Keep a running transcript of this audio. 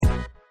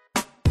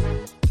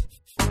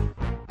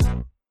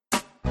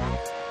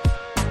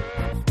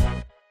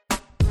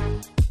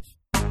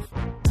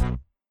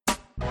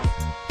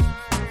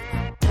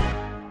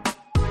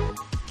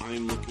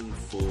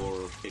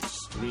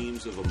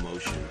years of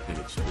emotion and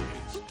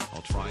experience.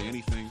 I'll try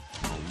anything.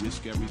 I'll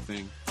risk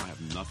everything. I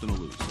have nothing to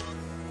lose.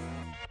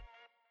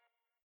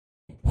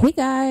 Hey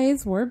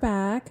guys, we're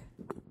back.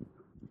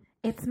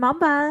 It's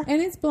Mamba.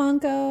 And it's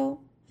Blanco.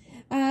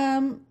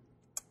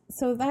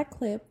 So that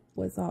clip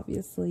was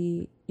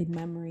obviously in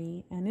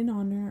memory and in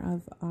honor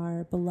of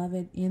our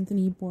beloved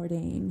Anthony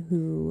Bourdain,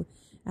 who,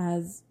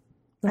 as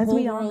the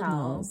whole world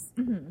knows,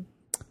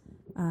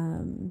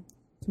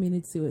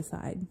 committed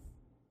suicide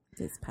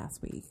this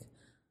past week.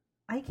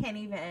 I can't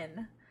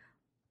even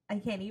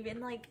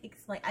like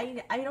explain.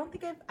 I don't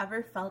think I've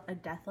ever felt a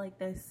death like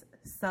this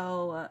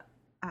so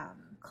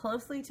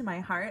closely to my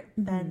heart.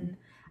 Then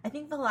I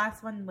think the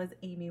last one was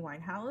Amy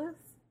Winehouse.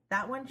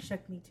 That one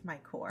shook me to my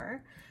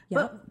core.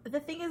 Yep. But the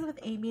thing is with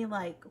Amy,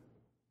 like,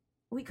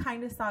 we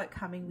kind of saw it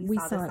coming. We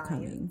saw the signs.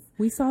 Coming.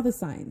 We saw the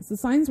signs. The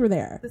signs were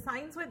there. The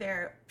signs were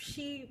there.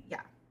 I'm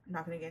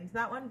not going to get into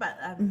that one, but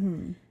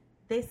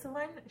this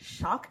one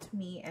shocked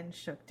me and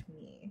shook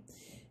me.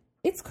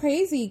 It's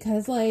crazy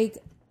because, like,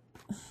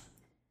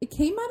 it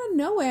came out of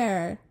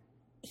nowhere.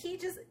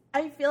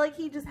 I feel like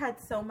he just had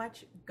so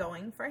much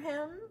going for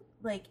him.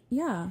 Like,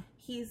 yeah,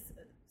 he's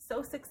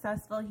so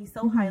successful. He's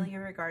so highly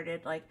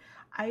regarded. Like,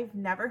 I've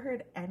never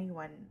heard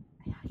anyone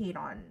hate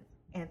on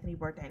Anthony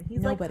Bourdain.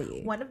 He's like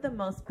one of the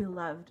most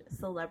beloved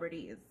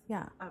celebrities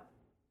of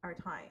our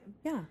time.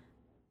 Yeah.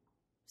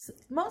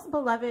 Most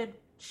beloved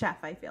chef,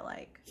 I feel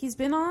like. He's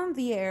been on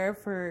the air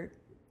for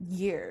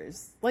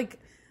years. Like,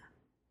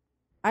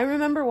 I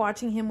remember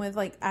watching him with,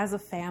 like, as a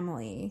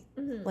family.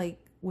 Like,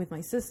 with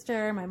my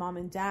sister, my mom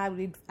and dad.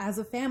 We'd, as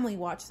a family,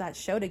 watch that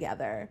show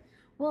together.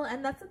 Well,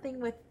 and that's the thing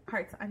with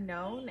Parts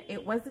Unknown.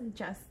 It wasn't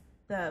just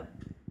the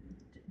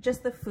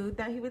food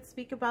that he would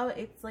speak about.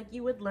 It's like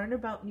you would learn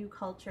about new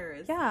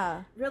cultures.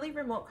 Yeah. Really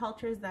remote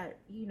cultures that,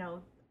 you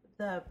know,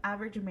 the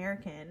average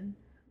American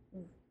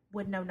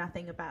would know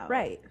nothing about.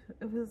 Right.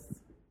 It was,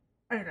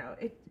 I don't know.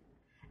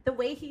 The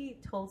way he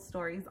told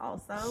stories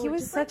also. He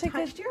was just, such, like,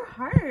 touched your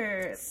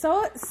heart.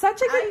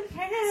 Such a good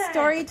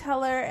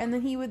storyteller, and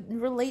then he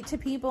would relate to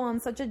people on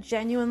such a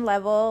genuine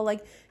level.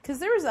 Like, because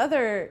there was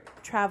other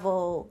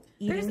travel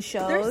eating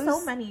shows. There's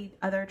so many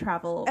other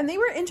travel. And they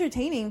were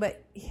entertaining,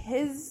 but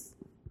he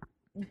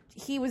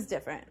was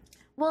different.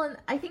 Well, and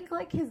I think,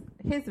 like, his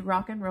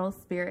rock and roll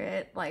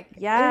spirit, like,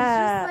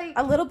 yeah, it's just,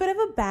 like, a little bit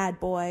of a bad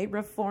boy,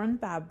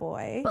 reformed bad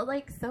boy, but,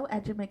 like, so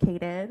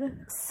educated,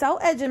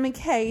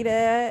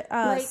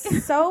 like,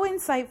 so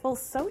insightful,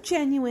 so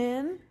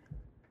genuine,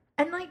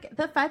 and, like,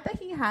 the fact that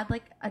he had,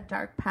 like, a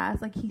dark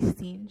past, like, he's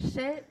seen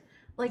shit,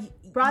 like,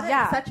 brought in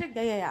such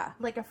a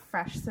like a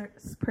fresh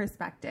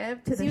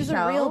perspective to the show. He was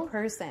a real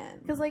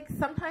person. Because, like,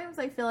 sometimes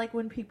I feel like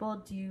when people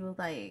do,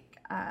 like,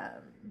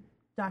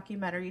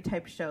 documentary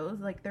type shows,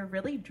 like, they're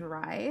really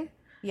dry.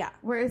 Yeah.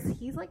 Whereas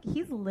he's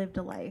lived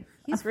a life.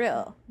 He's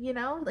real. You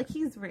know? Like,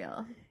 he's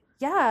real.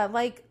 Yeah,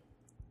 like,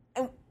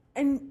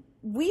 and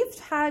we've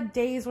had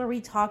days where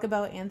we talk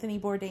about Anthony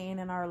Bourdain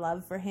and our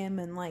love for him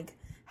and, like,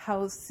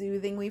 how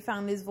soothing we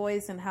found his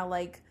voice and how,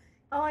 like...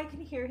 Oh, I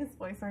can hear his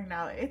voice right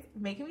now. It's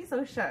making me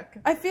so shook.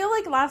 I feel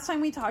like last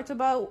time we talked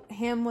about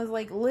him was,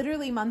 like,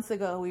 literally months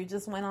ago. We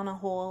just went on a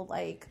whole,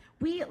 like...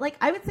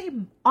 I would say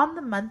on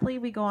the monthly,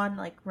 we go on,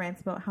 like,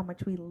 rants about how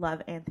much we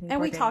love Anthony Bourdain. And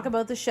we talk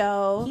about the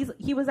show.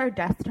 He was our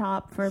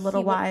desktop for a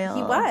little while.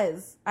 He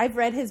was. I've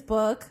read his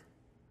book.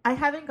 I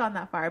haven't gone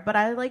that far, but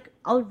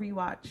I'll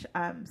rewatch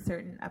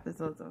certain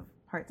episodes of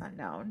Parts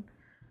Unknown.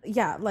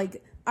 Yeah,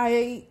 like,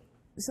 I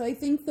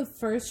think the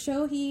first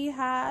show he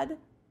had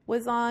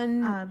was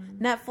on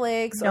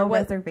Netflix. No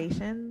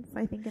Reservations,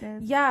 I think it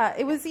is. Yeah,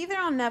 it was either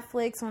on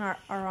Netflix or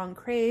on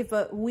Crave,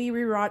 but we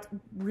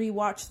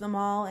rewatched them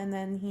all, and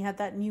then he had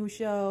that new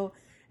show.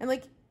 And,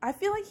 like, I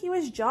feel like he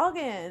was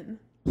jogging.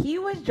 He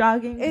was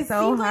jogging so hard. It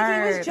seemed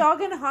like he was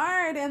jogging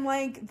hard, and,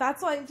 like,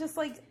 that's why just,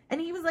 like... And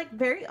he was, like,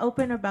 very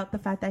open about the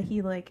fact that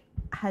he, like,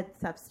 had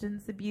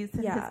substance abuse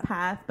in his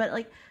past,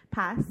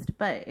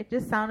 but it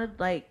just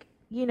sounded like...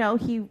 You know,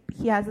 he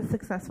has a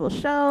successful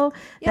show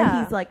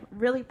that he's, like,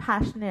 really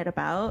passionate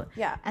about.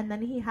 Yeah. And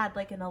then he had,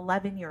 like, an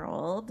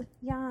 11-year-old.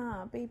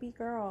 Yeah, baby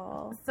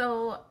girl.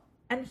 So,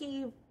 and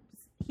he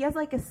has,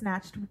 like, a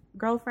snatched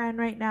girlfriend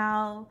right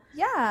now.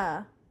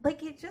 Yeah.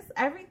 Like, it just,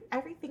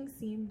 everything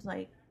seemed,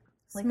 like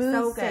smooth,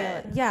 so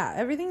good. Yeah,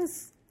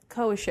 everything's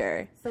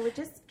kosher. So it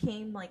just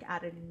came, like,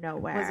 out of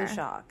nowhere. It was a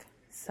shock.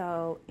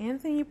 So,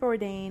 Anthony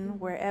Bourdain,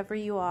 wherever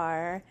you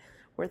are,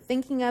 we're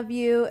thinking of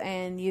you,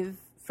 and you've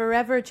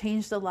forever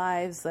changed the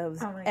lives of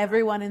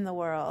everyone in the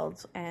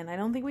world. And I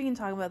don't think we can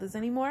talk about this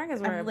anymore because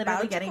we're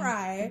literally about to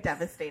cry.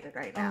 Devastated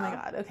right now. Oh my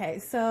god. Okay,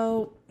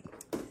 so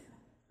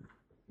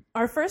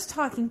our first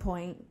talking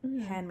point,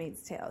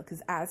 Handmaid's Tale,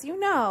 because as you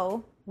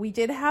know, we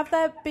did have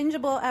that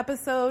bingeable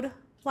episode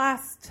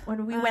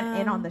when we went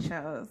in on the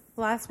shows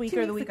last week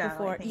or the week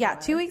before. Yeah,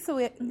 2 weeks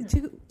ago.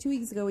 2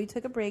 weeks ago, we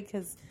took a break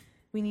because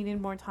we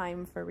needed more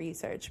time for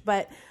research.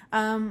 But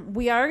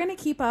we are going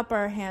to keep up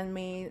our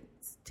Handmaid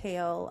Handmaid's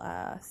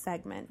Tale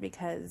segment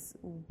because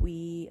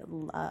we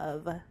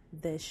love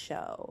this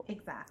show.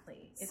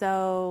 Exactly.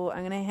 So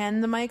I'm going to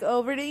hand the mic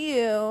over to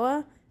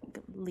you.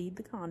 Lead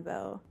the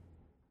convo.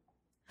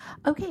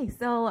 Okay,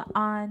 so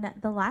on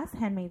the last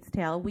Handmaid's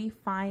Tale, we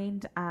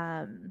find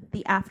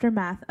the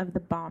aftermath of the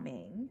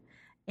bombing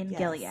in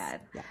Gilead. Yeah.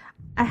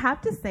 I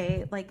have to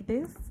say, like,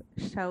 this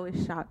show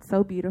is shot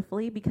so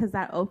beautifully because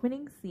that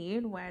opening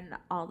scene when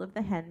all of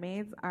the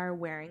handmaids are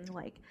wearing,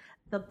 like,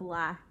 the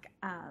black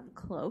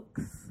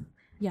cloaks.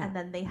 Yeah. And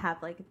then they have,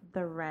 like,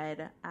 the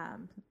red,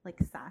 like,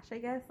 sash, I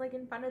guess, like,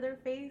 in front of their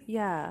face.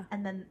 Yeah.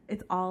 And then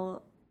it's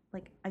all,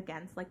 like,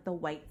 against, like, the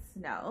white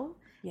snow.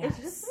 Yes. It's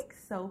just, like,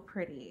 so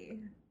pretty.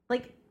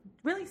 Like,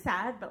 really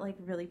sad, but, like,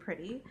 really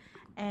pretty.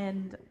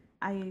 And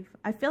I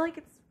feel like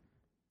it's,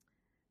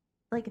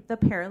 like, the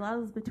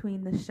parallels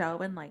between the show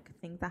and, like,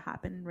 things that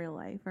happen in real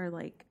life are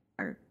like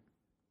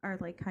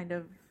kind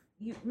of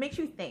makes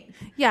you think.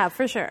 Yeah,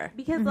 for sure.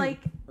 Because like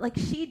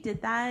she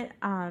did that.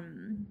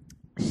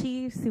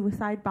 She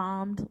suicide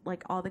bombed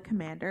like all the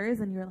commanders,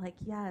 and you're like,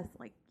 yes,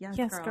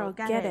 girl,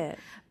 get it.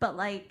 But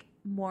like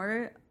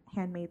more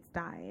handmaids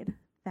died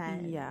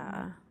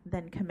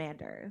than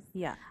commanders.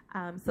 Yeah.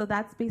 So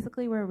that's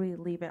basically where we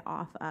leave it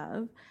off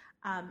of.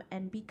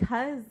 And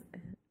because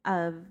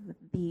of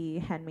the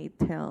Handmaid's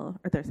Tale,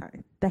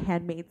 the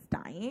handmaids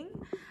dying,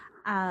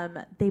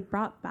 they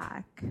brought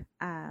back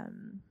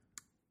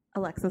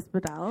Alexis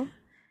Bledel.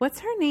 What's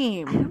her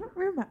name? I don't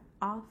remember.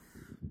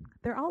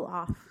 They're all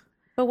off.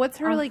 But what's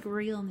her like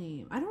real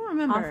name? I don't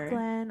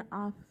remember.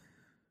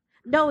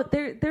 No,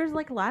 there's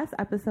like last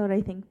episode.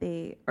 I think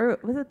or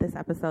was it this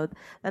episode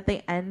that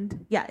they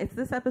end? Yeah, it's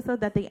this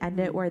episode that they end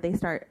it where they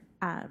start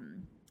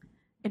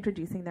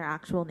introducing their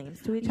actual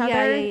names to each other.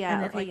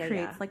 And it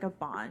creates like a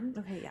bond.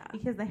 Okay, yeah.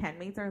 Because the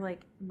handmaids are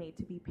like made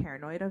to be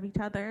paranoid of each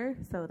other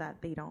so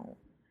that they don't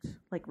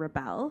like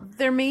rebel.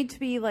 They're made to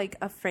be like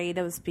afraid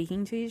of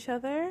speaking to each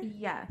other.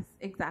 Yes,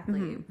 exactly.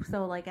 Mm-hmm.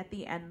 So like at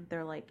the end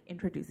they're like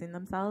introducing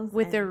themselves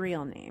with their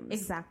real names.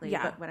 Exactly.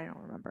 Yeah. But I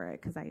don't remember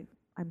it because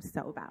I'm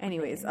so bad.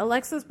 Anyways,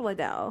 Alexis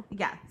Bledel.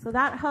 Yeah. So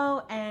that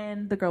hoe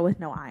and the girl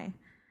with no eye.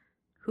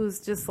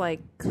 Who's just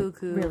like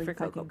cuckoo really for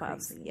Cocoa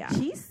Puffs. Crazy. Yeah.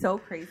 She's so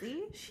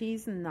crazy.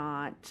 She's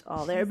not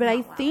all there. But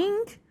I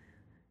think,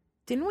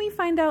 didn't we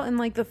find out in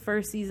like the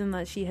first season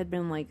that she had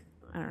been like,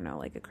 I don't know,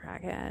 like a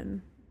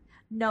crackhead?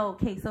 No.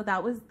 Okay. So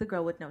that was the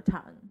girl with no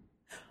tongue.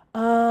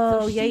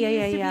 Oh, so yeah. She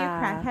used to be a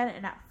crackhead,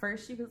 and at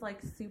first she was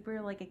like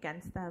super like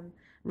against them.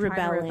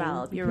 Rebelling.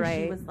 Rebel because you're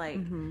right. She was like,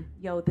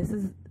 yo, this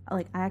is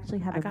like, I actually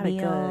have a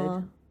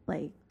meal.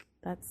 Like,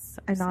 that's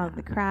so I'm not on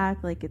the crack.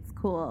 Like, it's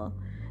cool.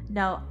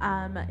 No,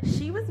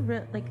 she was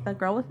like the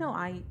girl with no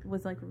eye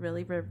was like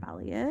really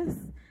rebellious,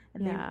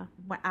 and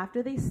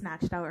after they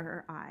snatched out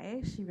her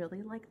eye, she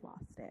really like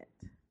lost it.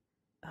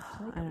 I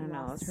don't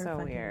know, it's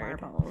so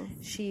weird. Marbles.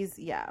 She's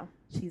not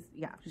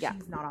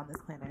on this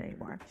planet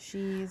anymore.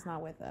 She's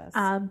not with us.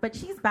 But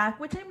she's back,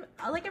 which I'm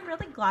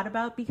really glad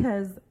about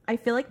because I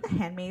feel like the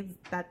handmaids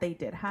that they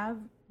did have,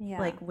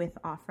 like with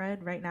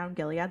Offred right now in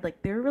Gilead,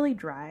 like they were really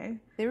dry.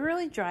 They were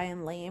really dry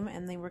and lame,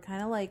 and they were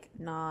kind of like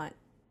not.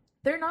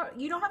 They're not.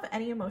 You don't have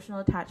any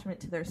emotional attachment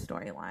to their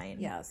storyline.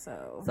 Yeah.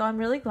 So I'm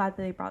really glad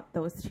that they brought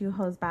those two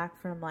hoes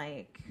back from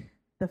like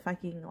the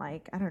fucking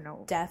like I don't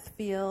know death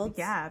fields.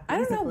 Yeah. Basically. I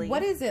don't know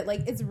what is it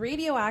like. It's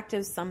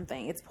radioactive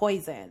something. It's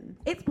poison.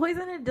 It's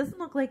poison. It doesn't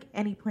look like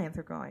any plants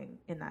are growing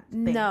in that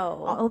thing.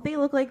 No. All they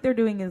look like they're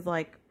doing is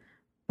like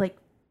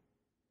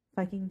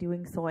fucking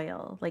doing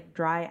soil, like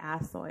dry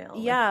ass soil.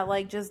 Yeah,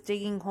 like just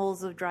digging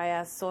holes of dry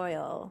ass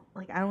soil.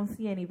 Like I don't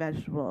see any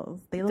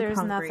vegetables. They look There's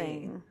hungry.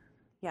 Nothing.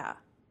 Yeah.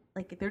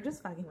 Like they're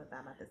just fucking with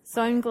them at this point.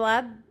 So I'm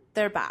glad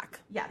they're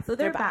back. Yeah, so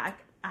they're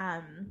back.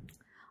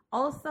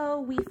 Also,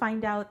 we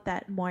find out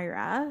that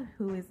Moira,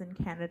 who is in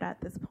Canada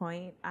at this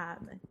point,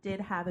 did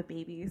have a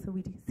baby. So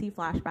we see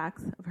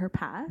flashbacks of her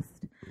past.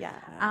 Yeah,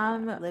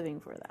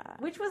 living for that.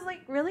 Which was like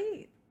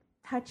really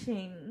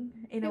touching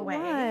in a way. It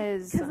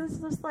was. Because it's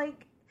just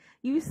like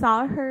you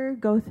saw her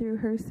go through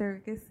her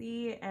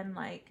surrogacy and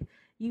like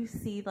you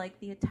see like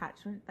the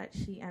attachment that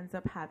she ends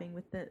up having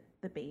with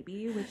the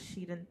baby, which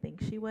she didn't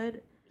think she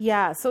would.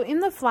 Yeah, so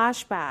in the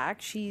flashback,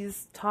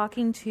 she's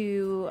talking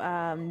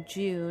to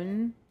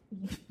June.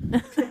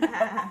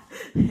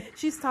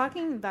 She's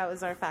talking, that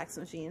was our fax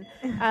machine.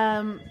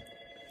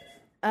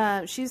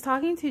 She's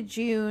talking to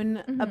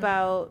June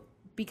about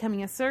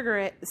becoming a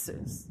surrogate.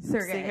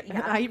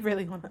 Yeah. I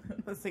really want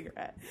a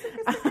cigarette.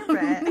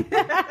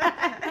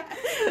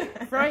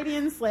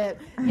 Freudian slip.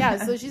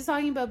 Yeah, so she's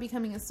talking about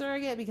becoming a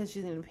surrogate because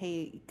she's going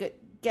to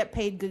get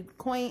paid good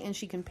coin and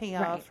she can pay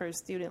off her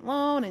student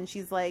loan, and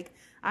she's like,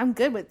 I'm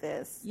good with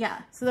this. Yeah.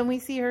 So then we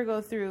see her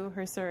go through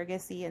her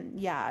surrogacy, and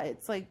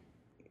it's like,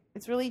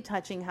 it's really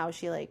touching how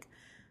she like,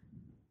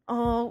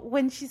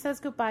 when she says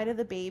goodbye to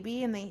the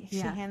baby and she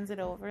hands it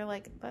over,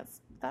 like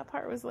that's That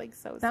part was like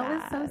so sad. That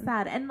was so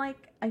sad. And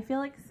like, I feel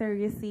like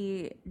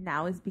surrogacy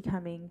now is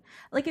becoming,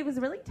 like, it was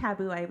really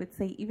taboo, I would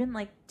say, even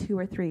like 2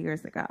 or 3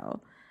 years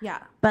ago. Yeah.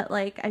 But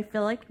like, I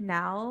feel like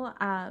now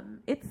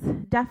it's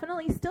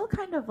definitely still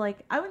kind of like,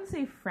 I wouldn't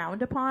say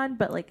frowned upon,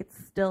 but like, it's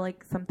still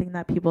like something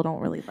that people don't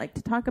really like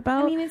to talk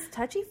about. I mean, it's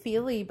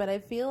touchy-feely, but I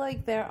feel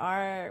like there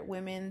are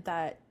women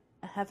that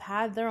have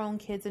had their own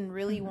kids and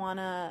really want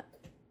to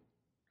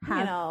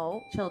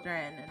have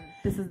children, and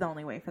this is the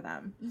only way for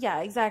them. Yeah,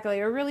 exactly.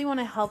 Or really want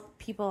to help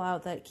people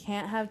out that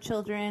can't have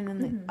children,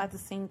 and at the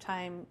same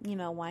time,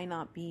 why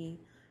not be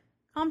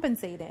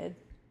compensated?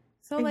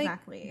 So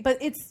exactly. Like, but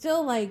it's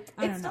still like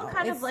it's still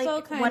kind of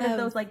like one of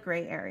those like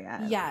gray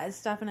areas. Yeah,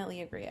 it's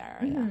definitely a gray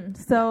area. Mm-hmm.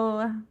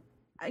 So,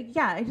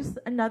 I just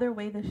another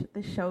way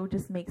the show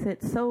just makes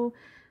it so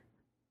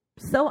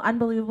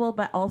unbelievable,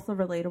 but also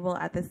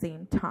relatable at the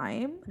same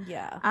time.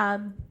 Yeah.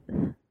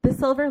 The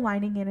silver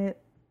lining in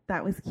it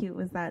that was cute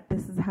was that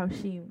this is how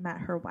she met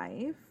her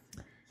wife.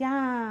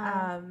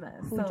 Yeah.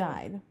 Who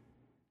died.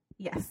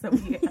 Yes.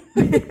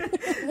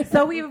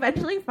 So we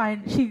eventually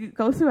she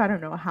goes through, I don't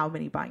know how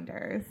many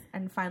binders,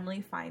 and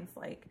finally finds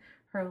like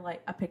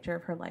a picture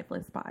of her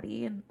lifeless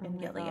body in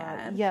Gilead.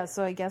 God. Yeah.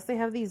 So I guess they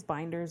have these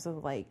binders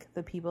of like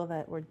the people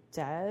that were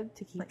dead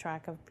to keep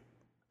track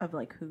of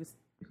like who's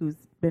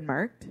been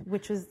marked,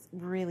 which was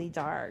really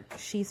dark.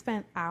 She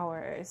spent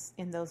hours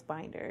in those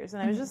binders,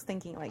 and I was just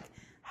thinking like,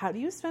 how do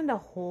you spend a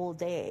whole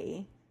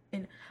day?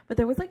 But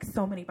there was like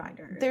so many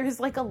binders. There's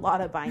like a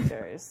lot of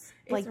binders.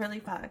 It's like really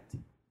fucked.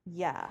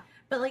 Yeah.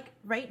 But like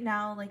right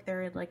now, like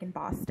they're like in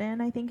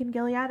Boston, I think, in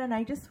Gilead, and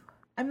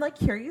I'm like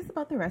curious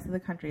about the rest of the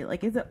country.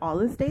 Like, is it all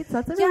the states?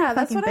 That's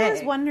what I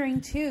was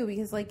wondering too,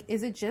 because like,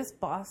 is it just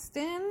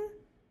Boston,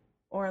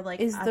 or like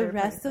is the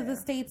rest of the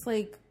states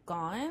like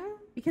gone?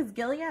 Because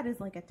Gilead is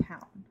like a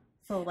town,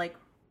 so like.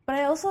 But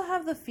I also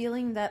have the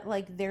feeling that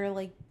like they're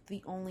like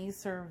the only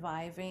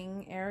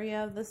surviving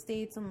area of the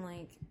states. I'm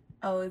like,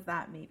 oh, is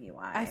that maybe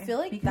why? I feel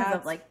like because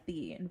of like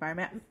the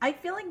environment. I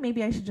feel like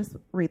maybe I should just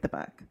read the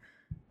book.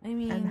 I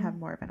mean, and have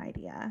more of an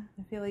idea.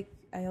 I feel like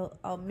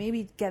I'll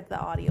maybe get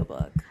the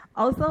audiobook.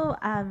 Also,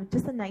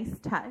 just a nice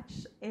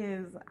touch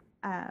is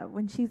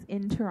when she's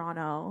in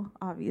Toronto,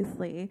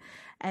 obviously,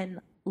 and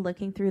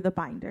looking through the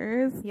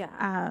binders.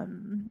 Yeah.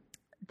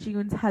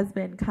 June's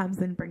husband comes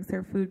and brings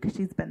her food because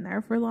she's been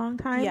there for a long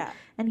time. Yeah.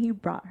 And he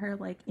brought her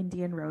like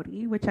Indian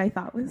roti, which I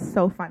thought was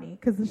so funny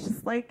because it's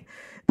just like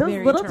those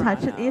very little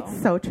Toronto. touches.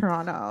 It's so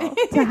Toronto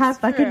to have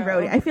fucking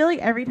roti. I feel like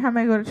every time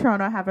I go to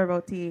Toronto, I have a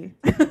roti.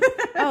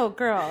 Oh,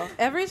 girl.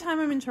 Every time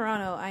I'm in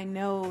Toronto, I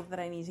know that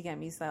I need to get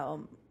me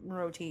some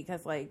roti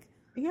because like,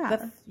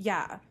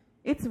 yeah.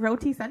 It's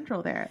roti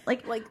central there.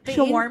 Like the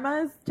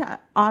shawarmas to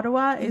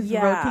Ottawa is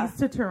rotis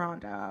to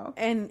Toronto.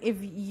 And if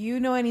you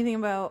know anything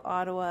about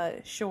Ottawa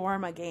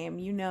shawarma game,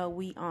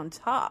 we on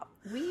top.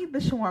 We the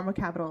shawarma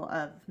capital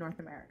of North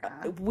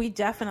America. We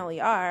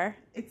definitely are.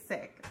 It's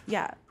sick.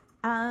 Yeah.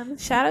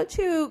 Shout out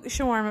to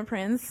Shawarma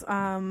Prince.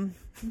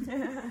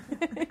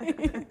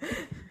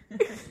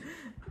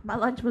 My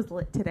lunch was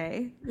lit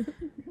today.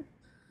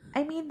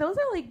 I mean, those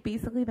are like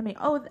basically the main.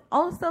 Oh,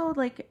 also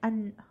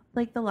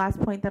like the last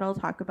point that I'll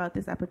talk about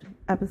this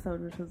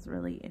episode, which was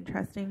really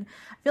interesting.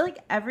 I feel like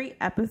every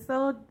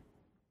episode,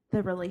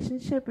 the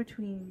relationship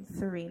between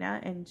Serena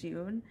and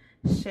June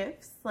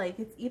shifts. Like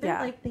it's either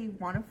like they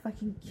want to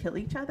fucking kill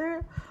each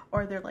other,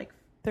 or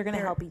they're gonna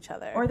help each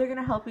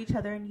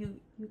other, and you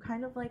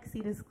kind of like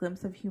see this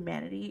glimpse of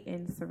humanity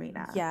in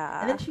Serena.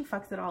 Yeah, and then she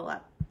fucks it all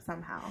up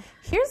somehow.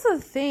 Here's the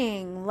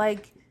thing,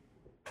 like,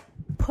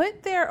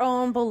 put their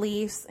own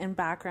beliefs and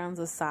backgrounds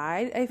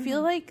aside. I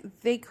feel like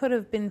they could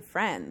have been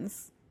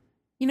friends,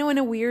 in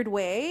a weird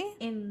way.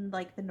 In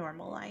like the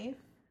normal life.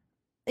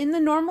 In the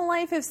normal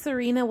life, if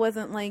Serena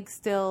wasn't like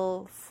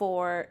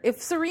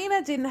if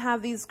Serena didn't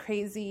have these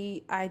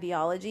crazy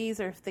ideologies,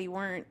 or if they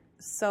weren't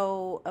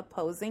so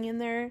opposing in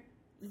their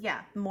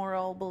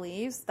moral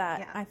beliefs,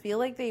 that I feel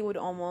like they would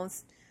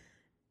almost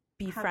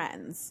be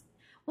friends.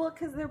 Well,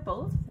 because they're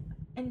both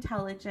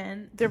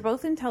intelligent. They're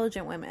both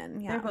intelligent women.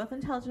 Yeah. They're both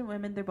intelligent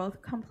women. They're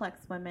both complex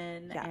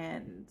women. Yeah.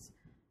 And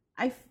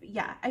I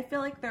feel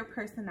like their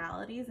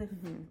personalities, if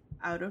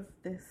out of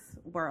this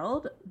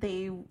world,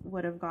 they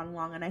would have gone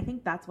along. And I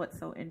think that's what's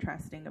so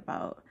interesting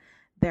about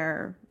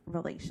their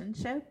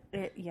relationship.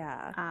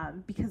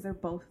 Because they're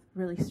both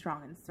really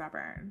strong and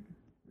stubborn.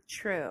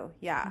 True.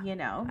 Yeah.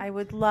 I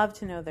would love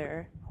to know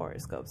their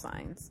horoscope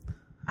signs.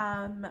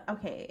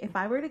 Okay. If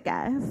I were to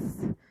guess,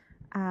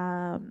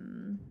 I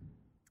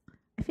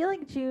feel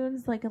like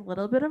June's like a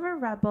little bit of a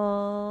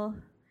rebel.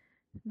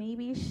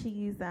 Maybe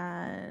she's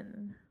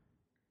an...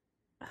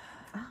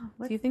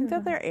 Do you think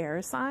that they're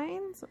air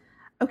signs?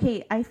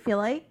 Okay, I feel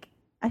like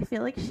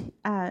she,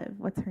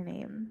 what's her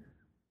name?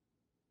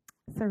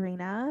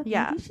 Serena.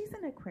 Yeah. Maybe she's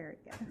an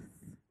Aquarius.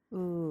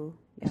 Ooh,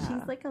 yeah.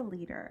 She's like a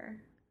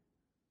leader.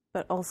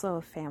 But also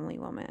a family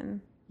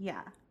woman.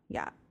 Yeah.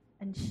 Yeah.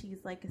 And she's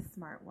like a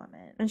smart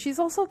woman. And she's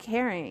also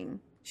caring.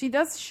 She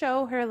does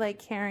show her like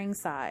caring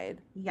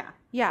side. Yeah.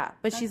 Yeah,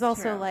 but she's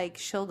also true. Like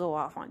she'll go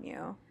off on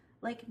you.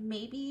 Like,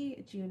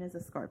 maybe June is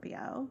a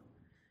Scorpio.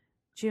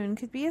 June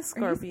could be a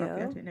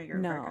Scorpio. No, you're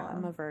a Virgo.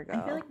 I'm a Virgo.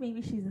 I feel like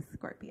maybe she's a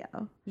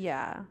Scorpio.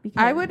 Yeah.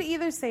 I would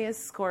either say a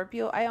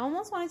Scorpio. I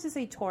almost wanted to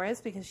say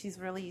Taurus because she's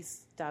really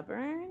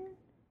stubborn.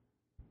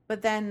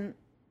 But then,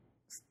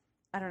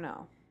 I don't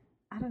know.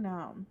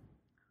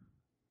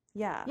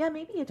 Yeah. Yeah,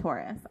 maybe a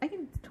Taurus. I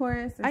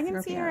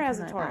can see her as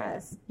a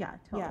Taurus. Yeah,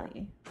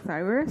 totally. Yeah.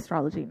 Sorry, we're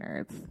astrology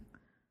nerds.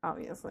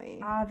 Obviously.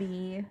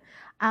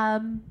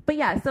 But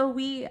yeah, so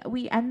we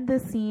end the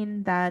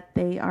scene that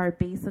they are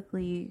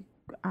basically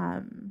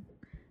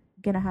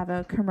gonna have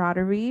a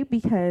camaraderie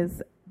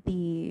because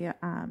the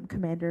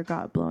commander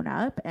got blown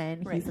up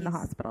and he's in the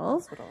hospital.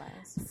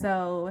 Hospitalized.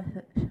 So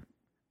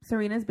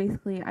Serena's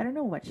basically, I don't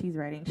know what she's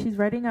writing. She's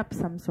writing up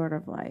some sort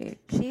of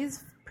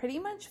she's pretty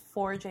much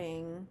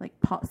forging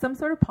some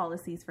sort of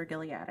policies for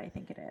Gilead, I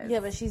think it is. Yeah,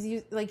 but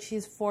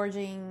she's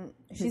forging.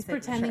 She's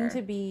pretending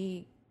to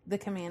be the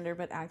commander,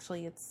 but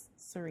actually it's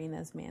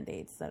Serena's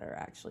mandates that are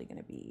actually going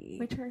to be,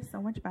 which are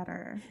so much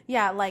better.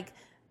 Yeah,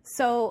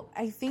 so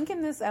I think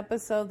in this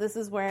episode, this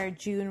is where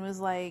June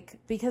was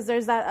because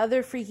there's that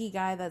other freaky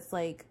guy that's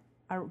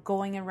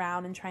going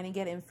around and trying to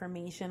get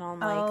information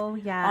on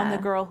on the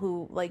girl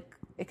who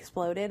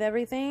exploded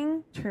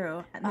everything.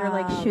 True. And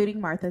they're shooting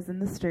Marthas in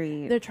the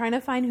street. They're trying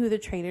to find who the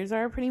traitors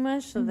are pretty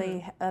much. So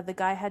the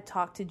guy had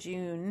talked to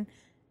June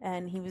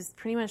and he was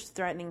pretty much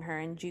threatening her,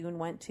 and June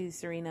went to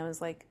Serena and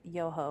was like,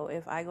 yo ho,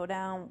 if I go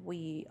down,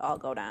 we all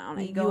go down.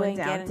 And you ain't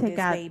getting this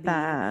baby.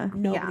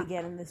 Nobody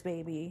getting this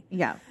baby.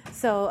 Yeah.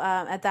 So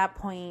at that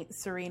point,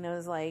 Serena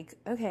was like,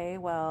 okay,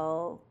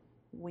 well,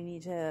 we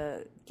need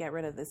to get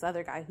rid of this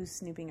other guy who's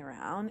snooping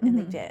around. And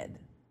they did.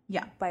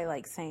 Yeah.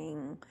 By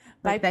saying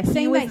that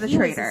he was the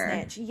traitor. Was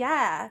a snitch.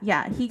 Yeah.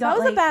 Yeah. That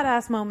was a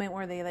badass moment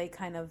where they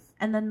kind of.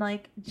 And then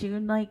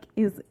June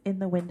is in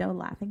the window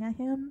laughing at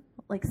him,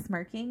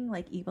 smirking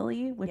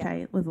evilly, which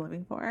I was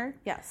living for.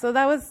 Yeah. So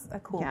that was a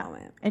cool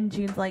moment. And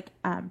June's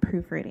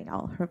proofreading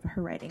all of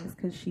her writings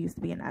because she used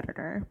to be an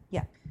editor.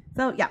 Yeah.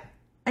 So yeah.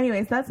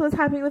 Anyways, that's what's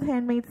happening with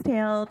Handmaid's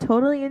Tale.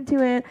 Totally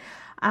into it.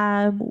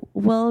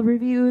 We'll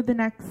review the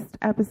next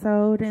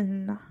episode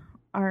in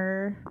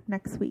our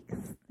next week's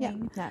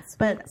thing.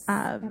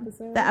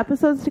 The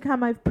episodes to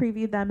come, I've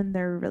previewed them and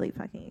they're really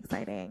fucking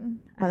exciting.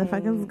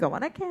 Motherfuckers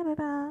going to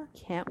Canada.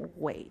 Can't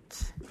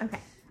wait. Okay.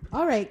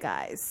 All right,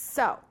 guys.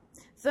 So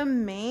the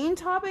main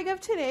topic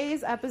of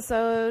today's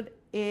episode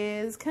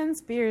is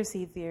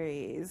conspiracy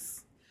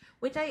theories,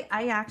 which I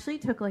actually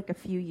took a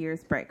few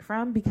years break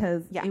from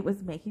because it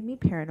was making me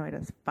paranoid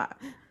as fuck.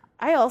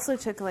 I also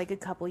took a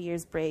couple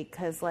years break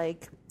because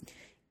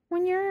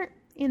when you're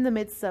in the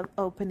midst of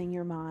opening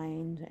your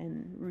mind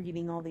and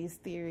reading all these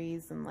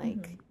theories and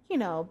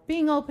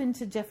being open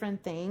to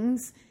different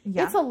things,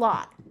 it's a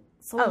lot.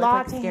 It's a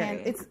lot to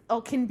handle.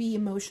 It can be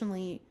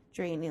emotionally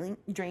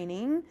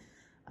draining.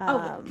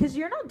 Because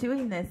you're not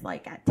doing this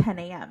at 10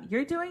 a.m.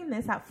 You're doing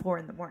this at 4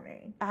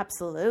 a.m.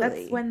 Absolutely.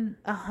 That's when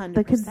 100%.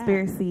 The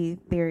conspiracy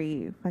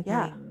theory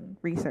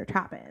research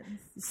happens.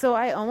 So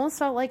I almost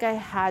felt like I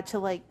had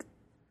to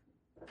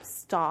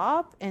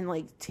stop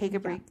and take a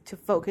break to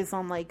focus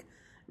on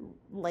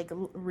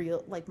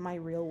real my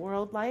real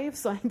world life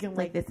so I can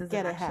this is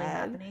get actually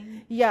ahead.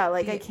 Happening. Yeah,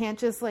 I can't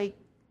just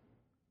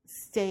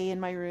stay in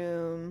my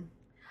room.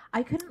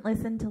 I couldn't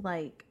listen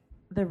to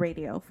the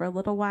radio for a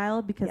little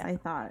while because I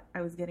thought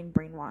I was getting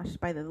brainwashed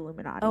by the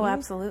Illuminati. Oh,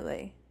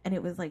 absolutely. And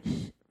it was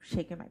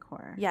shaking my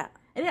core. Yeah.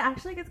 And it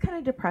actually gets kind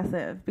of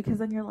depressive because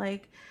then you're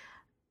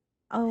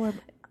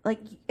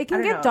it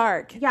can get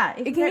dark. Yeah,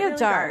 it can get really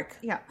dark.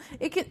 Yeah.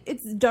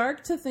 It's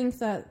dark to think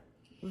that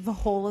the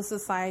whole of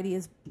society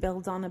is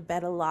built on a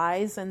bed of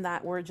lies and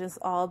that we're just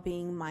all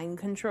being mind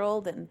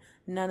controlled and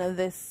none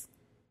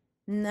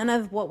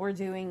of what we're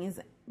doing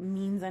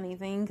means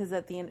anything because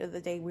at the end of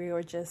the day we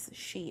are just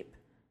sheep.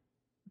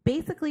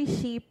 Basically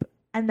sheep,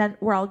 and then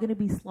we're all going to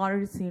be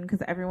slaughtered soon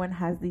because everyone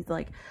has these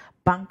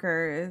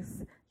bunkers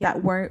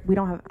that we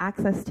don't have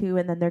access to,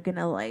 and then they're going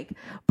to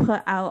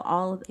put out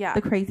all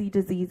the crazy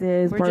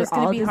diseases. We're all just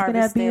going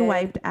to be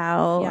wiped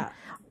out. Yeah.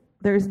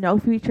 There's no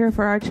future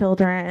for our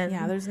children.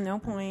 Yeah, there's no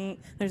point.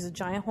 There's a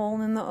giant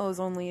hole in the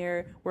ozone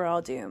layer. We're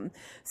all doomed.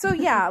 So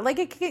yeah,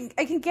 it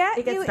can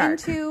get you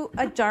into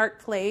a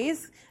dark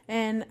place.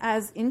 And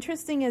as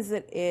interesting as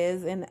it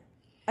is, and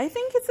I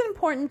think it's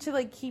important to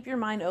like keep your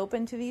mind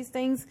open to these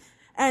things.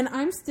 And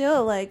I'm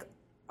still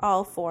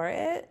all for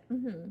it.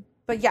 Mm-hmm.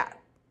 But yeah,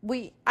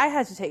 I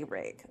had to take a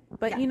break.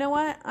 But you know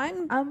what?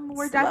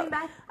 We're diving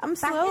back. I'm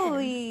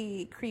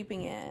slowly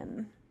creeping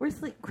in. We're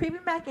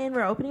creeping back in.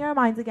 We're opening our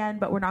minds again,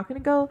 but we're not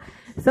going to go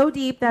so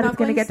deep that it's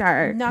going to get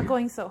dark. Not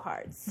going so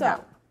hard.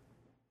 So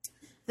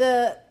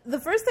the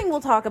first thing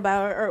we'll talk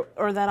about,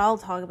 or that I'll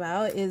talk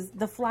about, is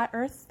the flat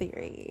Earth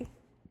theory.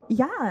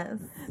 Yes.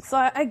 So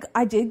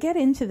I did get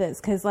into this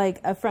because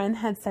a friend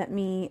had sent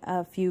me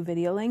a few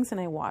video links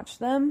and I watched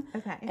them.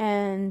 Okay.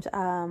 And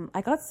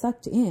I got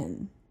sucked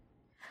in.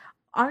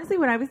 Honestly,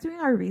 when I was doing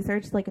our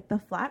research,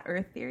 the flat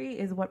Earth theory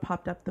is what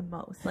popped up the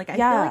most. I feel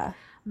like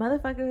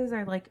motherfuckers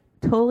are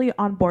totally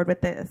on board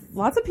with this.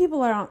 Lots of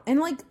people are on, and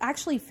like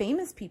actually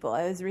famous people.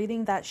 I was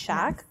reading that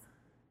Shaq. Yes.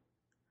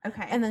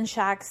 Okay. And then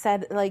Shaq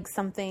said like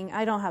something.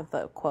 I don't have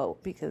the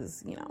quote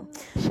because, you know.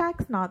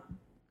 Shaq's not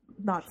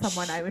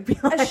someone I would be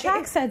like.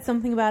 Shaq said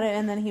something about it,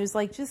 and then he was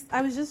like,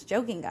 I was just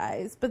joking,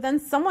 guys. But then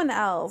someone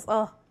else,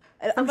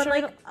 someone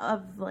sure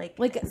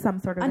like some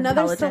sort of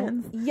another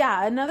intelligence.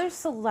 Another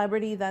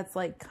celebrity that's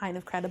like kind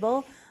of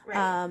credible,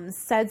 right.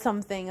 Said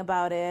something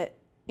about it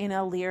in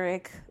a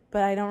lyric,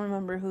 but I don't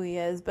remember who he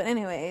is. But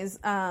anyways,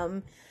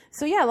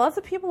 so yeah, lots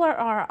of people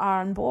are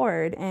on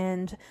board.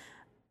 And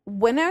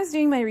when I was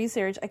doing my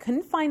research, I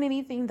couldn't find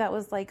anything that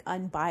was like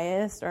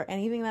unbiased or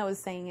anything that was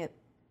saying it.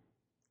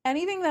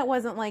 Anything that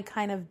wasn't like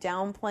kind of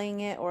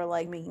downplaying it or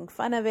like making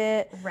fun of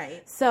it.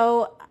 Right.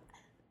 So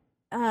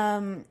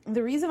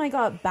the reason I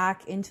got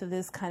back into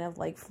this kind of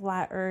like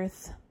flat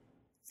earth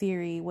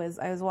theory was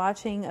I was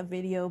watching a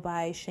video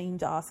by Shane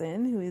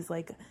Dawson, who is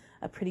like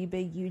a pretty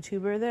big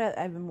YouTuber that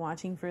I've been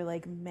watching for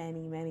like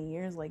many, many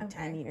years, like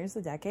 10 years,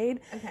 a decade.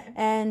 Okay.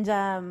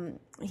 And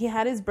he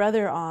had his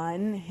brother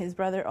on. His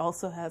brother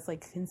also has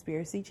like a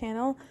conspiracy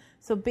channel.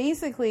 So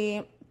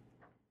basically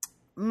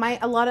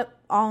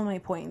all my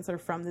points are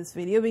from this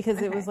video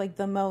because it was like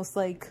the most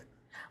like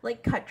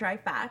cut dry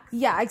facts.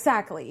 Yeah,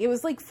 exactly. It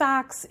was like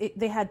facts.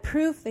 They had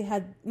proof. They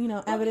had,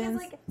 evidence. Because,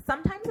 like,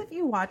 sometimes if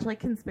you watch like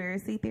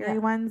conspiracy theory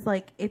ones,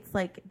 like it's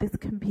like this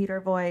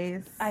computer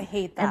voice. I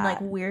hate that. And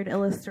like weird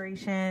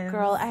illustrations.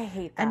 Girl, I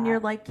hate that. And you're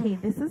like, hey,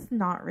 this is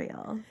not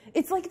real.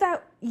 It's like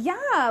that.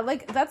 Yeah,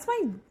 like that's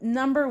my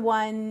number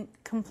one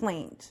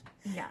complaint.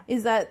 Yeah.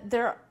 Is that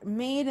they're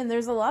made and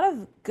there's a lot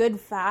of good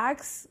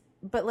facts.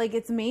 But, like,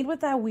 it's made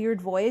with that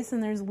weird voice,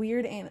 and there's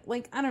weird,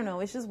 I don't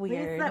know, it's just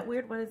weird. Wait, is that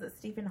weird, what is it,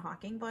 Stephen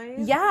Hawking voice?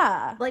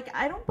 Yeah. Like,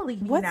 I don't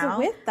believe you What's now.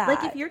 with that?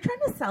 Like, if you're trying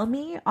to sell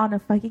me on a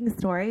fucking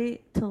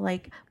story to,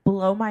 like,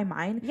 blow my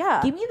mind,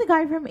 give me the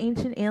guy from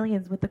Ancient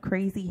Aliens with the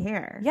crazy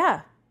hair.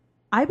 Yeah.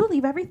 I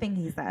believe everything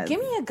he says. Give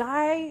me a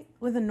guy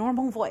with a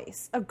normal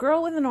voice. A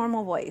girl with a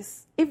normal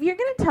voice. If you're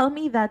going to tell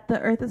me that the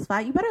earth is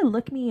flat, you better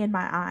look me in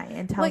my eye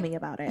and tell me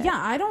about it.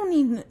 Yeah, I don't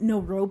need no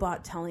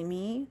robot telling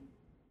me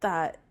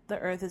that the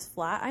earth is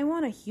flat. I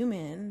want a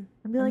human,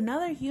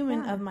 another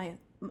human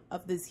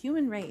of this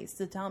human race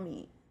to tell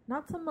me.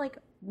 Not some like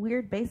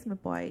weird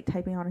basement boy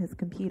typing on his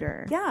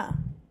computer. Yeah.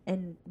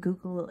 And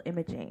Google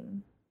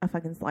imaging a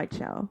fucking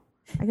slideshow.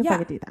 I guess I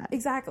could do that.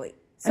 Exactly.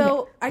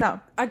 So, okay,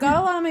 I got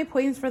a lot of my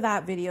points for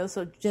that video.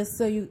 So just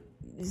so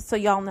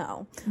y'all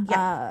know,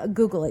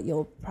 Google it.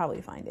 You'll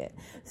probably find it.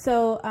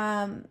 So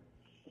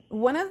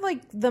one of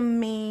like the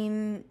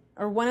main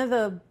or one of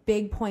the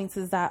big points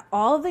is that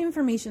all of the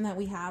information that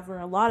we have, or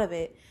a lot of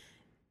it,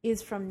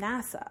 is from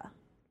NASA.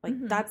 Like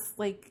that's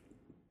like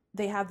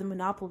they have the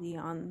monopoly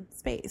on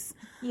space.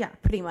 Yeah,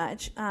 pretty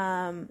much.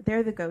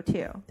 They're the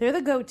go-to. They're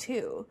the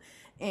go-to.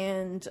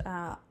 And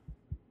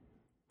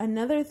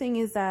another thing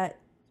is that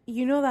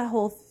that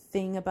whole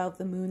thing about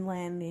the moon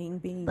landing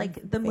being like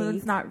the fake.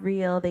 Moon's not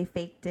real. They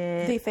faked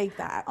it. They faked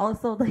that.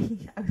 Also, like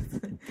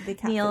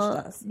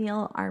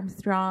Neil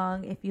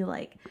Armstrong. If you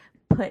like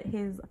put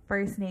his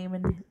first name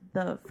and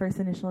the first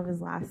initial of his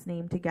last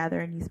name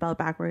together and you spell it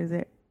backwards,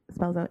 it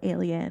spells out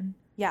alien.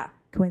 Yeah.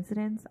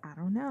 Coincidence? I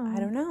don't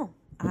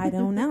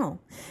know.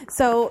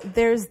 So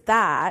there's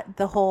that,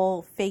 the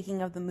whole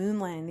faking of the moon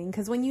landing.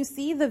 Because when you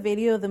see the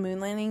video of the moon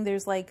landing,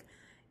 there's like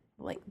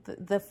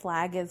the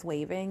flag is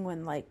waving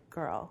when like,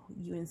 girl,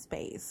 you in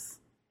space.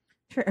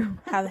 True.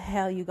 How the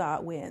hell you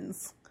got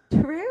winds?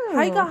 True.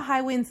 How you got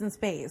high winds in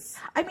space?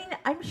 I mean,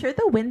 I'm sure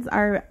the winds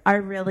are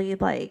really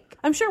like...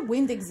 I'm sure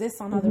wind exists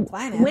on other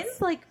planets.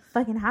 Winds like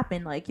fucking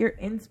happen. Like you're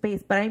in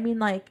space. But I mean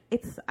like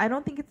I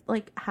don't think it's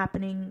like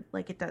happening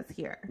like it does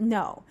here.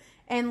 No.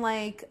 And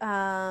like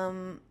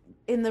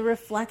in the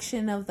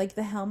reflection of like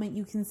the helmet,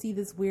 you can see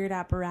this weird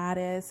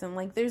apparatus. And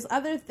like there's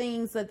other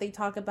things that they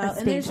talk about.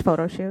 A staged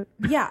photo shoot.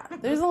 Yeah.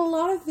 There's a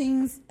lot of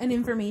things and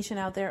information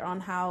out there on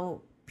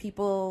how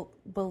people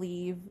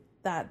believe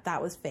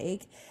that was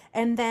fake.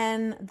 And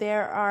then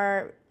there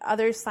are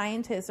other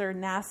scientists or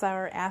NASA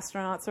or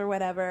astronauts or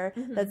whatever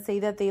that say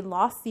that they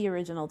lost the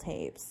original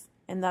tapes.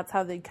 And that's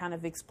how they kind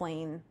of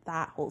explain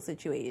that whole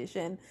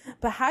situation.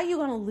 But how are you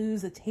going to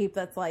lose a tape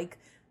that's like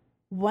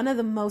one of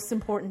the most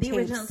important tapes? The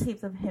original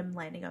tapes of him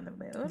landing on the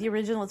moon? The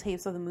original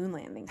tapes of the moon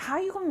landing. How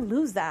are you going to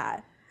lose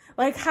that?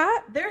 Like how?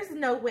 There's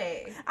no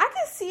way. I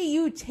can see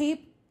you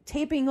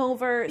taping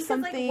over because,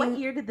 something. Like, what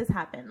year did this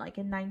happen? Like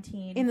in the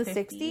 60s,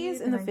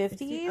 in the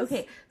 50s.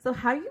 Okay, so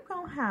how you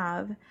gonna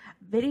have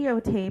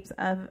videotapes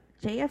of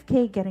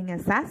JFK getting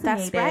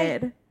assassinated?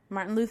 That's right.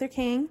 Martin Luther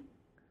King.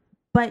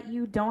 But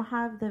you don't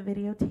have the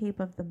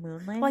videotape of the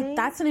moon landing? Like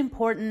that's an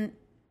important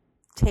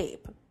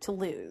tape to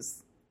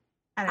lose.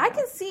 I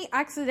can see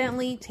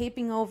accidentally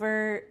taping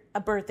over a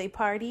birthday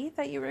party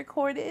that you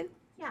recorded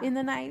in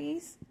the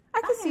 90s.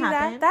 I can see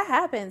that. That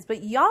happens.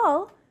 But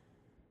y'all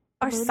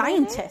are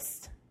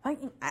scientists. Like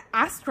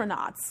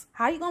astronauts.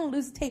 How are you going to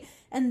lose a tape?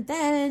 And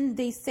then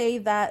they say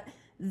that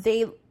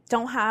they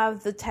don't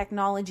have the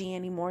technology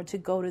anymore to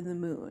go to the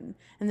moon.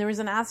 And there was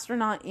an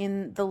astronaut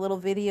in the little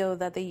video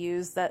that they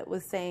used that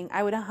was saying,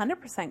 I would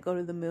 100% go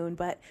to the moon,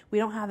 but we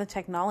don't have the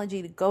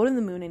technology to go to the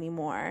moon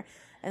anymore.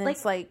 And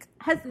it's like...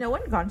 Has no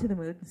one gone to the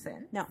moon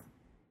since? No.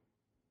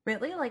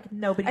 Really? Like,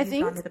 nobody's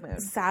gone to the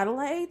moon?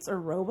 Satellites or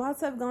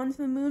robots have gone to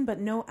the moon, but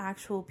no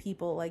actual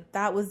people. Like,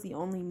 that was the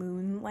only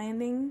moon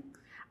landing.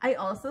 I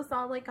also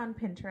saw, like, on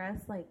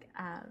Pinterest, like,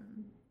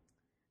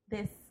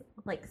 this...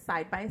 like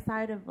side by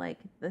side of like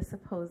the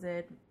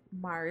supposed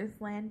Mars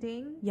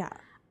landing,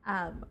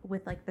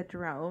 with like the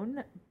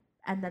drone,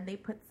 and then they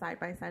put side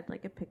by side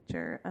like a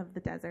picture of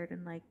the desert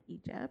in like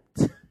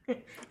Egypt,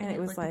 and it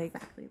was like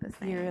exactly the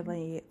same.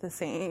 Nearly the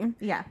same.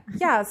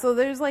 Yeah. So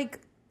there's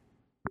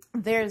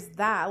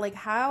that. Like,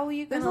 how are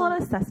you gonna? There's a lot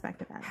of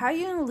suspect about it. How are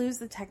you gonna lose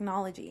the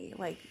technology?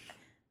 Like,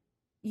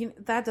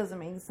 that doesn't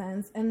make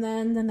sense. And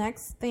then the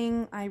next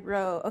thing I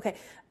wrote. Okay,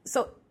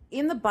 so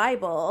in the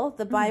Bible,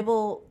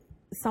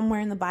 somewhere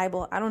in the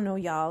Bible, I don't know,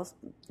 y'all.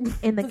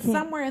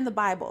 Somewhere in the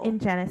Bible, in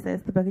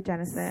Genesis, the book of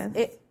Genesis,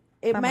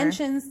 it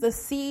mentions the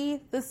sea,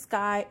 the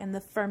sky, and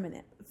the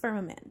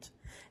firmament.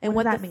 And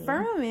what the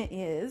firmament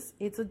is,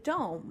 it's a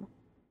dome.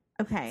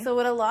 Okay. So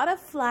what a lot of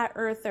flat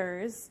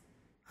earthers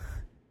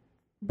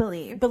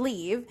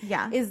believe,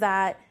 is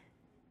that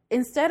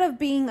instead of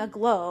being a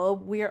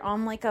globe, we're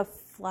on like a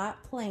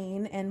flat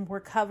plane and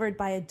we're covered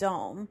by a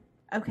dome.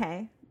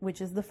 Okay. Which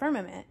is the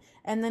firmament.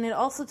 And then it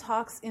also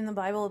talks in the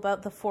Bible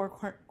about the four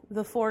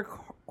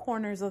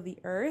corners of the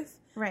earth,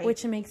 right?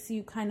 Which makes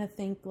you kind of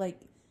think like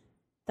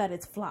that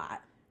it's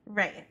flat,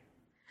 right?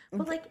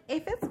 But like,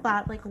 if it's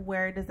flat, like,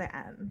 where does it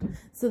end?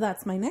 So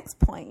that's my next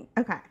point.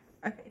 Okay.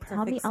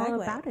 Tell me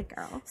all about it,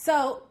 girl.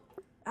 So,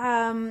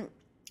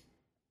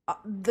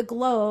 the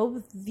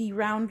globe, the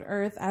round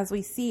earth as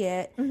we see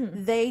it,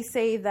 they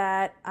say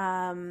that,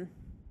 the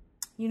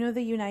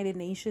United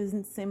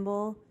Nations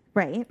symbol.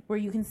 Right. Where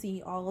you can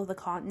see all of the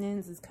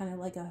continents is kind of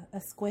like a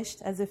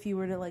squished, as if you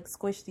were to like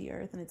squish the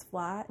earth and it's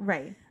flat.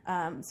 Right.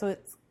 So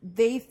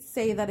they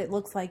say that it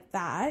looks like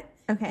that.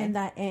 Okay. And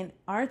that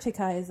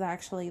Antarctica is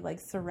actually like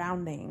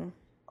surrounding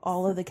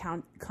all of the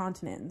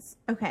continents.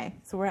 Okay.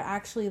 So we're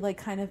actually like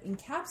kind of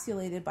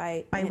encapsulated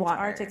by water.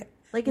 Antarctica.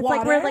 Like, it's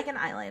like we're like an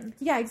island.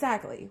 Yeah,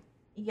 exactly.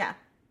 Yeah.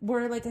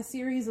 We're like a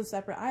series of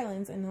separate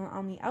islands, and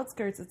on the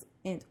outskirts it's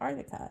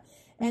Antarctica.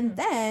 And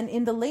then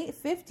in the late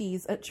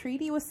 50s, a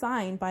treaty was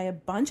signed by a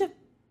bunch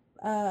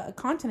of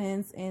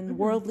continents and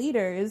world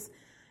leaders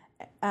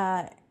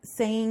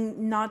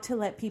saying not to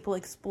let people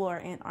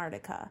explore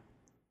Antarctica.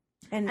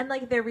 And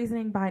like, their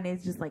reasoning behind it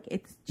is just like,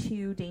 it's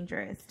too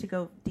dangerous to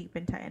go deep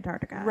into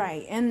Antarctica.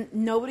 Right. And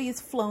nobody's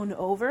flown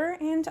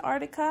over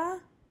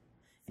Antarctica.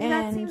 And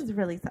that seems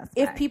really suspect.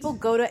 If people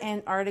go to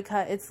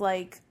Antarctica, it's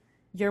like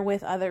you're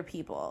with other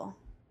people.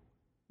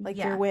 Like,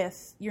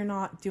 you're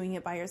not doing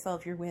it by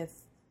yourself. You're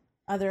with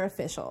other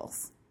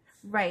officials.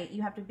 Right.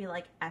 You have to be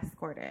like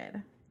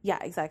escorted. Yeah,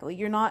 exactly.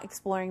 You're not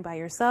exploring by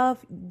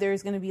yourself.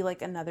 There's going to be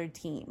like another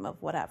team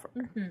of whatever.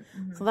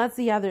 So that's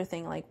the other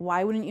thing. Like,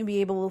 why wouldn't you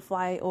be able to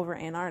fly over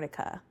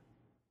Antarctica?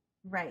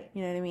 Right.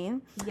 You know what I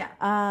mean? Yeah.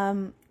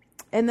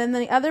 And then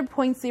the other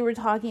points they were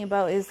talking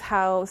about is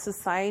how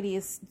society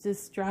is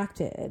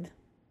distracted.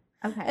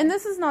 Okay. And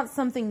this is not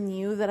something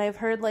new that I've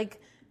heard,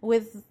 like,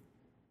 with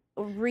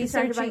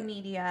researching.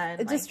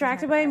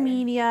 Distracted by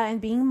media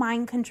and being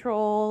mind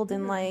controlled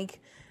and like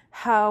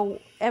how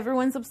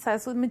everyone's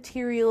obsessed with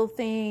material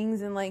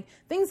things and like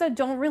things that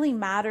don't really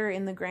matter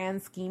in the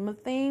grand scheme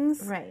of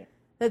things. Right.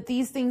 That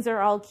these things are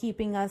all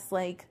keeping us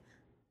like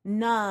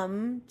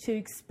numb to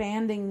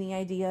expanding the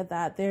idea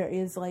that there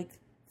is like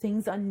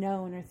things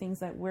unknown or things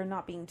that we're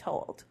not being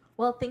told.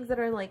 Well, things that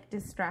are like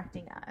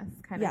distracting us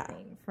kind of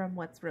thing from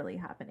what's really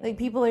happening. Like,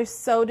 people are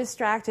so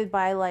distracted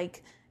by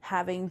like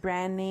having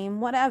brand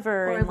name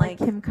whatever, or and like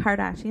Kim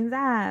Kardashian's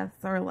ass,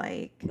 or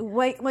like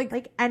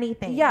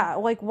anything. Yeah,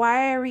 like,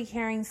 why are we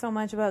caring so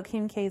much about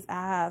Kim K's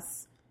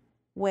ass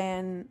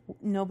when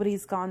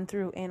nobody's gone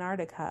through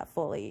Antarctica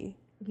fully?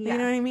 You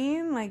know what I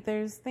mean? Like,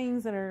 there's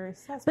things that are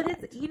suspect. But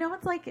it's,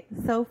 it's like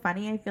so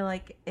funny. I feel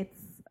like it's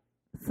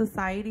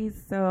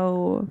society's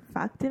so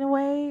fucked in a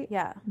way,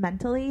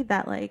 mentally,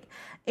 that like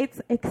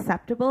it's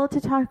acceptable to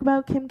talk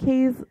about Kim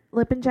K's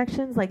lip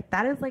injections. Like,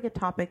 that is like a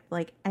topic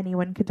like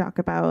anyone could talk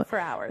about for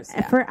hours,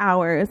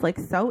 like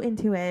so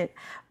into it.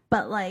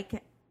 But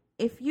like,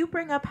 if you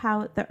bring up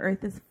how the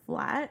earth is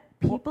flat,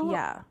 people,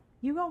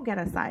 you gonna get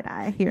a side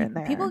eye here and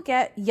there.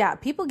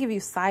 People give you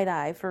side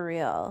eye for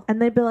real,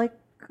 and they'd be like,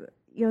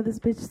 yo, this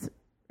bitch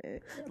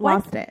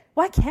lost it.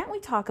 Why can't we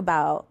talk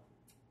about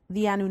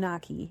the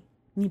Anunnaki,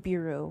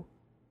 Nibiru,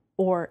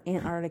 or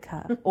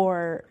Antarctica,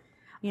 or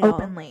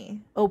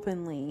openly, or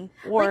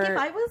like, if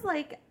I was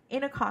like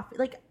in a coffee,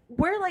 like,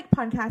 we're like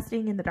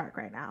podcasting in the dark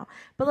right now,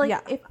 but like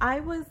if I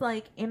was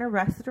like in a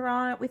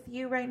restaurant with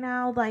you right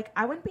now, like,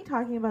 I wouldn't be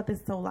talking about this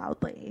so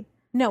loudly.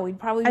 No, we'd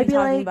probably be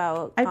talking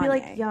about Kanye. I'd be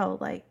like, yo,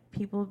 like,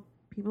 people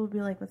would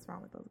be like, what's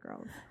wrong with those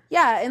girls?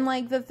 Yeah, and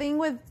like the thing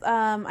with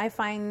I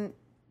find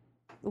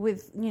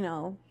with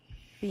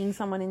being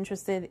someone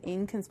interested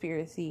in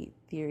conspiracy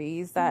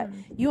theories, that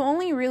you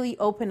only really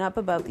open up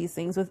about these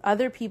things with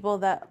other people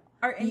that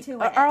are into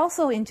it. Are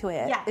also into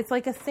it. Yeah. It's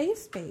like a safe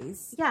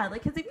space. Yeah,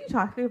 like, because if you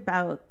talk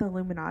about the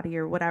Illuminati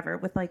or whatever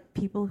with, like,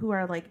 people who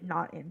are, like,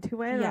 not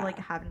into it or, like,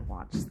 haven't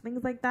watched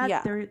things like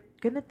that, they're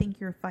gonna think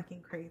you're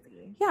fucking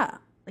crazy. Yeah.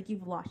 Like,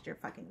 you've lost your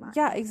fucking mind.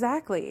 Yeah,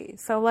 exactly.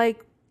 So,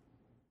 like,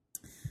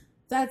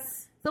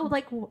 So,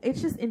 like,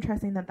 it's just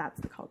interesting that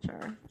that's the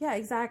culture. Yeah,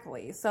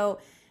 exactly. So,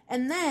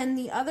 and then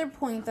the other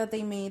point that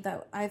they made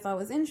that I thought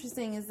was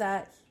interesting is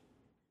that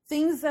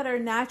things that are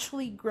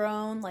naturally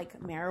grown, like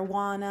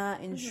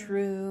marijuana and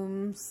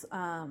shrooms,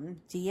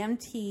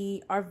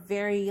 DMT, are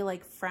very,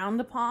 like,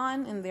 frowned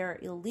upon and they're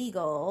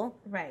illegal.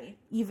 Right.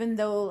 Even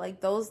though,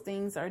 like, those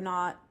things are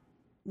not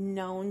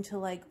known to,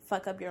 like,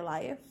 fuck up your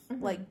life.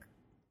 Like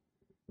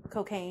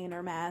cocaine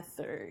or meth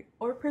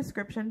or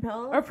prescription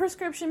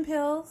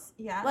pills.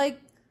 Yeah. Like,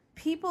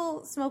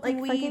 people smoking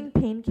like weed.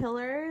 Fucking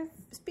painkillers.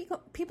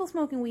 People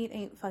smoking weed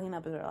ain't fucking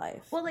up their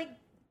life. Well, like,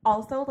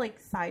 also, like,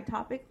 side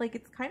topic, like,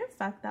 it's kind of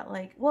fucked that,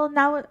 like, well,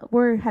 now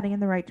we're heading in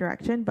the right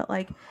direction, but,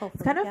 like, hopefully,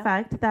 it's kind of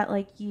fucked that,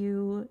 like,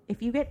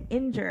 if you get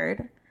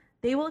injured,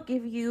 they will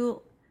give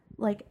you,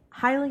 like,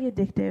 highly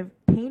addictive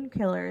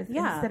painkillers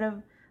instead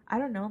of, I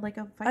don't know, like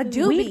a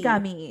fucking weed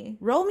gummy.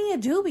 Roll me a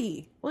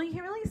doobie. Well, you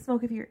can't really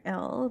smoke if you're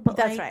ill, but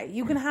that's right.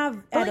 You can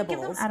have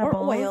edibles, or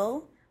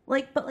oil.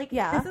 Like, but, like,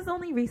 this is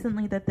only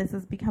recently that this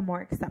has become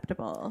more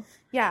acceptable.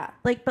 Yeah.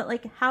 Like, but,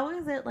 like, how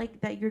is it, like,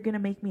 that you're gonna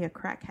make me a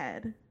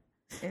crackhead?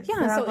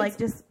 Instead of, like,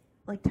 just,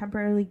 like,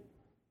 temporarily,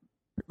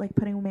 like,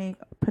 putting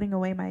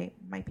away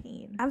my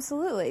pain.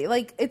 Absolutely.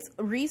 Like, it's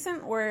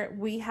recent where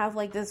we have,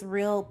 like, this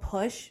real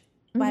push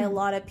by a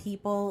lot of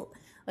people,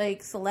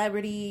 like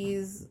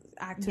celebrities,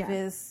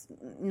 activists,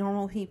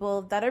 normal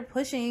people that are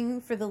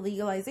pushing for the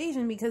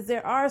legalization because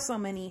there are so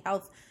many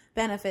health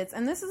benefits.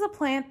 And this is a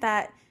plant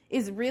that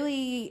is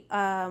really,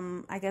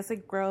 I guess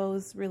it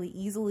grows really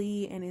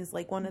easily and is,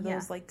 like, one of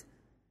those, like,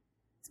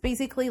 it's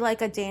basically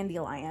like a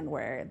dandelion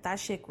where that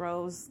shit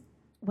grows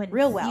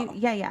real well.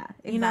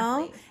 Exactly. You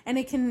know? And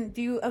it can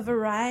do a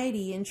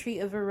variety and treat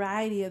a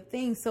variety of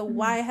things. So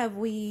why have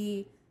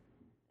we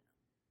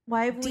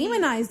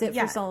demonized it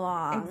for so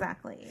long?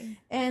 Exactly.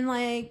 And,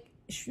 like,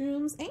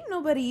 shrooms, ain't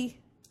nobody...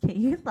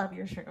 You love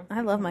your shrooms.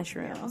 I love my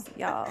shrooms,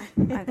 y'all.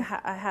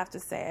 I have to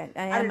say it.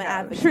 I am an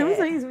advocate. Shrooms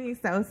makes me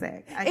so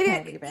sick. I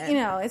can't even. You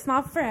know, it's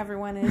not for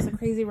everyone. It is a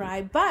crazy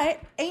ride. But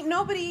ain't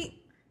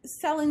nobody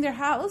selling their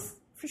house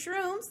for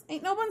shrooms.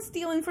 Ain't no one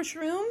stealing for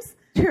shrooms.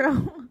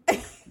 True.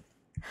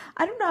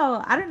 I don't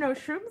know.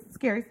 Shrooms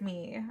scares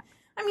me.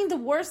 I mean, the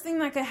worst thing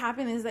that could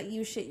happen is that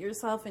you shit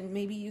yourself and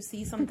maybe you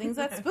see some things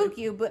that spook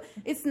you, but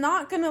it's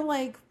not going to,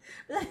 like,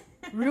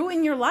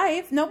 ruin your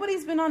life.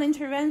 Nobody's been on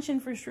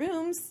intervention for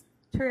shrooms.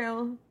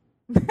 True.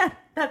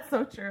 That's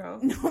so true.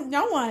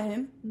 No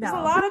one. No. There's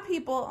a lot of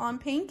people on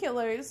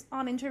painkillers,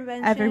 on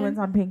intervention. Everyone's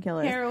on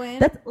painkillers. Heroin.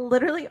 That's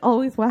literally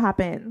always what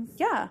happens.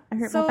 Yeah. I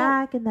hurt my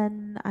back and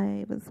then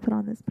I was put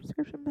on this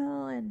prescription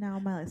pill and now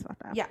my life's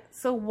fucked up. Yeah.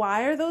 So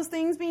why are those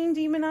things being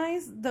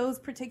demonized? Those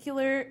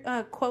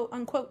particular quote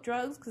unquote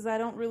drugs? Because I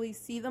don't really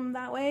see them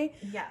that way.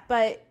 Yeah.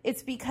 But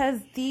it's because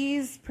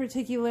these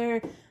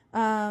particular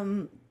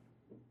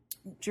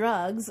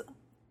drugs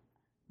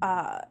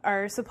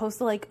are supposed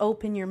to, like,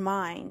 open your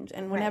mind,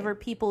 and whenever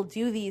people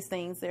do these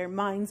things, their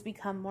minds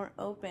become more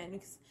open.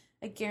 Because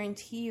I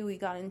guarantee you, we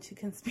got into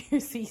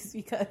conspiracies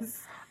because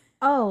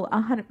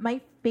 100.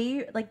 My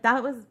favorite, like,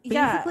 that was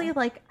basically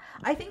like,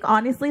 I think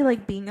honestly,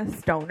 like, being a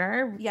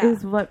stoner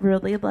is what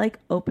really, like,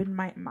 opened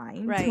my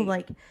mind to,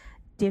 like,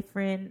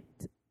 different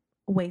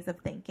ways of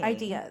thinking,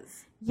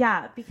 ideas.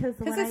 Yeah, because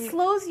it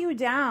slows you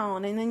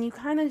down, and then you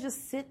kind of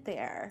just sit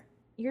there.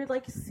 You're,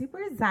 like,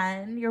 super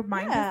zen. Your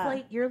mind is,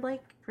 like, you're,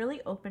 like, really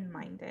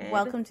open-minded.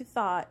 Welcome to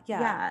thought.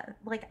 Yeah.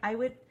 Like, I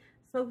would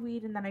smoke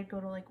weed and then I'd go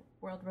to, like,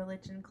 world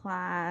religion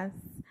class.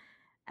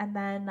 And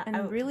then I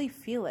would really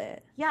feel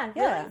it. Yeah,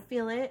 really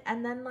feel it.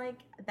 And then, like,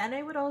 then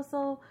I would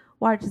also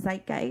watch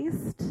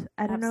Zeitgeist.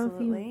 I don't know if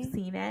you've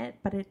seen it,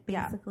 but it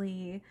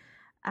basically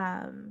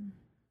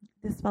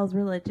dispels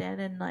religion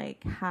and,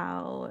 like,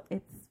 how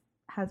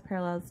has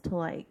parallels to,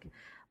 like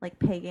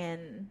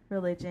pagan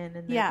religion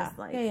and just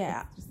like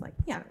it's just like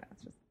I don't know,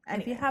 it's just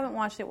if you haven't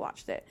watched it,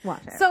 watch it.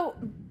 So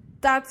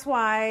that's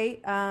why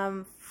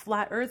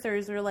flat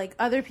earthers or, like,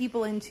 other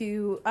people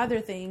into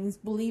other things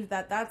believe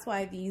that that's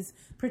why these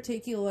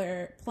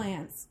particular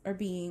plants are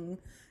being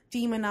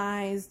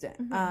demonized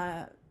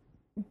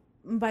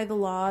by the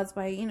laws,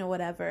 by, you know,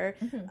 whatever,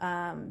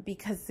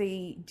 because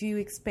they do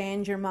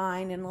expand your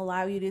mind and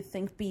allow you to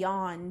think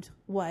beyond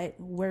what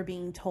we're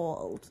being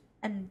told.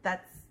 And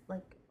that's,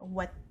 like,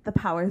 what the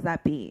powers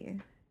that be,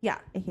 aka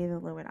the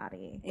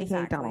Illuminati,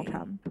 aka Donald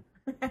Trump,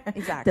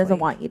 doesn't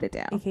want you to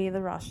do, aka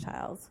the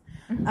Rothschilds.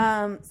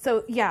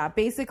 So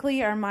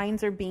basically our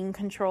minds are being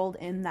controlled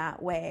in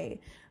that way.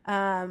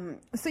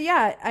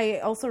 I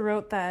also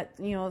wrote that,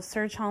 you know,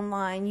 search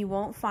online, you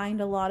won't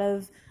find a lot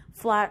of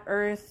flat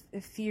earth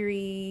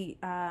theory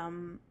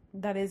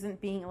that isn't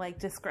being, like,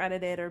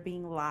 discredited or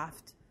being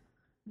laughed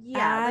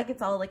Yeah, like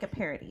it's all like a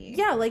parody.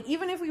 Yeah, like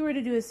even if we were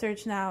to do a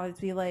search now, it'd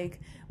be like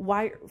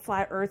why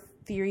flat Earth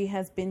theory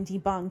has been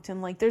debunked,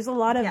 and like there's a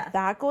lot of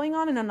that going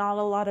on, and not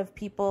a lot of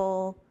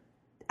people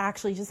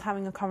actually just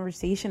having a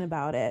conversation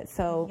about it.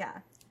 So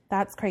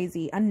that's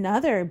crazy.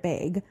 Another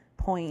big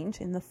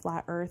point in the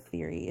flat Earth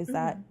theory is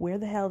that where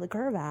the hell the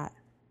curve at?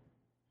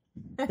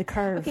 The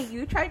curve. Okay,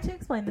 you tried to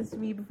explain this to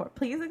me before.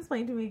 Please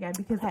explain to me again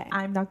because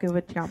I'm not good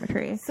with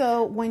geometry.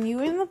 So when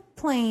you're in the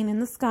plane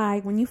in the sky,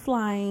 when you're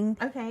flying,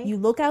 you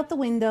look out the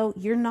window.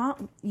 You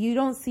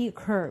don't see a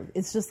curve.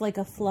 It's just like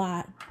a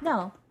flat.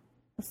 No.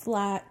 A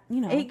flat,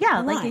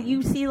 line. Like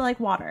you see like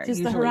water.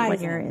 Just usually the horizon.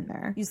 When you're in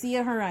there. You see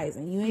a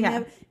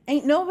horizon.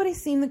 Ain't nobody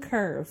seen the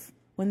curve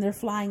when they're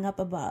flying up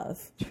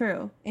above.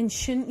 True. And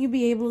shouldn't you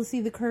be able to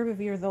see the curve if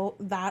you're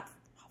that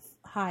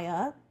high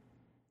up?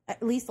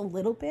 At least a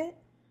little bit.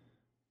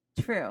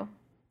 True.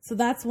 So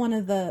that's one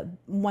of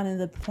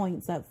the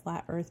points that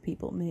flat Earth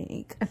people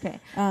make. Okay,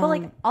 but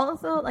like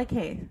also like,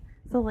 hey,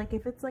 so like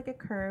if it's like a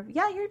curve,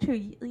 yeah, you're true.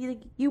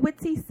 You would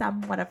see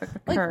somewhat of a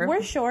curve. Like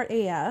we're short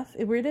AF.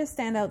 If we were to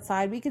stand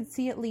outside, we could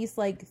see at least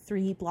like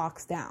 3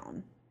 blocks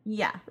down.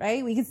 Yeah.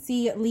 Right. We could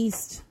see at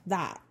least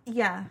that.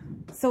 Yeah.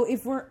 So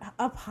if we're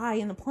up high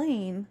in a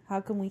plane, how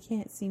come we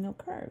can't see no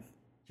curve?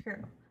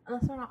 True.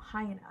 Unless we're not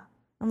high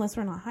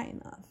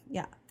enough.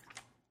 Yeah.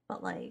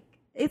 But like.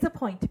 It's a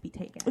point to be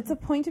taken.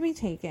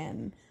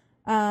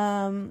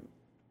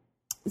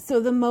 So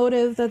the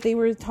motive that they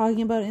were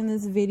talking about in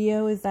this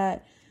video is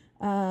that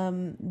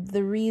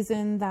the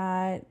reason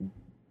that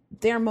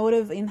their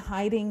motive in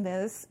hiding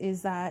this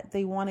is that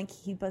they want to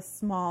keep us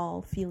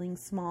small, feeling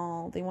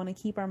small. They want to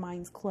keep our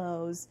minds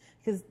closed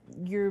because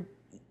you're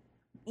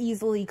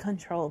easily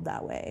controlled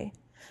that way.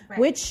 Right.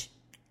 Which,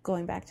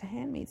 going back to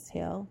Handmaid's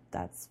Tale,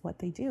 that's what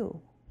they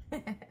do.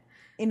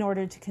 In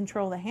order to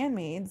control the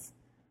handmaids.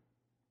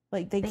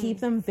 Like, they keep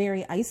them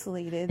very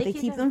isolated. They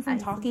keep them from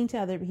talking to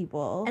other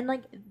people. And,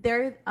 like,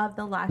 they're of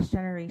the last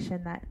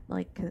generation that,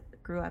 like,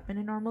 grew up in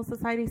a normal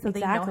society. So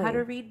they know how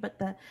to read. But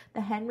the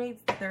handmaids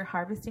that they're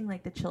harvesting,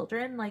 like, the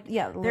children, like,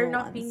 they're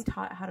not being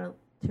taught how to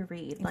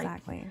read.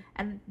 Exactly. Like,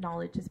 and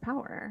knowledge is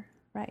power.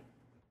 Right.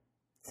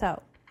 So,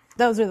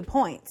 those are the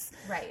points.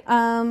 Right.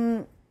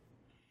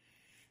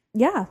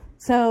 Yeah.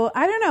 So,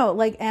 I don't know.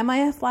 Like, am I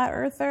a flat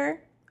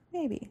earther?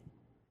 Maybe.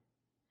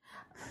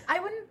 I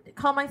wouldn't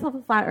call myself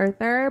a flat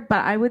earther,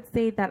 but I would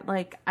say that,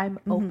 like, I'm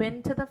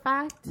open to the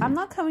fact. I'm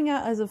not coming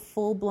out as a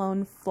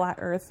full-blown flat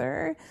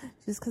earther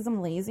just because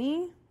I'm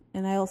lazy,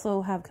 and I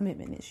also have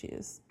commitment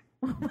issues.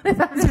 What does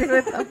that do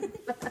with them?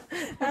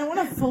 I don't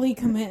want to fully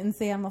commit and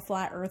say I'm a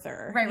flat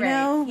earther. Right,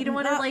 right. You don't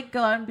want to, like,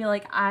 go out and be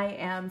like, I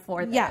am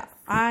for this. Yeah,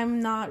 I'm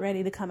not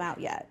ready to come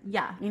out yet.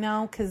 Yeah. You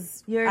know,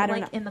 because you're,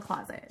 like, in the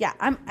closet. Yeah,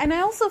 and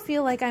I also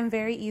feel like I'm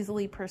very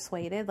easily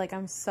persuaded. Like,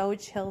 I'm so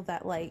chill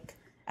that, like,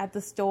 at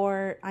the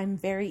store, I'm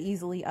very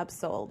easily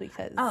upsold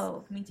because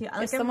me too.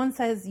 If someone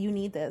says you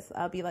need this,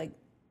 I'll be like,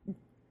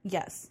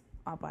 yes,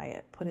 I'll buy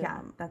it. Put it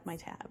on my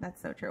tab.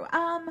 That's so true.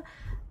 I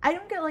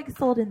don't get like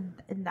sold in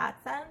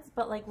that sense,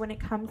 but like when it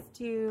comes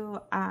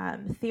to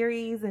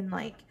theories and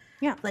like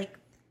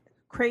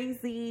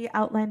crazy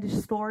outlandish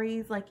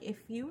stories, like if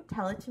you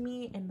tell it to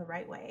me in the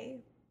right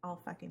way,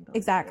 I'll fucking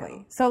believe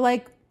you. So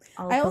like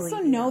I also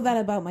know that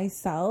about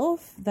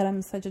myself, that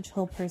I'm such a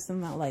chill person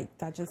that like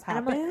that just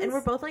happens. And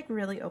we're both like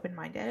really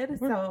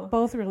open-minded. We're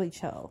both really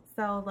chill.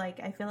 So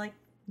like I feel like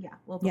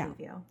we'll believe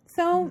you.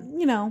 So,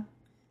 you know,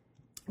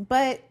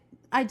 but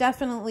I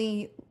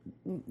definitely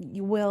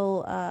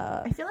will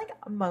I feel like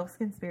most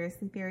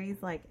conspiracy theories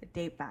like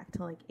date back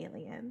to like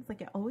aliens.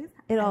 Like it always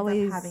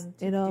having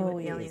to do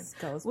with aliens.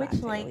 Goes which back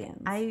to like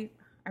aliens.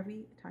 are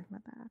we talking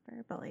about that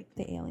after? But like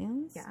the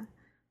aliens? Yeah.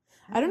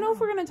 I don't know if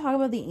we're going to talk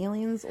about the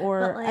aliens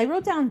or like, I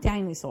wrote down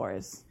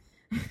dinosaurs.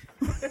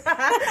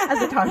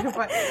 As a talking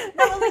point.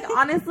 No, like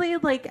honestly,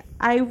 like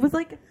I was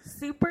like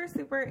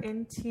super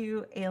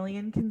into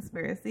alien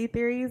conspiracy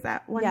theories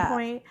at one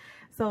point.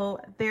 So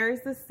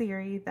there's this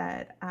theory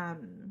that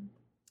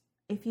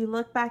if you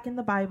look back in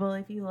the Bible,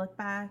 if you look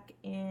back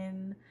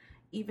in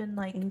even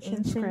like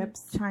ancient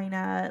scripts,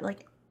 China,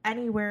 like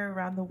anywhere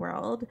around the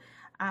world,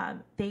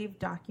 they've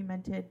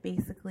documented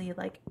basically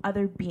like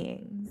other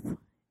beings.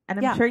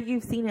 And I'm sure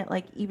you've seen it,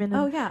 like even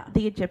in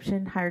the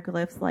Egyptian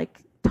hieroglyphs, like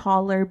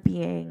taller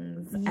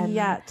beings.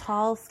 And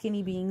tall,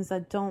 skinny beings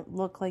that don't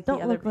look like the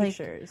other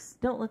pictures.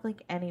 Don't look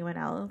like anyone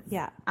else.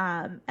 Yeah.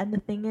 And the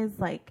thing is,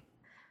 like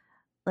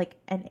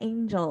and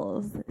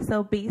angels.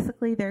 So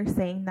basically, they're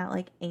saying that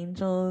like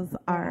angels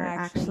are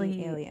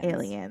actually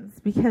aliens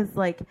because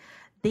like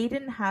they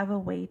didn't have a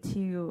way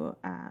to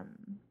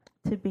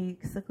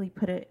basically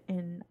put it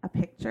in a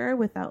picture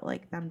without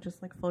like them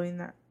just like floating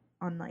there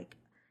on like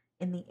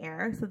in the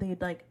air, so they'd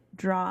like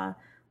draw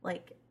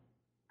like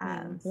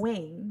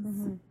wings.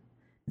 Mm-hmm.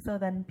 So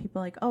then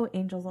people are like, oh,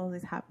 angels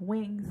always have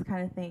wings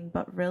kind of thing,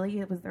 but really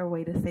it was their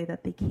way to say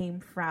that they came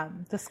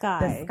from the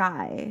sky.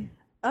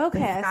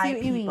 Okay, I see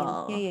what you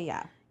mean.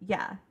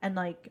 Yeah, and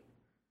like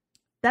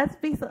that's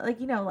basically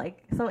like, you know,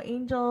 like so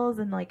angels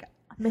and like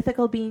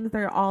mythical beings,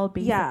 they're all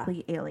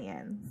basically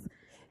aliens.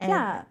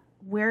 And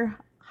we're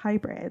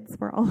hybrids.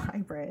 We're all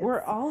hybrids.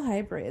 We're all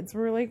hybrids.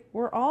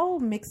 We're all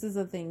mixes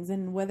of things.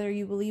 And whether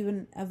you believe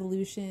in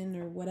evolution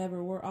or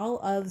whatever, we're all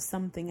of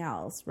something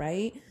else,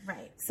 right?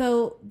 Right.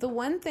 So the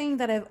one thing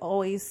that I've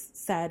always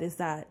said is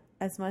that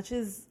as much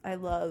as I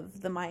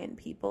love the Mayan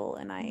people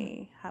and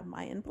I have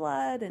Mayan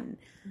blood and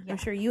I'm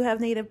sure you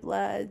have native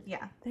blood.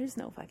 Yeah. There's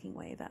no fucking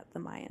way that the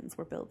Mayans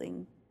were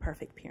building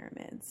perfect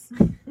pyramids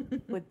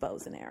with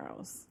bows and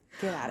arrows.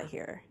 Get out of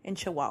here. And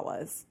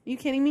chihuahuas. Are you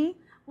kidding me?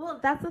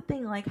 Well, that's the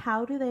thing. Like,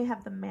 how do they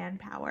have the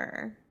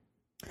manpower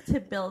to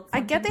build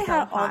something I get they so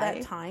had high? all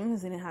that time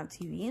because they didn't have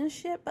TV and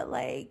shit, but,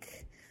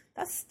 like,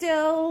 that's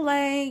still,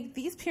 like,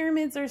 these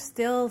pyramids are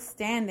still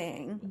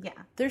standing. Yeah.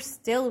 They're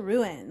still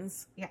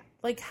ruins. Yeah.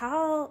 Like,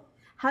 how...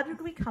 How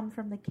did we come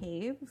from the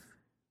cave?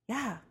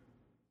 Yeah.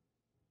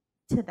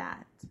 To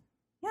that?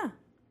 Yeah.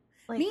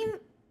 Like, I mean,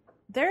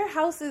 there are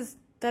houses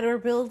that are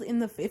built in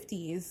the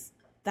 50s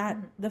that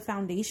the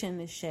foundation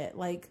is shit.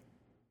 Like,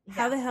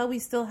 how the hell we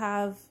still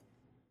have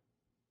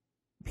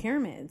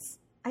pyramids?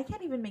 I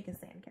can't even make a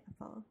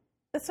sandcastle.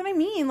 That's what I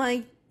mean.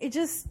 Like, it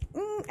just...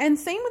 And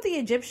same with the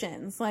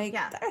Egyptians. Like,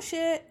 that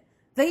shit...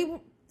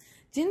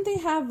 Didn't they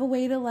have a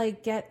way to,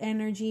 like, get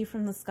energy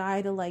from the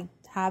sky to, like,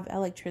 have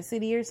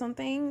electricity or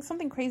something?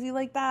 Something crazy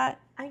like that?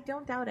 I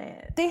don't doubt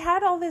it. They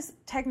had all this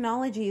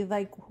technology.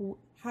 Like,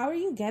 how are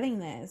you getting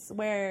this?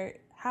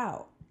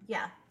 How?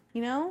 Yeah.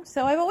 You know?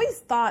 So I've always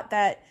thought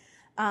that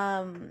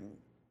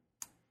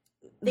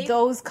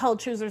those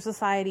cultures or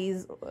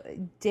societies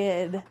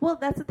did. Well,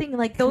 that's the thing.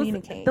 Like, those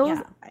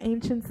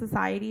ancient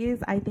societies,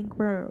 I think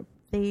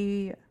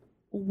they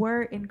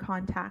were in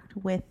contact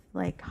with,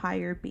 like,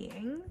 higher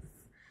beings.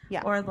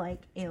 Yeah. Or,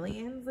 like,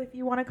 aliens, if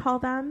you want to call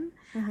them.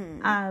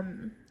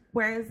 Mm-hmm.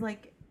 Whereas,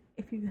 like,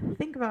 if you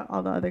think about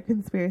all the other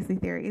conspiracy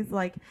theories,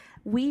 like,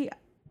 we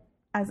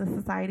as a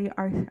society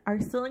are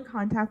still in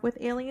contact with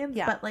aliens,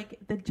 but, like,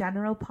 the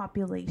general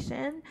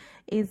population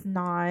is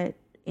not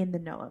in the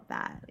know of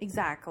that.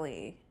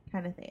 Exactly.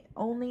 Kind of thing.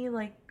 Only,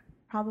 like,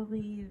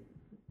 probably...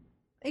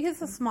 I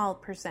guess a small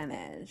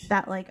percentage.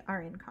 That, like,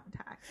 are in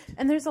contact.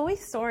 And there's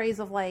always stories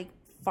of, like,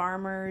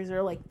 farmers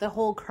or, like, the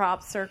whole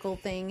crop circle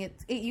thing. It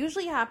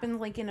usually happens,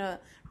 like, in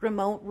a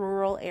remote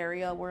rural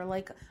area where,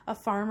 like, a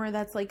farmer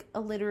that's, like,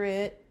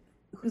 illiterate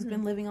who's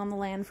been living on the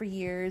land for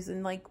years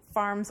and, like,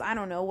 farms, I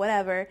don't know,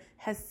 whatever,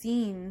 has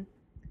seen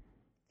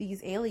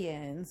these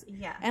aliens.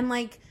 Yeah. And,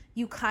 like,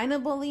 you kind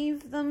of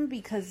believe them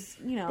because,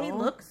 you know... They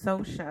look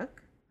so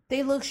shook.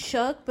 They look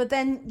shook, but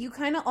then you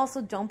kind of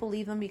also don't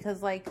believe them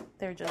because, like,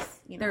 they're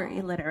just, you know... They're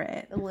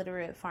illiterate.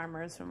 Illiterate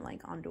farmers from,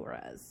 like,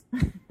 Honduras.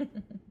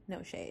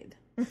 No shade.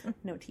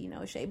 No tea,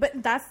 no shade.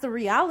 But that's the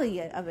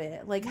reality of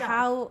it. Like,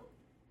 how...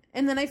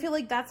 And then I feel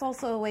like that's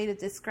also a way to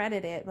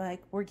discredit it.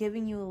 Like, we're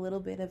giving you a little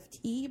bit of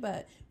tea,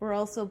 but we're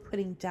also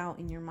putting doubt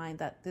in your mind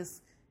that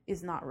this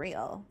is not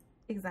real.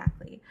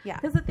 Exactly. Yeah.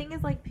 Because the thing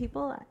is, like,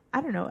 people...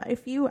 I don't know.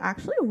 If you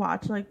actually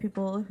watch, like,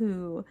 people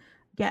who...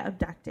 get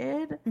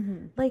abducted,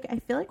 like, I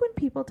feel like when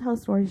people tell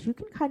stories, you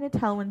can kind of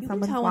tell when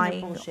someone's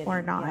lying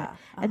or not. Yeah,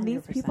 and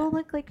these people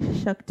look like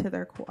shook to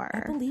their core.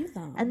 I believe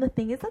them. And the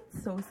thing is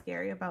that's so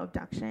scary about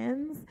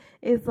abductions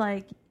is,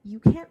 like, you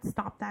can't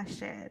stop that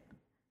shit.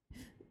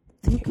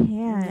 You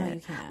can't. No,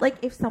 you can't. Like,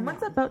 if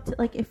someone's about to,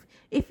 like,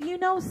 if you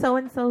know so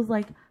and so's,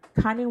 like,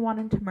 kind of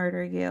wanting to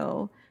murder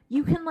you,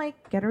 you can,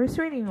 like, get a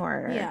restraining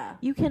order. Yeah.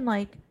 You can,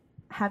 like,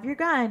 have your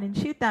gun and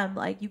shoot them.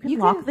 Like, you can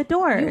lock the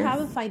doors. You have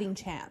a fighting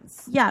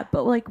chance. Yeah,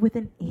 but, like, with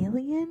an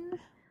alien,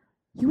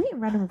 you ain't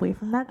running away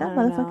from that. That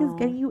motherfucker's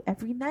getting you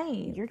every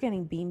night. You're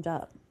getting beamed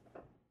up.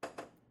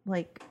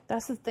 Like,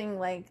 that's the thing.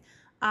 Like,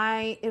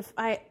 if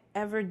I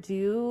ever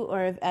do,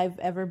 or if I've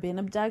ever been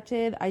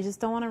abducted, I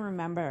just don't want to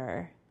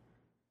remember.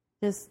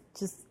 Just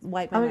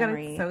wipe my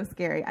memory. God, it's so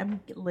scary. I'm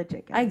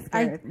legit getting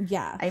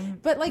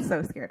scared. But, like,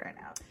 so scared right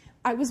now.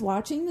 I was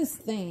watching this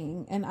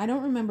thing, and I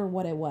don't remember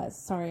what it was.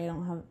 Sorry, I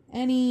don't have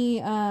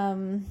any,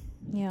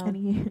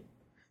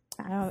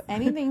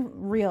 anything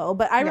real.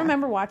 But I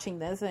remember watching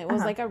this, and it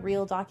was like a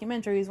real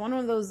documentary. It was one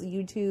of those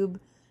YouTube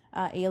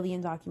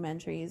alien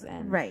documentaries,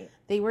 and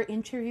they were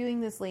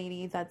interviewing this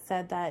lady that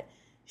said that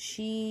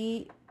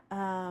she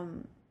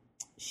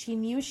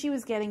knew she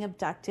was getting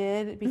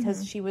abducted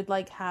because she would,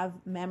 like, have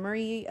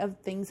memory of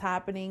things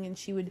happening, and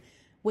she would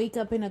wake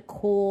up in a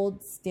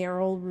cold,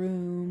 sterile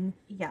room.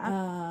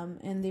 Yeah.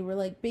 And they were,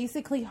 like,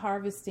 basically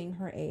harvesting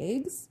her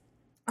eggs.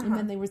 And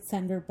then they would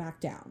send her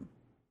back down.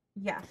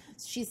 Yeah.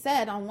 She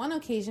said on one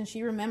occasion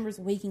she remembers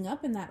waking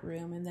up in that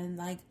room, and then,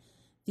 like,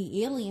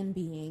 the alien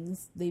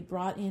beings, they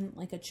brought in,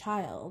 like, a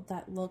child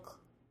that looked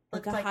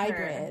like a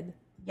hybrid. Her.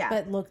 Yeah.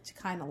 But looked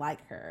kind of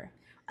like her.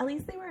 At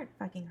least they weren't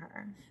fucking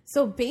her.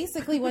 So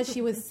basically what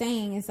she was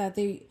saying is that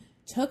they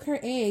took her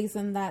eggs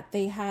and that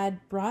they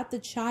had brought the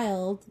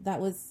child that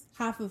was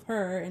half of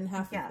her and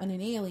half of an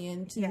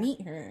alien to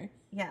meet her.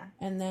 Yeah.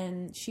 And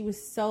then she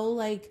was so,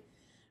 like,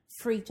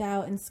 freaked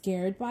out and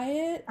scared by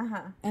it.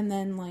 And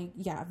then, like,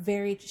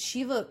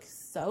 she looked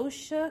so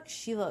shook.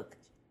 She looked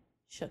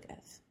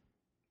shooketh.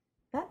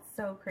 That's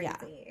so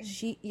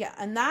crazy.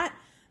 And that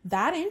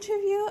that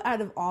interview,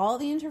 out of all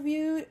the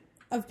interview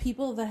of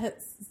people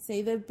that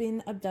say they've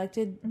been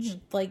abducted,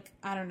 like,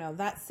 I don't know,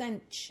 that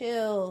sent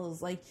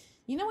chills. Like,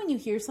 you know when you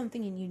hear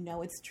something and you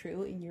know it's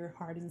true in your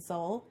heart and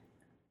soul?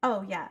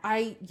 Oh, yeah.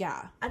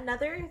 Yeah.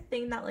 Another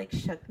thing that, like,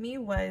 shook me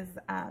was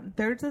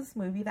there's this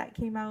movie that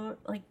came out,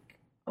 like,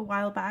 a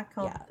while back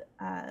called,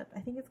 I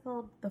think it's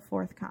called The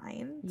Fourth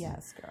Kind.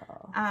 Yes,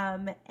 girl.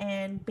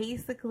 And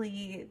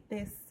basically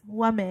this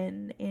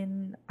woman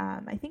in,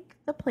 I think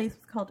the place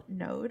was called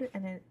Node,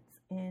 and it's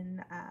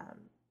in,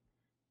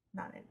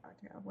 not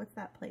Antarctica. What's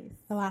that place?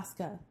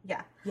 Alaska.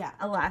 Yeah.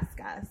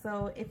 Alaska.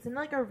 So it's in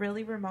like a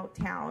really remote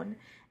town,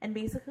 and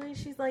basically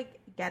she's like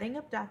getting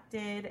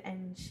abducted,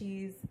 and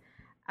she's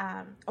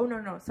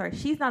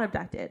she's not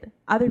abducted.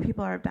 Other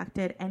people are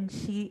abducted, and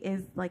she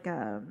is like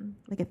a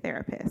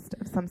therapist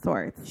of some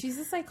sort. She's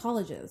a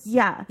psychologist.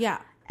 Yeah. Yeah.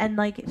 And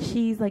like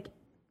she's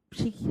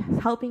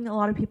helping a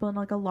lot of people, and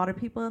like a lot of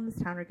people in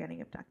this town are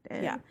getting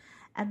abducted. Yeah.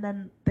 And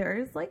then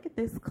there's like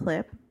this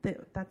clip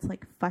that's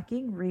like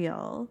fucking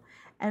real.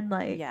 And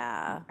like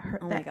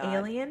the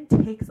alien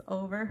takes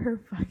over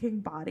her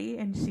fucking body,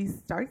 and she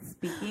starts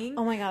speaking.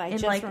 Oh my God, I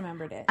just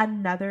remembered it.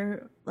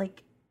 Another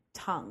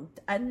tongue.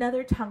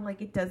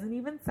 Like it doesn't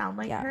even sound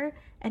like her,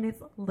 and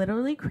it's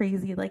literally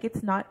crazy. Like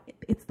it's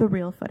the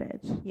real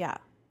footage. Yeah.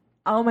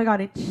 Oh my God,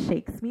 it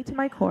shakes me to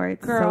my core.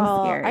 It's Girl,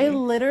 so scary. I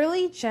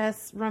literally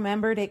just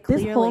remembered it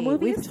clearly. This whole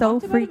movie We've is so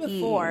talked freaky. about it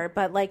before,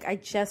 but like I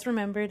just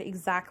remembered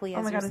exactly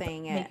as you're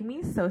saying it. Making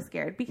me so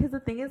scared, because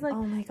the thing is,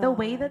 like, the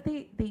way that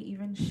they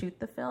even shoot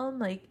the film,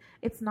 like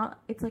it's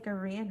like a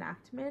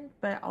reenactment,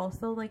 but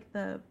also like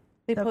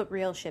they put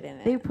real shit in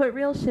it. They put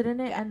real shit in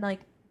it, and like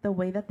the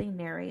way that they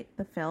narrate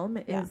the film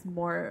is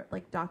more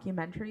like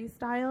documentary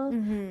style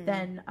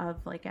than of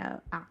like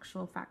a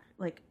actual fact,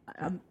 like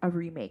a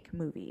remake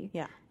movie.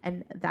 Yeah.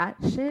 And that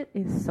shit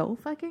is so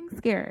fucking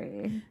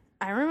scary.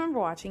 I remember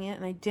watching it,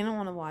 and I didn't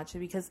want to watch it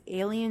because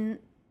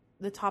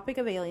the topic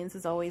of aliens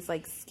has always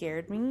like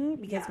scared me,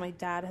 because my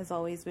dad has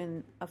always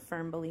been a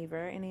firm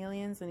believer in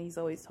aliens, and he's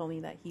always told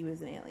me that he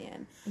was an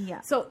alien. Yeah.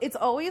 So it's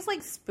always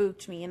like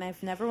spooked me, and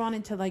I've never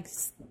wanted to like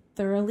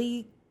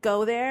thoroughly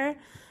go there.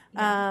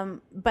 Yeah.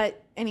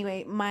 But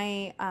anyway,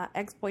 my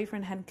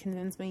ex-boyfriend had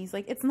convinced me. He's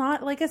like, it's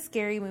not like a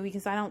scary movie,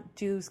 because I don't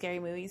do scary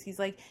movies. He's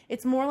like,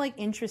 it's more like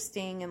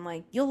interesting, and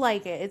like you'll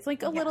like it. It's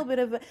like a little bit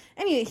of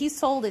anyway, he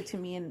sold it to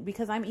me, and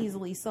because I'm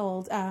easily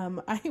sold,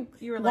 I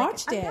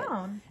watched it.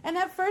 Down. And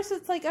at first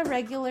it's like a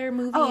regular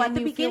movie. Oh, at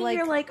the beginning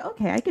you're like,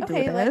 okay, I could do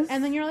this.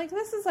 And then you're like,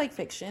 this is like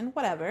fiction,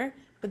 whatever.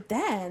 But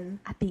then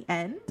at the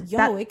end,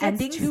 it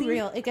gets too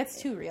real. It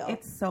gets too real.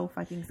 It's so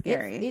fucking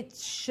scary. It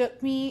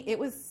shook me. It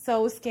was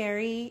so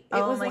scary. It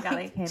was God,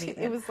 I can't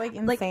even. It was like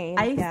insane.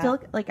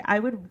 Like I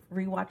would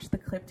rewatch the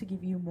clip to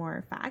give you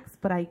more facts,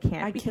 but I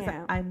can't because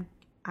I'm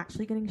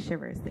actually getting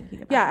shivers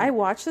thinking about it. Yeah, I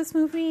watched this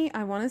movie,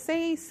 I want to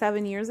say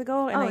 7 years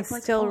ago, and I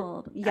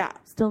still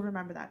still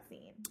remember that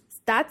scene.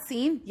 That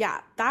scene,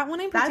 that one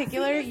in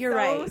particular, you're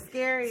right.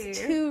 Scary. It's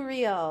too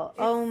real.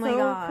 Oh my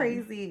God,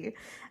 crazy.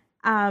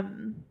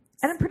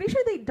 And I'm pretty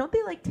sure they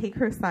like take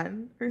her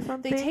son or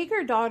something. They take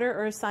her daughter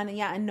or son,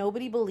 and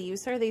nobody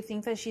believes her. They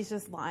think that she's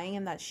just lying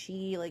and that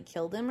she like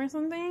killed him or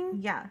something.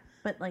 Yeah,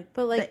 but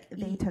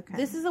they took him.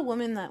 This is a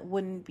woman that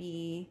wouldn't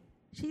be.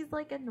 She's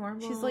like a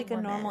normal. She's like a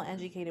normal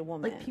educated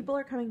woman. Like people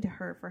are coming to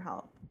her for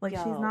help. Like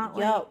she's not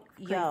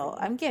crazy.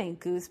 I'm getting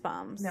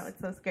goosebumps. No,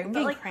 it's so scary. I'm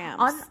getting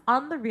cramps.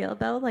 On the real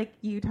though, like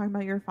you talking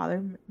about your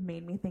father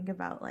made me think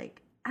about like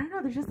I don't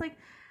know. There's just like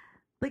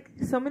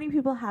so many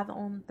people have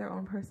their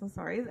own personal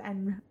stories,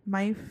 and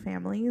my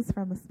family is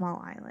from a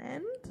small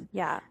island.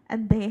 Yeah,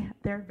 and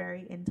they're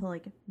very into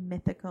like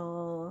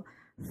mythical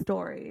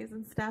stories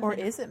and stuff. Or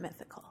is it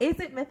mythical? Is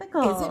it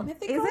mythical?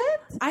 Is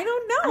it? I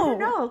don't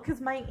know.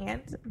 Because my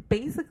aunt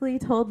basically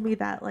told me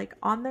that like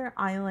on their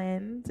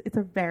island, it's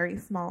a very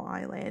small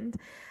island.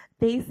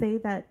 They say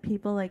that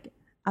people like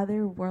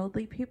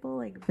otherworldly people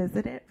like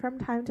visit it from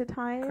time to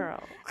time.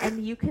 Girl.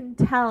 And you can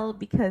tell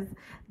because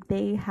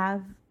they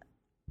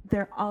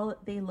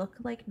look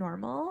like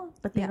normal,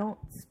 but they don't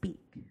speak.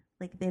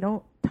 Like they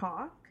don't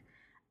talk.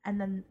 And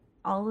then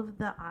all of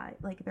their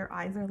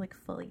eyes are like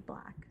fully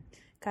black.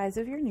 Guys,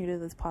 if you're new to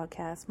this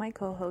podcast, my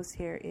co-host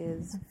here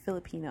is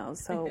Filipino.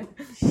 So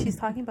she's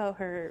talking about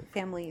her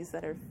families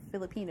that are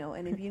Filipino.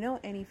 And if you know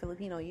any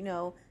Filipino, you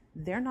know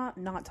they're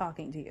not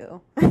talking to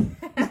you.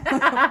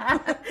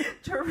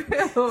 True.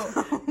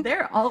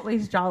 They're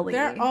always jolly.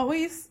 They're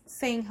always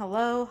saying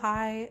hello,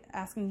 hi,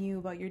 asking you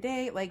about your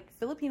day. Like,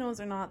 Filipinos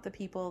are not the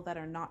people that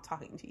are not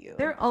talking to you.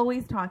 They're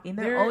always talking.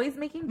 They're always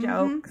making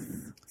jokes.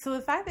 So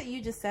the fact that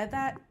you just said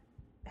that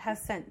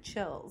has sent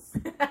chills.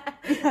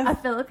 A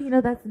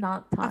Filipino that's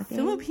not talking.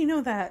 A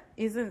Filipino that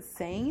isn't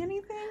saying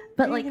anything?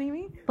 But like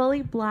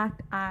fully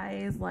blacked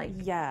eyes, like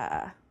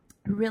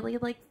really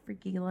like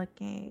freaky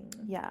looking.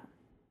 Yeah.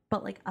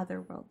 But like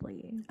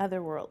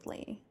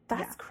otherworldly.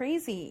 That's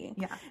crazy.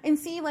 Yeah. And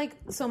see, like,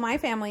 so my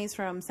family's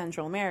from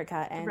Central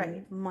America,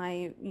 and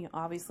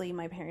obviously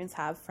my parents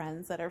have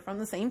friends that are from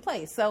the same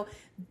place. So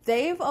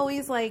they've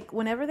always like,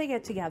 whenever they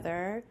get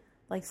together,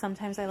 Like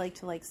sometimes I like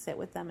to like sit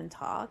with them and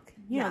talk.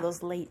 You know,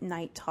 those late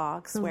night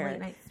talks where late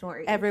night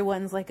stories.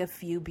 Everyone's like a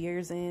few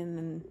beers in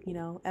and, you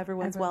know,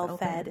 everyone's well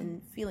fed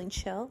and feeling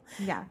chill.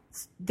 Yeah.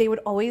 They would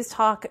always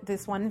talk.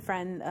 This one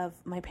friend of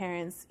my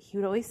parents, he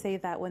would always say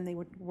that when they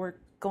were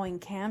going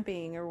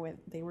camping or when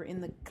they were in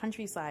the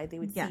countryside, they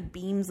would see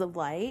beams of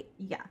light.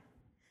 Yeah.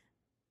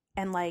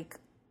 And like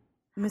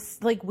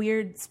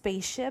weird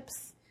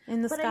spaceships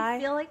in the sky. But I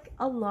feel like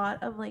a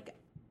lot of like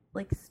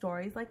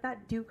stories like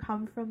that do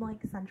come from like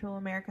Central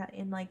America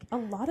in like a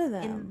lot of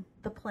them in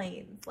the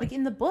plains, like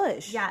in the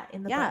bush. Yeah,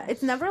 in the bush.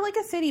 It's never like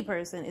a city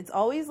person. It's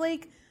always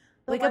like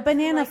a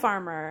banana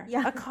farmer,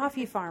 a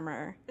coffee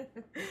farmer,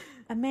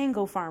 a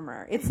mango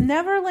farmer. It's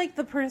never like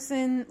the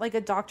person like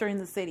a doctor in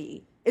the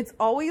city. It's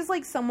always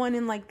like someone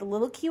in like the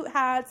little cute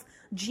hats,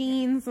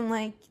 jeans, and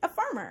like a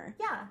farmer.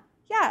 Yeah,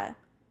 yeah,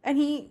 and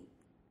he,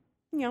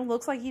 you know,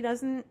 looks like he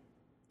doesn't.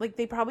 Like,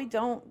 they probably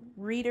don't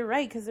read or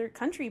write because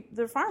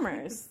they're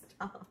farmers.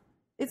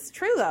 It's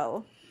true,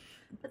 though.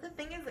 But the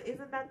thing is,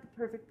 isn't that the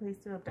perfect place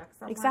to abduct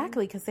someone?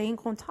 Exactly, because they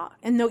ain't going to talk.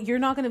 And no, you're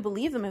not going to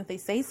believe them if they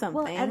say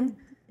something. Well, and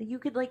you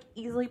could, like,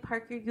 easily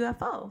park your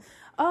UFO.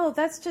 Oh,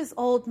 that's just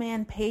old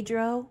man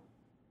Pedro.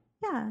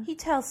 Yeah. He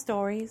tells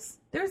stories.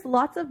 There's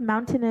lots of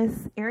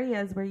mountainous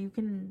areas where you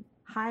can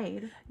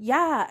hide.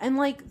 Yeah, and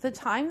like the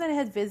time that I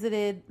had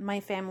visited my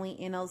family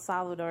in El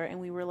Salvador and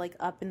we were like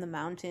up in the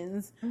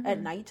mountains at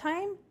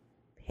nighttime,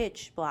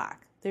 pitch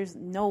black. There's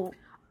no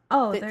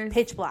there's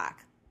pitch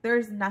black.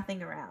 There's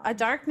nothing around. A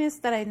darkness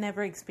that I'd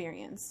never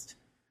experienced.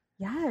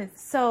 Yes.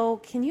 So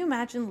can you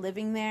imagine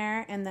living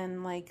there and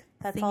then like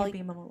that's seeing all a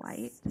beam of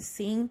light,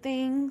 seeing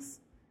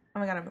things?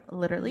 Oh my god, I'm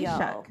literally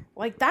shook.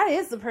 Like that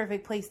is the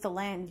perfect place to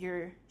land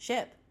your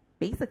ship.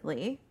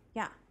 Basically.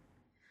 Yeah.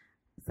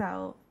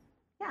 So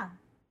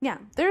yeah,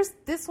 there's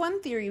this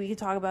one theory we could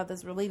talk about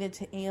that's related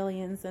to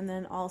aliens and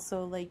then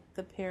also like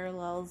the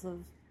parallels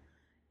of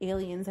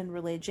aliens and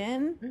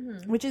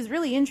religion, which is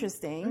really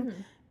interesting.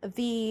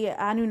 The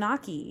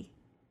Anunnaki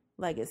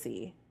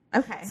legacy.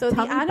 Okay. So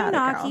the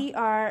Anunnaki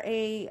are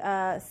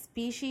a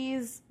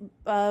species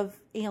of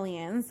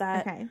aliens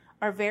that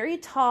are very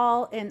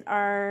tall and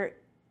are,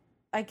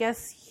 I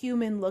guess,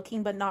 human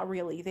looking, but not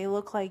really. They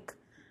look like,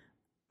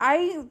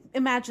 I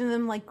imagine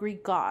them like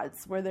Greek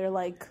gods where they're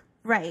like,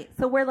 right.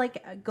 So we're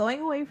like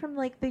going away from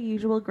like the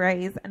usual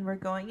grays and we're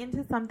going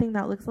into something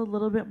that looks a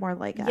little bit more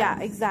like us. Yeah,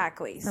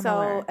 exactly.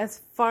 Similar. So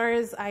as far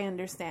as I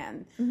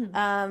understand,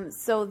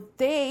 so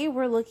they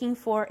were looking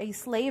for a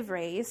slave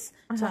race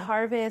to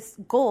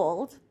harvest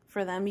gold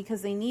for them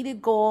because they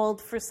needed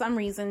gold for some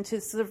reason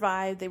to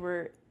survive. They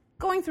were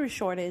going through a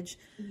shortage.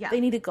 Yeah. They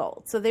needed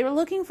gold. So they were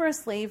looking for a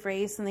slave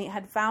race and they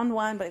had found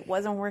one, but it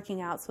wasn't working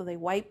out. So they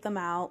wiped them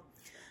out.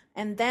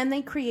 And then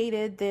they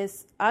created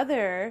this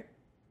other...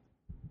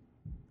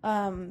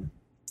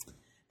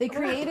 they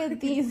created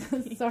these.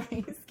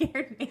 Sorry, it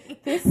scared me.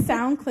 This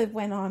sound clip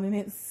went on and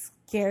it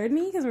scared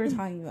me because we were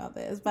talking about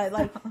this. But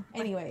like,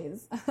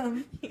 anyways,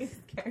 you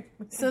scared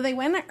me. So they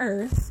went to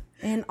Earth,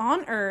 and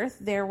on Earth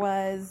there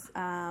was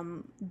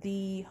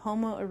the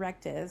Homo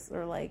erectus,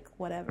 or like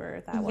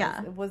whatever that was.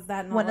 Yeah. Was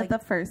that not one of the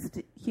first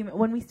human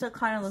when we still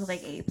kind of look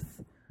like apes?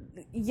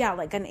 Yeah,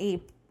 like an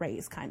ape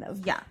race, kind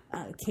of. Yeah,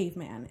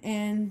 caveman,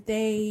 and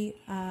they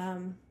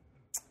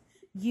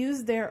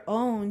used their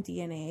own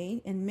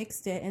DNA and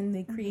mixed it, and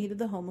they created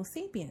the Homo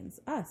sapiens,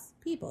 us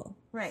people.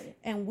 Right.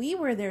 And we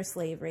were their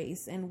slave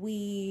race, and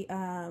we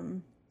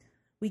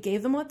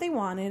gave them what they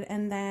wanted,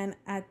 and then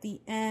at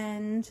the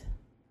end,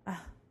 I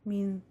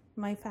mean,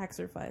 my facts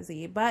are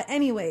fuzzy, but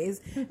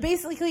anyways,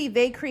 basically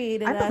they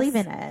created us. I believe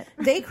in it.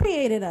 They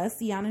created us,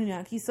 the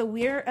Anunnaki, so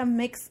we're a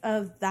mix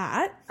of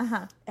that.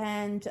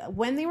 And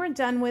when they were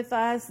done with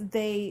us,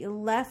 they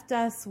left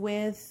us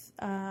with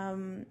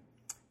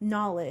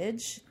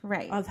knowledge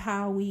of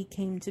how we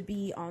came to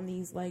be on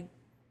these like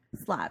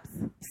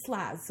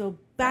slabs. So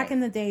back in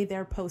the day,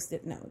 they're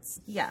Post-it notes.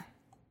 Yeah.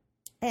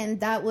 And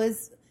that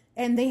was,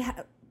 and they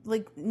have,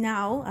 like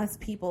now us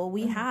people,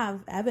 we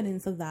have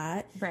evidence of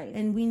that. Right.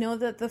 And we know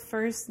that the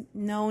first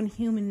known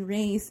human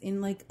race in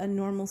like a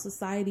normal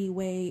society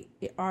way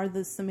are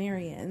the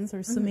Sumerians or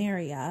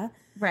Sumeria.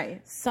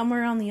 Right.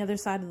 Somewhere on the other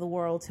side of the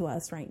world to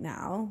us right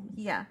now.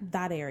 Yeah.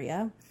 That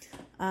area.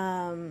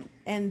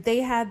 And they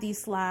had these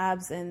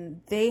slabs,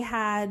 and they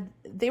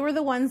were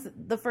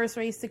the first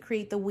race to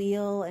create the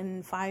wheel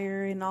and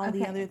fire and all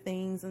the other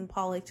things and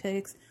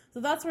politics. So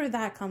that's where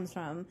that comes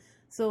from.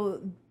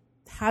 So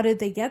how did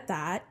they get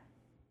that?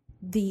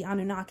 The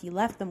Anunnaki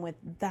left them with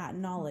that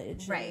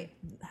knowledge. Right.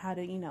 How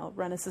to,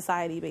 run a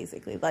society,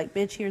 basically. Like,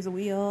 bitch, here's a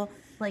wheel.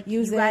 Like,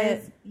 use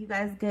it. You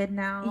guys good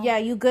now? Yeah,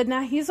 you good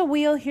now? Here's a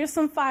wheel. Here's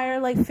some fire.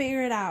 Like,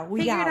 figure it out.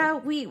 We got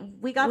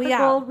the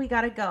gold. We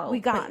gotta go. We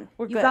gone.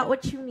 We're good. You got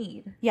what you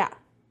need. Yeah.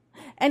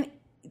 And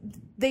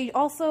they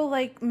also,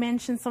 like,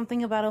 mentioned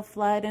something about a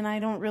flood, and I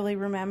don't really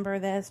remember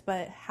this,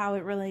 but how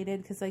it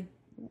related, because I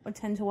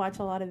tend to watch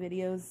a lot of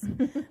videos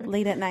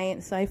late at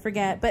night, so I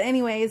forget. But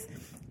anyways,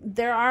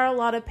 there are a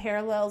lot of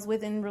parallels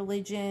within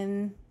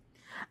religion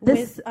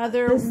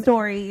the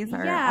stories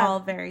are all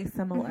very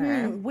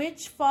similar,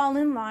 which fall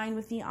in line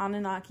with the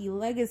Anunnaki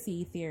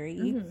legacy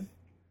theory. Mm-hmm.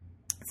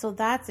 So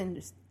that's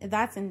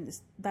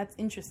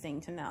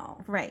interesting to know,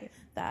 right?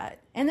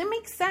 And it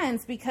makes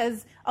sense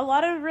because a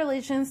lot of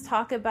religions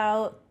talk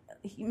about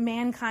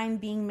mankind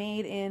being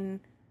made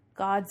in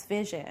God's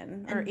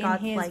vision or in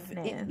God's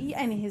likeness.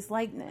 In his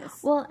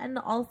likeness. Well, and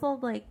also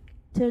like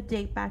to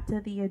date back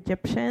to the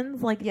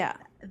Egyptians, like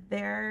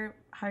their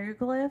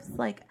hieroglyphs,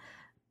 like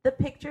the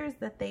pictures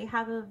that they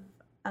have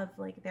of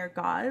like their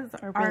gods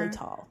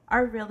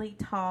are really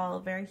tall,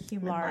 very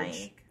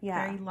human-like,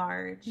 very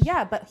large.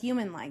 Yeah, but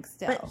human-like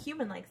still.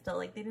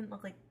 Like they didn't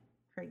look like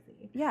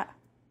crazy. Yeah.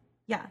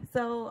 Yeah.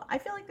 So I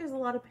feel like there's a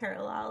lot of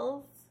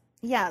parallels.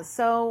 Yeah.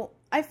 So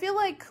I feel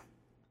like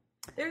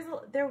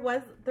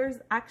there's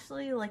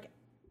actually like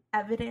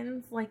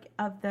evidence like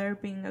of there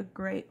being a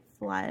great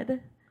flood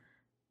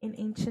in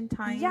ancient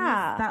times.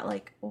 Yeah. That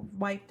like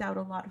wiped out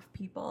a lot of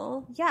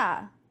people.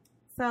 Yeah.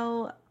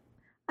 So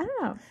I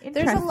don't know.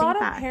 There's a lot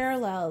of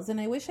parallels, and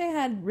I wish I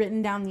had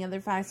written down the other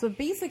facts. But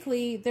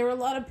basically, there were a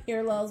lot of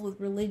parallels with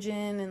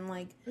religion and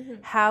like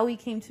how we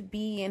came to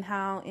be, and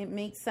how it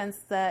makes sense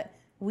that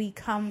we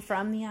come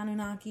from the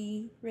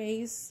Anunnaki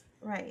race,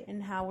 right?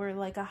 And how we're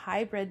like a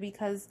hybrid.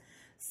 Because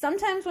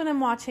sometimes when I'm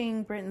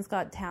watching Britain's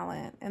Got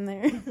Talent, and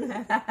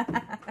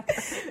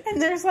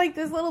there's like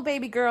this little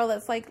baby girl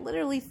that's like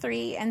literally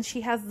 3, and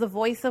she has the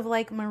voice of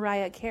like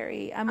Mariah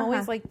Carey. I'm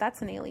always like,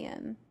 that's an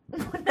alien.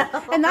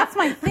 No. And that's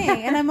my thing.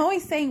 And I'm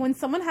always saying when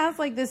someone has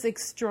like this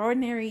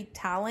extraordinary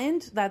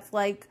talent that's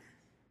like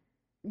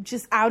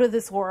just out of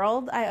this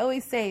world, I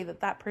always say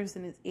that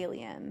person is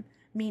alien,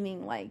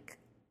 meaning like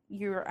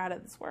you're out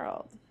of this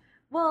world.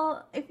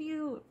 Well, if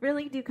you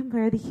really do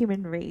compare the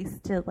human race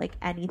to like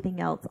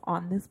anything else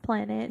on this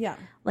planet,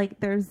 like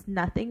there's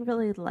nothing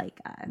really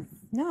like us.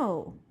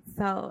 No.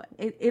 So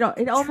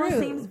it almost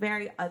seems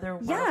very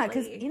otherworldly. Yeah,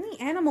 because in the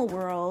animal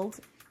world,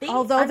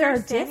 although they're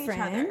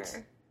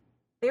different,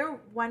 they're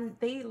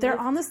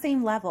on the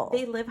same level.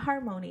 They live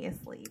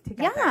harmoniously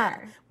together. Yeah.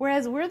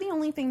 Whereas we're the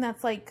only thing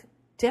that's like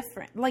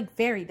different, like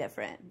very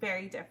different.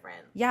 Very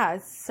different. Yeah.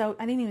 So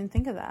I didn't even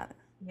think of that.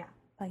 Yeah.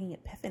 Fucking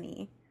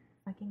epiphany.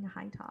 Fucking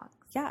high talks.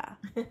 Yeah.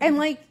 And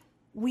like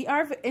we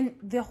are, and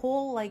the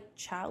whole like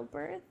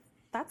childbirth,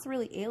 that's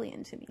really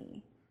alien to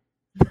me.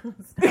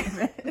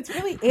 It's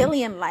really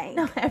alien-like.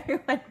 No,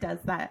 everyone does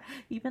that.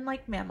 Even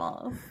like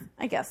mammals.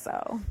 I guess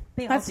so.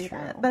 They all do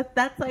that.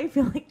 That's I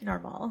feel like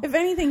normal. If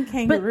anything,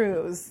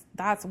 kangaroos.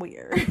 That's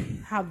weird.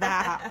 How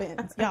that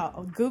happens.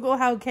 Yo, Google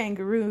how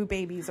kangaroo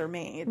babies are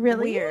made.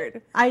 Really?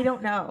 Weird. I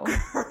don't know.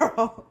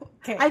 Girl.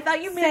 Okay. I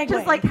thought you meant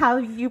just like how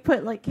you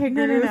put like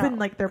kangaroos in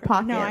like their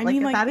pocket. No, I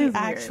mean like that is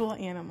actual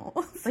weird.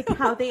 Animals. Like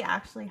how they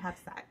actually have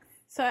sex.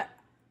 So.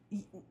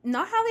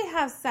 Not how they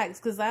have sex,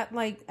 because that,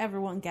 like,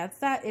 everyone gets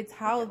that. It's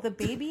how the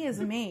baby is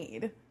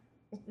made.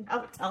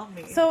 No, tell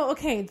me. So,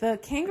 okay, the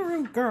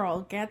kangaroo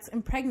girl gets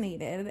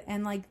impregnated,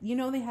 and, like, you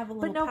know they have a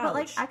little pouch. But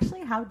like,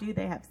 actually, how do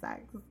they have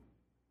sex?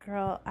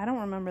 Girl, I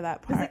don't remember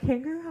that part. Does a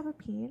kangaroo have a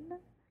peen?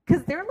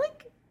 Because they're,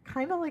 like,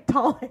 kind of, like,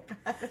 tall like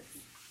us.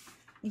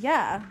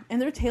 Yeah,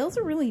 and their tails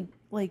are really,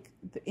 like,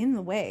 in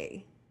the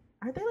way.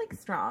 Are they like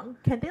strong?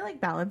 Can they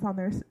like balance on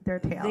their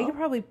tail? They can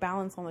probably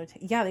balance on their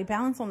yeah, they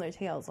balance on their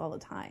tails all the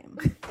time.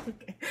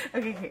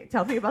 Okay.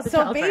 Tell me about the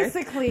So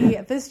basically,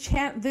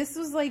 this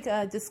was like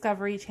a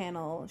Discovery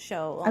Channel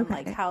show on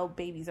like how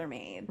babies are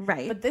made.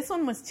 Right. But this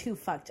one was too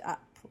fucked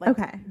up. Like,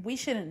 we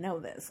shouldn't know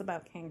this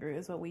about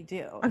kangaroos, but we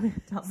do. Okay,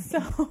 tell me.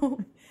 So,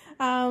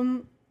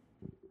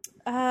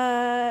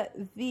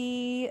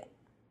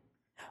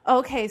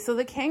 so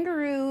the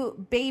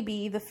kangaroo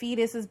baby, the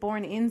fetus is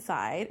born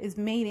inside, is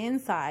made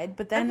inside,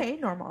 but then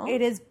normal.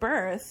 It is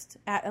birthed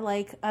at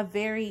like a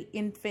very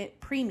infant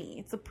preemie.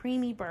 It's a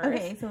preemie birth.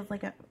 Okay, so it's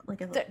like a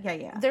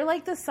They're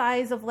like the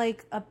size of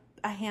like a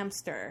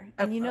hamster,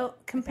 and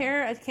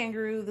compare a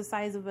kangaroo the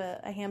size of a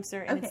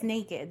hamster, and it's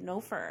naked, no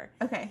fur.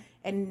 Okay,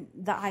 and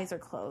the eyes are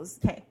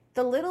closed. Okay,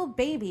 the little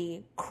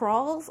baby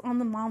crawls on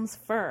the mom's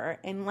fur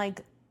and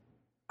like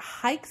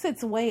hikes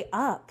its way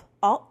up.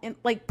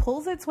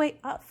 Pulls its way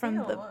up from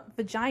the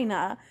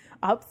vagina,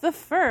 up the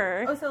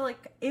fur. Oh, so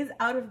like is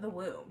out of the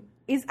womb.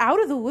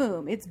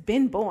 It's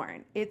been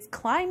born. It's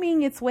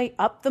climbing its way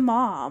up the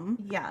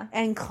mom. Yeah.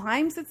 And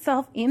climbs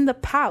itself in the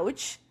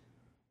pouch.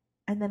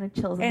 And then it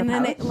chills in and the pouch.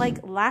 And then it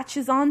like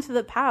latches onto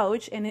the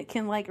pouch, and it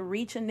can like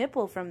reach a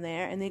nipple from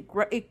there, and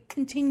it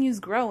continues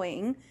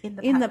growing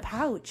in the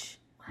pouch.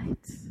 What?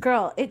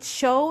 Girl, it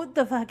showed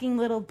the fucking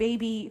little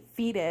baby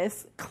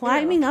fetus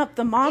climbing up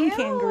the mom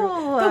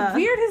kangaroo. The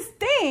weirdest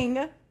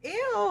thing.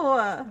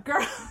 Ew.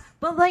 Girl.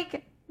 But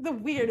like the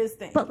weirdest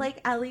thing. But like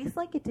at least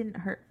like it didn't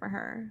hurt for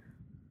her.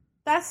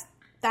 That's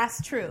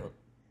true.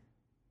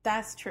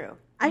 That's true.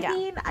 I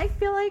mean, I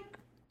feel like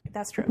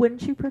that's true.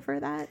 Wouldn't you prefer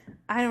that?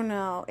 I don't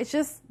know. It's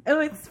just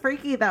it's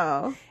freaky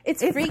though.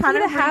 It's freaky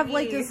to have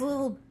like this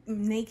little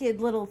naked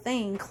little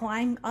thing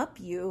climb up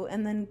you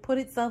and then put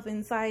itself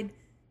inside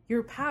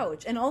your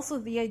pouch. And also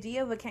the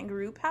idea of a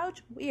kangaroo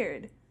pouch,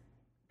 weird.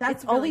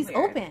 It's really always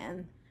weird.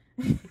 open.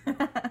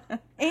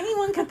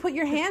 Anyone could put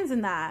your hands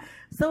in that.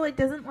 So it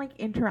doesn't like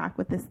interact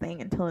with this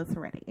thing until it's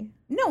ready.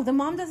 No, the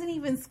mom doesn't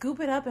even scoop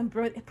it up and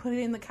put it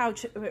in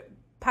the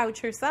pouch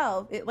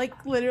herself. It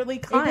like literally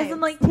climbs. It doesn't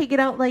like take it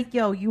out like,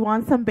 yo, you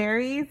want some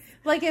berries?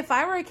 Like if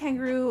I were a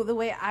kangaroo, the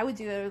way I would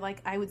do it,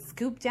 like I would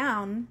scoop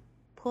down,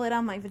 pull it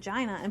on my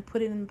vagina, and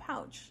put it in the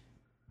pouch.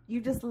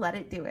 You just let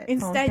it do it.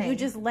 Instead, you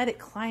just let it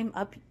climb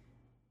up.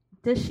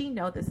 Does she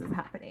know this is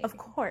happening? Of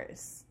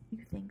course.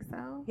 You think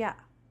so? Yeah.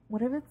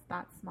 What if it's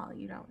that small?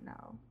 You don't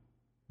know.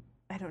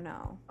 I don't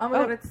know. Oh my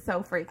god, it's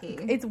so freaky.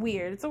 It's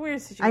weird. It's a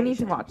weird situation. I need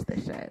to watch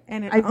this shit.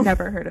 And I've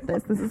never heard of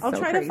this. This is I'll so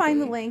try crazy. to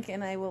find the link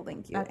and I will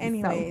link you. That's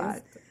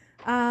Anyways.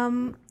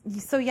 So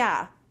so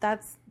yeah,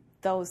 that's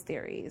those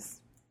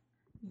theories.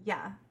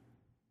 Yeah.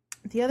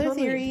 The other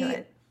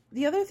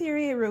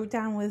theory I wrote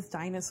down was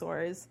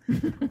dinosaurs.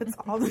 That's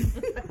all.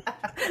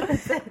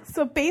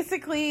 So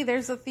basically,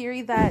 there's a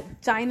theory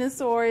that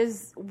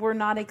dinosaurs were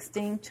not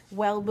extinct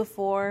well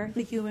before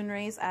the human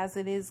race, as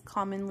it is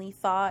commonly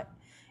thought.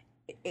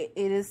 It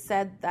is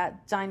said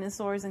that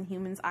dinosaurs and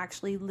humans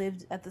actually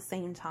lived at the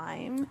same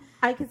time.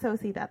 I can so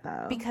see that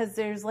though, because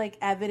there's like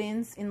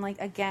evidence in like,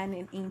 again,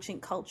 in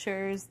ancient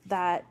cultures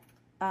that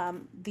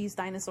these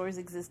dinosaurs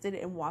existed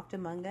and walked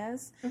among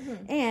us.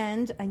 Mm-hmm.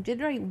 And I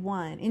did write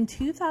one. In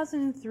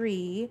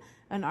 2003,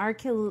 an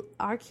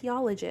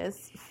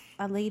archaeologist,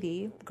 a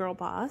lady, girl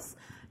boss,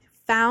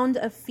 found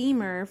a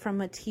femur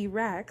from a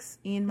T-Rex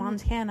in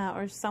Montana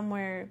or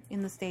somewhere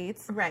in the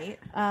States. Right.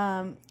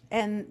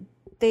 And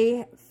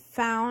they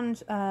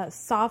found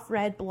soft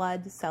red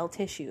blood cell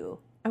tissue.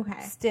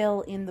 Okay.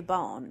 Still in the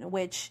bone,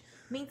 which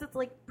means it's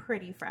like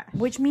pretty fresh.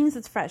 Which means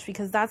it's fresh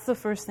because that's the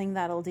first thing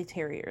that'll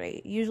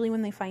deteriorate. Usually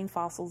when they find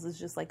fossils, it's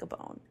just like a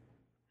bone.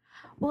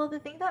 Well, the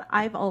thing that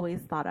I've always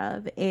thought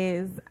of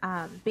is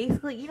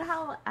basically, you know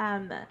how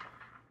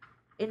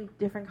in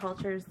different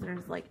cultures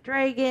there's like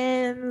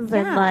dragons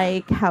and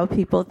like how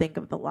people think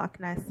of the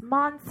Loch Ness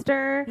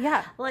Monster.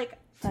 Yeah. Like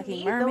to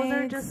me, mermaids. those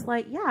are just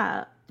like,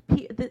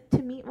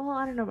 to me, well,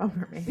 I don't know about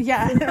mermaids.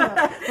 Yeah.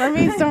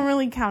 Mermaids don't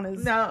really count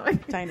as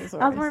dinosaurs.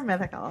 That's more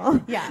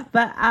mythical. Yeah.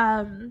 But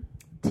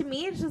to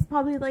me, it's just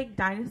probably like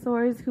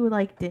dinosaurs who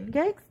like didn't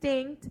get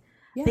extinct.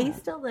 Yeah. They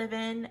still live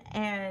in,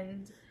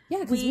 and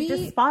we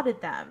just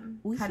spotted them.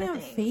 We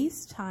can't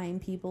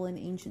FaceTime people in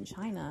ancient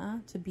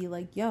China to be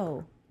like,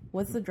 yo,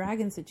 what's the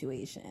dragon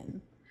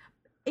situation?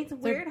 It's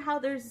weird how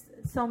there's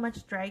so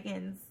much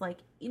dragons, like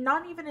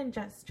not even in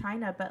just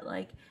China, but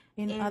like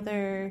in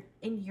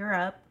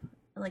Europe.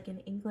 Like in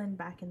England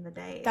back in the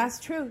day. That's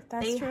true.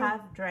 They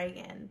have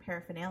dragon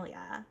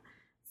paraphernalia.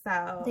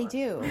 So they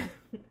do.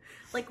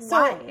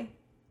 Why?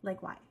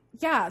 Like why?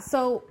 Yeah,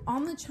 so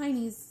on the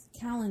Chinese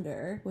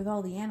calendar with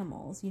all the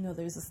animals, you know,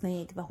 there's a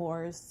snake, the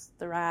horse,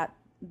 the rat,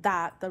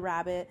 the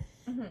rabbit.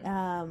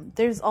 Mm-hmm.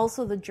 There's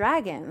also the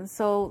dragon.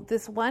 So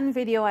this one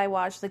video I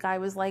watched, the guy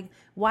was like,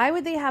 why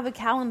would they have a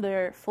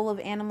calendar full of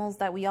animals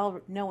that we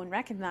all know and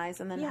recognize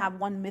and then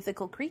have one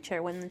mythical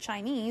creature when the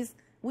Chinese,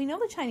 we know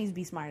the Chinese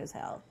be smart as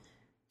hell.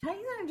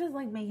 Chinese aren't just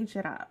like making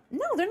shit up.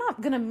 No, they're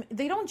not gonna.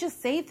 They don't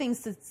just say things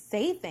to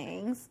say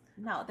things.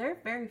 No, they're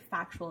a very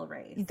factual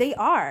race. They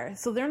are.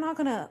 So they're not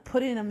gonna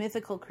put in a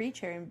mythical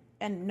creature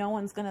and no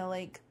one's gonna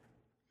like.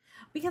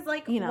 Because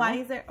like, you know, why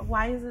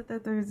is it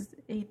that there's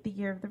the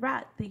year of the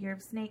rat, the year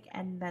of snake,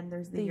 and then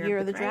there's the year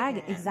of the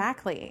dragon?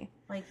 Exactly.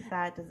 Like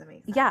that doesn't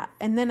make sense. Yeah,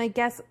 and then I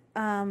guess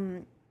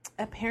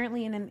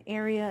apparently in an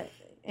area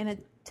in a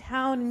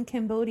town in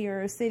Cambodia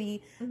or a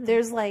city,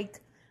 there's like.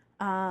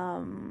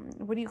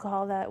 What do you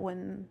call that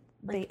when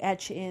they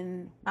etch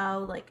in?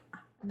 Oh, like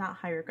not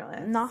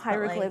hieroglyphs. Not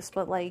hieroglyphs,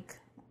 but like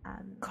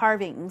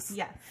carvings.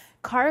 Yes.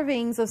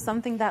 Carvings of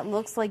something that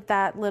looks like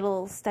that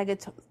little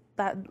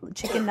that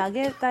chicken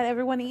nugget that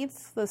everyone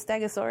eats, the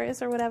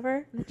stegosaurus or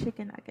whatever. The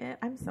chicken nugget.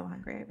 I'm so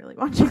hungry. I really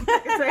want chicken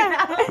nuggets right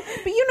now.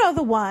 But you know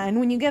the one.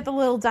 When you get the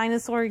little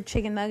dinosaur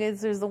chicken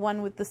nuggets, there's the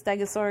one with the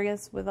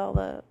stegosaurus with all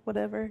the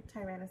whatever.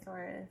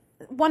 Tyrannosaurus.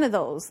 One of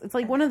those. It's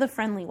like one of the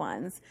friendly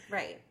ones.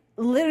 Right.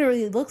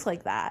 Literally looks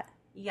like that.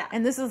 Yeah.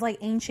 And this is like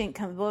ancient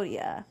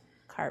Cambodia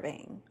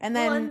carving. And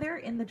then and they're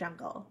in the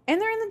jungle.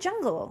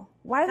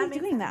 Why are they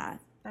doing that?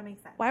 That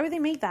makes sense. Why would they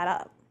make that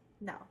up?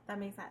 No, that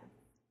makes sense.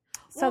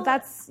 So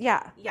that's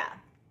Yeah.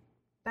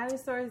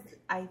 Dinosaurs,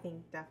 I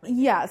think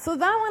definitely. Yeah, so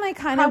that one I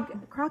kind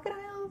of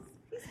crocodiles?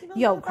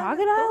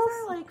 Crocodiles? Those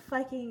are like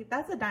fucking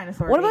that's a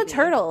dinosaur. What about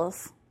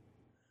turtles?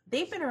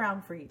 They've been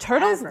around for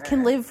Turtles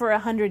can live for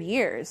 100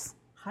 years.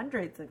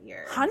 Hundreds of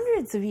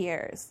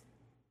years.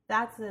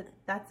 That's a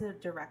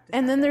direct.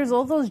 And then there's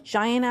all those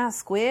giant ass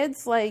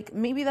squids. Like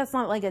maybe that's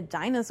not like a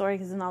dinosaur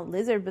because it's not a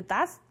lizard, but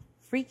that's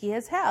freaky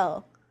as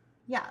hell.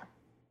 Yeah.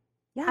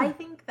 I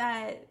think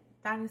that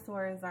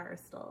dinosaurs are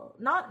still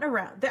not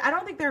around. I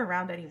don't think they're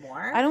around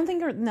anymore. I don't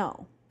think they're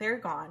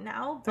gone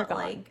now. They're gone.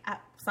 Like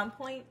at some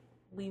point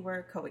we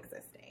were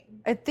coexisting.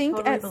 I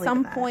think at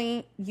some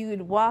point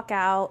you'd walk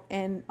out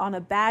and on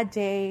a bad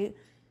day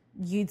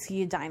you'd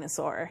see a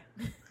dinosaur.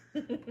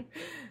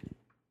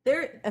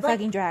 They're a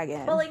fucking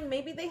dragon. But like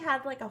maybe they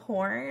had like a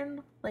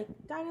horn, like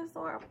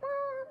dinosaur.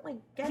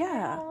 Like, get in your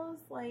house.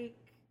 Like,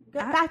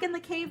 get back in the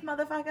cave,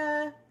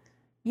 motherfucker.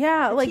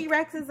 Yeah, the like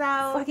T-Rex is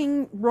out.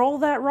 Fucking roll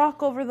that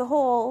rock over the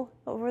hole,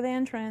 over the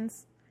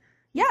entrance.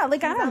 Yeah,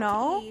 like, I don't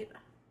know.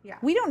 Yeah.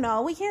 We don't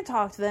know. We can't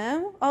talk to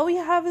them. All we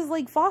have is,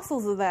 like,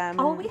 fossils of them.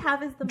 All we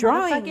have is the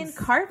drawings. motherfucking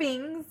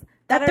carvings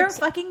that they're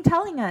fucking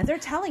telling us. They're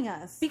telling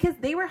us. Because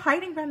they were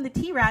hiding from the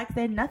T-Rex.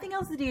 They had nothing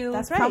else to do.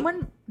 That's right.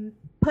 Someone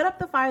put up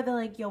the fire. They're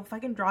like, yo,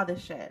 fucking draw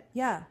this shit.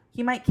 Yeah.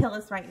 He might kill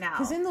us right now.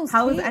 Because in those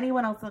How is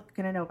anyone else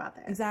going to know about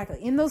this?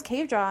 Exactly. In those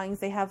cave drawings,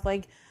 they have,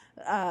 like,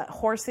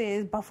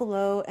 horses,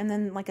 buffalo, and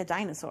then, like, a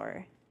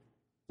dinosaur.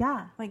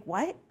 Yeah. Like,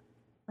 what?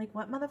 Like,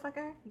 what,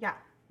 motherfucker? Yeah.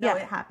 No,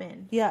 it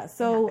happened. Yeah,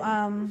 so,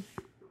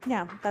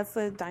 yeah, that's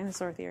the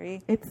dinosaur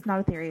theory. It's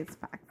not a theory, it's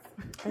facts.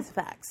 It's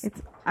facts.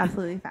 It's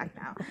absolutely fact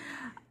now.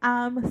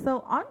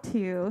 So on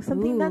to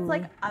something that's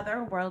like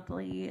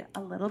otherworldly, a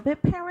little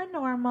bit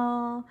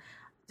paranormal,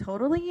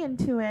 totally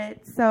into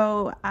it.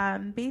 So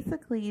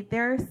basically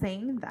they're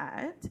saying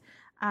that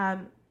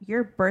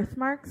your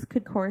birthmarks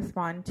could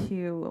correspond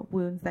to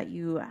wounds that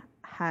you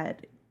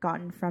had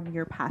gotten from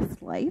your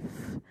past life.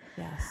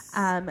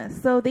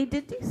 Yes. So they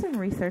did do some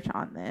research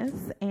on this,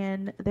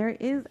 and there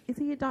is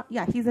he a doc?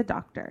 Yeah, he's a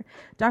doctor.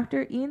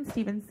 Dr. Ian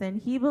Stevenson,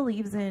 he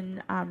believes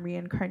in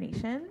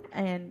reincarnation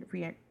and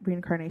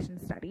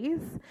reincarnation studies.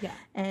 Yeah.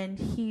 And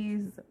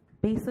he's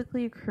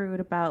basically accrued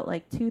about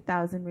like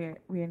 2,000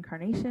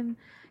 reincarnation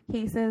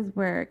cases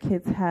where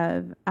kids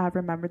have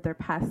remembered their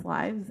past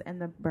lives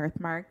and the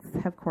birthmarks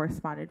have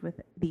corresponded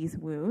with these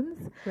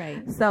wounds.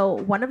 Right. So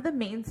one of the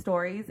main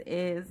stories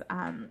is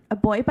a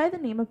boy by the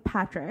name of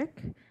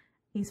Patrick.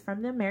 He's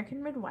from the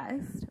American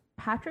Midwest.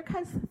 Patrick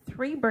has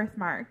 3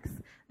 birthmarks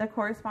that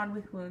correspond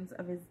with wounds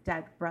of his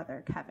dead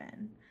brother,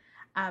 Kevin.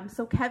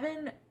 So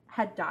Kevin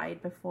had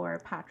died before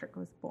Patrick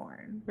was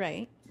born.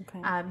 Right.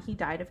 Okay. He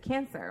died of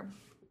cancer.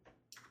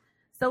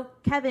 So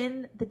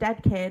Kevin, the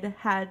dead kid,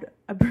 had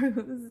a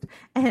bruised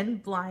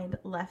and blind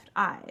left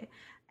eye.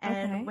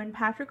 And when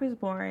Patrick was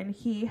born,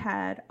 he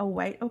had a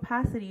white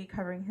opacity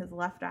covering his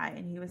left eye,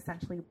 and he was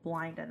essentially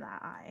blind in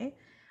that eye.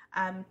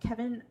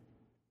 Kevin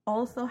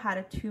also had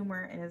a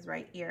tumor in his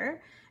right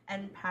ear,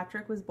 and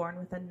Patrick was born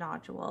with a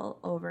nodule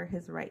over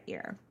his right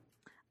ear.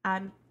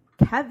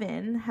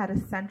 Kevin had a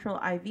central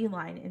IV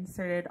line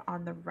inserted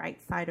on the right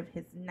side of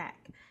his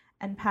neck,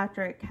 and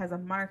Patrick has a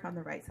mark on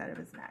the right side of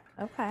his neck.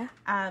 Okay.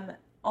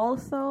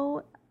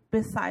 Also,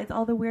 besides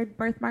all the weird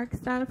birthmark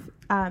stuff,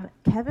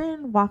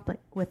 Kevin walked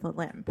like with a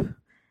limp,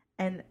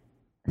 and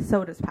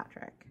so does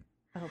Patrick.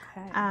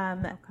 Okay.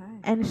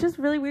 And it's just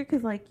really weird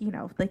because, like, you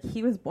know, like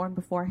he was born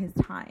before his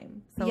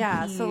time. So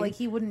so like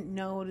he wouldn't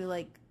know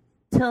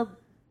to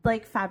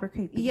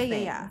fabricate these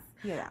things.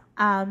 Yeah.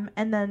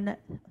 And then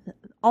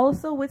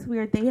also what's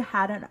weird, they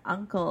had an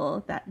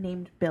uncle that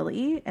named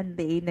Billy, and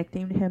they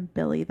nicknamed him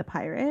Billy the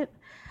Pirate.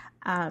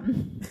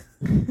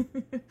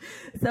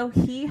 So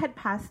he had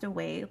passed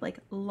away like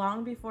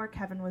long before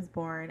Kevin was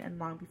born and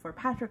long before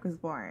Patrick was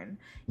born.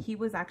 He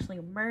was actually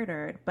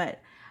murdered,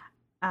 but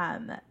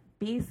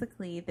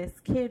basically this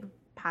kid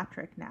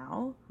Patrick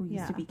now, who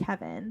used to be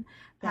Kevin,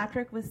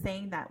 Patrick was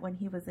saying that when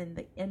he was in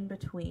the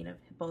in-between of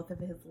both of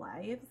his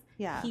lives,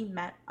 he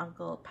met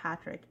Uncle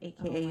Patrick,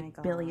 aka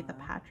Billy the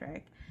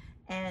Patrick,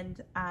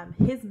 and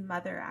his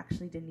mother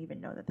actually didn't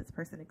even know that this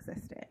person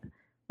existed.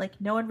 Like,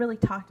 no one really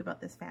talked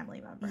about this family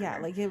member. Yeah,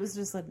 like it was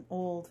just an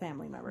old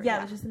family member. Yeah,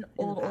 it was just an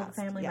old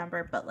family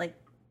member, but like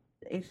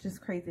it's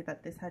just crazy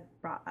that this had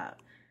brought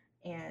up.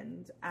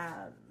 And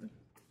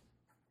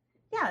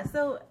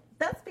so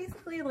that's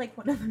basically like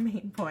one of the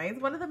main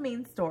points, one of the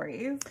main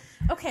stories.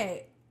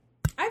 Okay,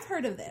 I've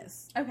heard of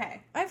this.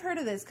 Okay. I've heard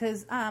of this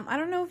because I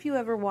don't know if you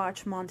ever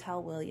watch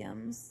Montel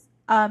Williams.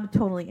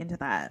 Totally into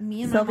that.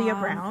 Me and Sylvia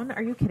Brown.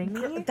 Are you kidding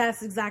me?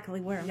 That's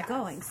exactly where I'm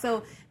going.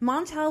 So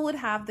Montel would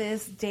have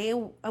this day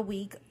a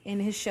week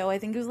in his show. I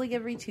think it was like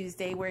every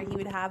Tuesday, where he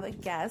would have a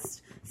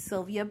guest,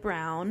 Sylvia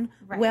Brown,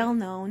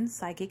 well-known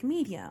psychic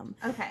medium.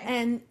 Okay.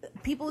 And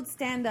people would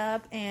stand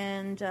up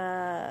and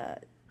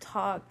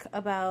talk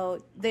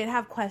about, they'd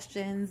have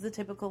questions, the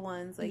typical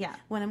ones, like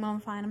when I'm gonna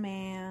find a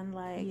man,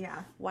 like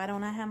why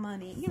don't I have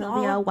money, you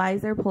Sylvia, know, why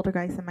is there a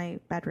poltergeist in my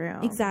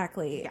bedroom?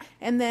 Exactly.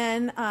 And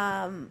then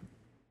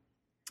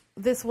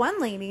this one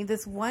lady,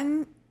 this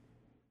one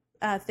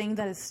thing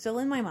that is still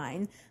in my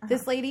mind,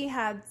 this lady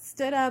had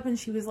stood up and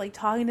she was like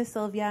talking to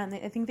Sylvia, and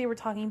I think they were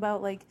talking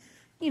about like,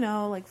 you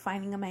know, like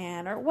finding a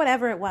man or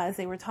whatever it was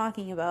they were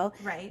talking about.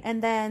 Right.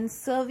 And then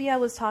Sylvia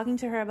was talking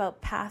to her about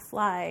past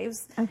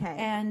lives. Okay.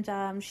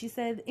 And she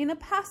said, in a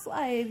past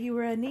life, you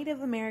were a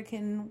Native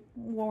American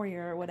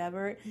warrior or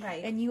whatever.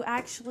 Right. And you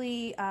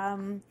actually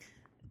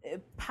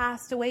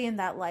passed away in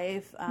that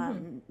life.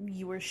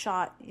 You were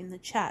shot in the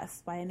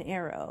chest by an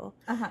arrow.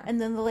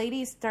 And then the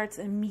lady starts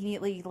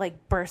immediately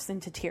like bursts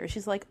into tears.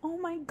 She's like, oh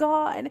my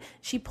God.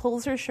 She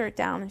pulls her shirt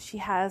down and she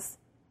has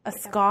a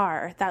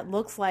scar that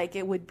looks like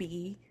it would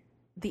be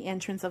the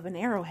entrance of an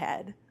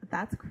arrowhead.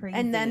 That's crazy.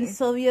 And then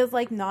Sylvia's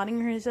like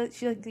nodding her head.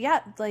 She's like, yeah,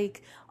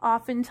 like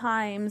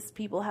oftentimes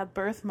people have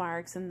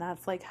birthmarks and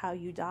that's like how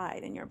you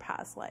died in your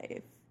past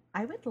life.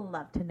 I would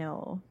love to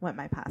know what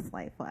my past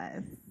life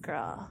was.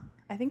 Girl,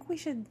 I think we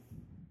should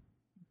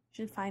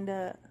find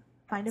a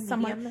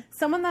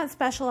someone that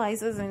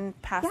specializes in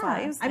past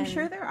lives. I'm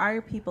sure there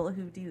are people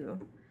who do.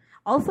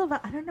 Also,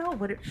 but I don't know,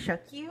 would it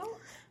shock you?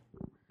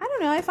 I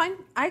don't know.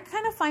 I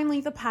kind of find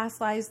like the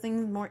past lives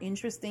thing more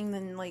interesting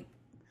than like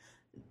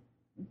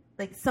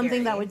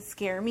something that would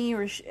scare me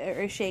or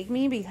shake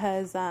me,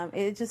 because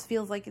it just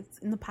feels like it's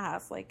in the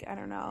past. Like, I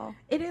don't know.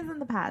 It is in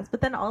the past,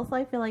 but then also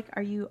I feel like,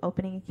 are you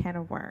opening a can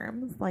of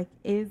worms? Like,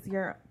 is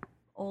your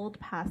old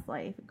past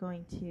life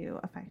going to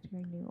affect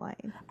your new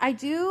life? I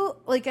do,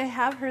 like, I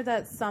have heard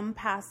that some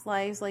past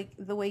lives, like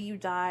the way you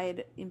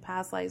died in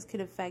past lives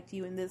could affect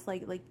you in this,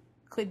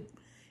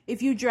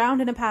 if you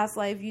drowned in a past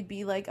life, you'd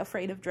be like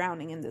afraid of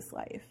drowning in this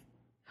life.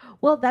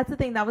 Well, that's the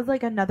thing. That was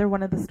like another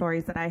one of the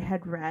stories that I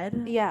had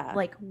read. Yeah.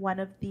 Like one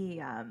of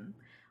the,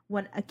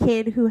 when a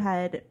kid who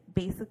had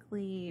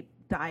basically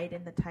died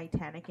in the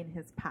Titanic in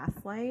his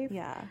past life.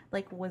 Yeah.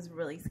 Like was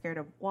really scared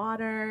of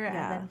water.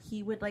 Yeah. And then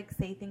he would like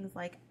say things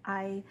like,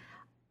 I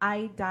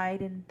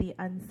died in the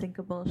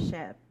unsinkable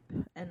ship,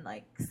 and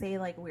like say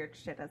like weird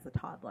shit as a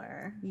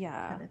toddler.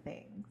 Yeah. Kind of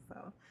thing.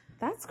 So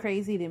that's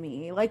crazy to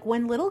me. Like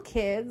when little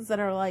kids that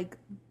are like,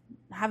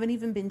 haven't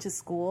even been to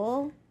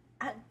school,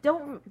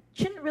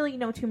 shouldn't really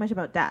know too much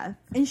about death,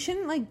 and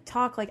shouldn't like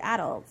talk like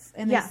adults,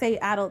 and they say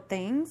adult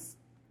things.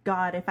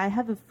 God, if I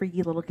have a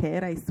freaky little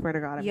kid, I swear to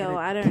God, I'm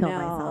gonna kill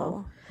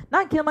myself.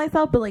 Not kill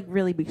myself, but like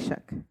really be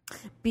shook.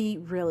 Be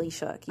really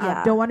shook.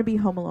 Yeah. Don't want to be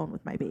home alone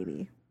with my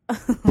baby.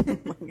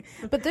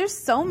 But there's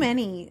so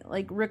many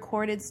like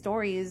recorded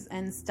stories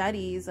and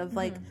studies of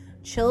like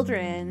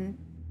children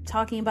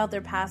talking about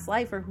their past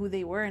life or who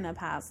they were in a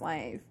past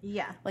life.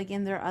 Yeah. Like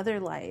in their other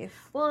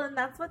life. Well, and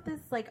that's what this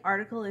like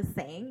article is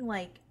saying.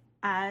 Like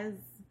as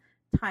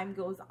time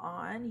goes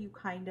on, you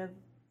kind of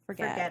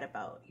forget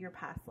about your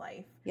past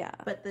life. Yeah.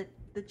 But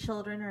the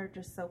children are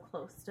just so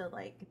close to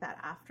like that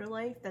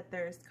afterlife that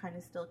there's kind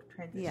of still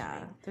transitioning.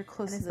 Yeah. They're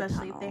close and to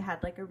especially if they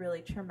had like a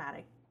really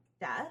traumatic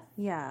death.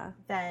 Yeah.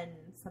 Then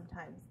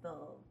sometimes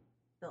they'll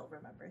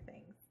remember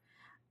things.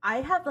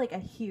 I have like a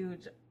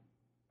huge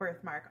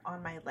birthmark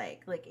on my leg.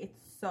 Like it's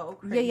so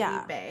crazy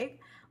big.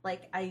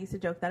 Like I used to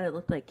joke that it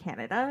looked like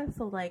Canada.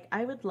 So like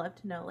I would love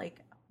to know,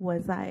 like,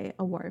 was I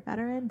a war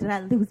veteran? Did I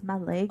lose my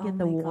leg in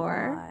the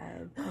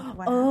war?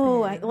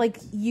 Like, like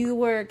you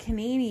were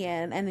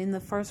Canadian and in the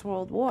First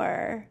World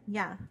War.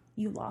 Yeah.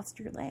 You lost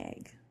your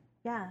leg.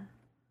 Yeah.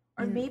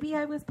 Or maybe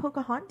I was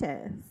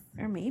Pocahontas.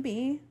 Or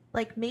maybe.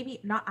 Like maybe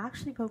not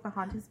actually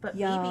Pocahontas, but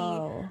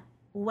maybe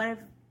one of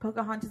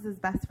Pocahontas'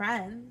 best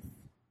friends.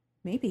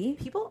 Maybe.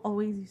 People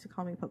always used to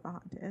call me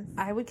Pocahontas.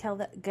 I would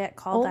get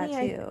called that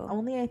too.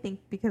 Only I think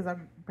because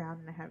I'm brown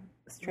and I have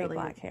straight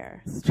black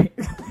hair. Straight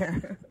black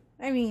hair.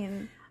 I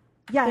mean,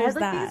 yeah, I had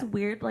like these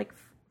weird like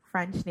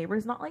French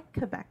neighbors, not like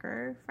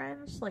Quebecer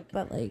French, like,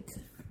 but like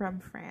from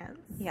France.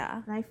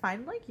 Yeah. And I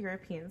find like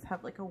Europeans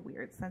have like a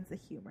weird sense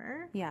of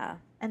humor. Yeah.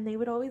 And they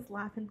would always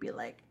laugh and be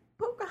like,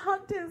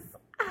 Pocahontas.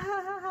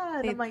 Ah.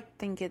 And they I'm like,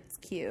 think it's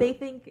cute.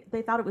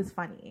 They thought it was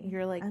funny.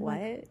 You're like, what?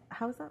 Like,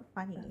 how is that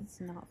funny?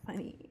 It's not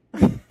funny.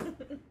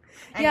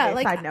 Anyway,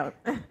 like side note.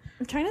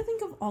 I'm trying to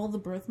think of all the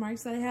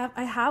birthmarks that I have.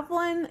 I have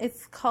one.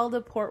 It's called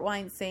a port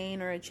wine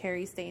stain or a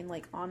cherry stain,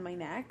 like on my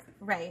neck.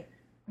 Right.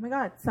 Oh my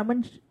God!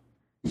 Someone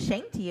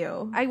shanked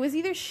you. I was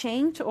either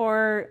shanked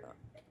or.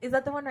 Is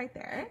that the one right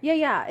there? Yeah,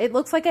 yeah. It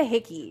looks like a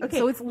hickey. Okay,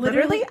 so it's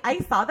literally I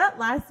saw that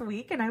last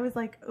week and I was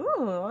like,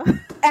 ooh.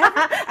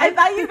 I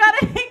thought you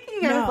got a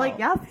hickey. No. I was like,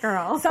 yes,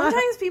 girl.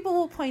 Sometimes people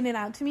will point it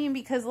out to me, and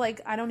because like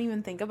I don't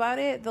even think about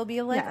it, they'll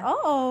be like,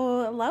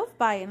 oh, love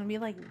bite, and I'll be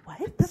like,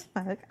 what the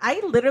fuck?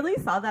 I literally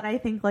saw that, I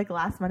think, like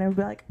last month. I would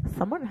be like,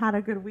 someone had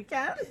a good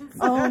weekend.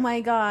 Oh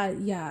my God.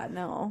 Yeah,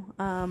 no.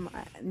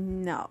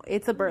 No,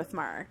 it's a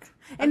birthmark.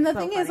 And the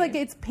thing is, like,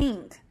 it's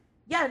pink.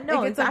 Yeah, no,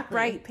 like, it's exactly. a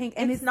bright pink,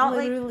 and it's not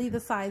literally the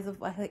size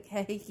of a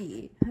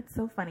hickey. That's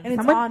so funny. And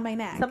it's on my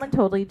neck. Someone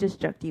totally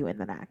just joked you in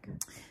the neck.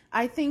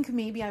 I think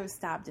maybe I was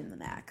stabbed in the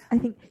neck. I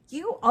think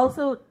you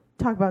also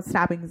talk about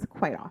stabbings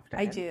quite often.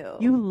 I do.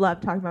 You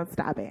love talking about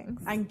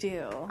stabbings. I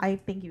do. I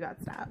think you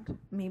got stabbed.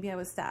 Maybe I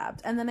was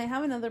stabbed. And then I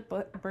have another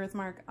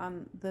birthmark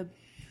on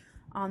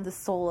the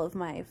sole of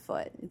my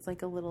foot. It's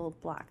like a little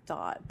black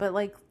dot, but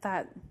like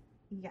that.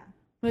 Yeah.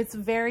 It's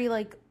very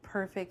like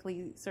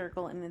perfectly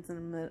circle, and it's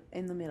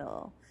in the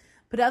middle.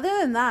 But other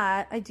than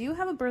that, I do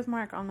have a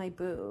birthmark on my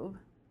boob.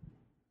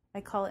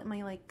 I call it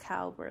my like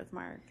cow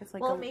birthmark. It's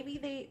like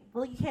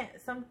you can't.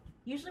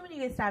 Usually when you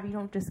get stabbed, you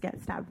don't just get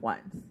stabbed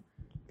once.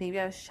 Maybe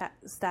I was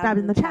stabbed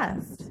in the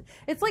chest.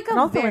 It's like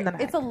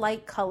it's a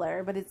light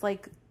color, but it's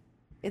like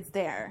it's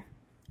there.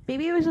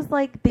 Maybe it was just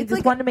like they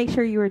just wanted to make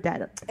sure you were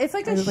dead. It's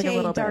like a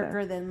shade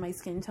darker than my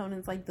skin tone.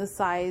 It's like the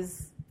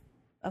size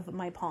of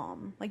my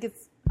palm. Like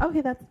it's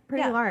okay. That's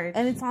pretty large,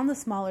 and it's on the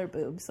smaller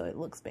boob, so it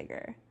looks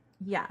bigger.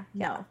 Yeah.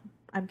 No,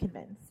 I'm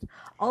convinced.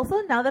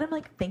 Also, now that I'm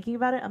like thinking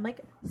about it, I'm like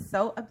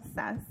so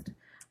obsessed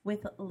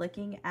with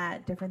looking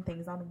at different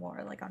things on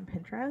war, like on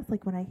Pinterest.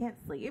 Like when I can't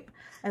sleep,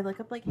 I look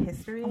up like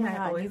history. Oh my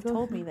God, you've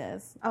told me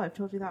this. Oh, I've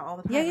told you that all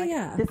the time. Yeah,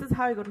 yeah. This is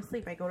how I go to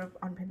sleep. I go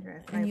on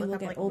Pinterest and I look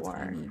up at like old war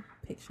timey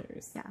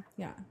pictures. Yeah,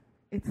 yeah.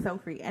 It's so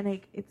freaky,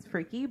 and it's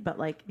freaky, but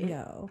like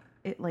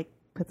it like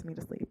puts me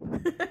to sleep.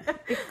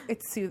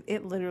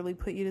 It literally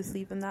put you to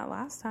sleep in that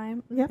last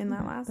time. Yep. In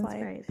that last That's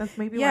life. right. That's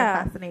maybe why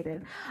I'm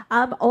fascinated.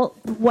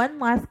 One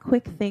last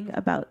quick thing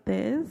about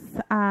this.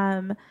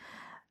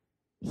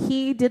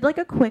 He did like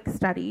a quick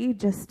study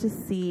just to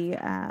see.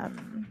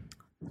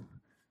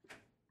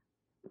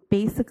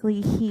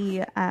 Basically,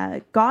 he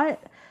got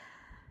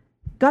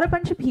a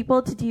bunch of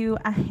people to do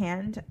a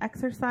hand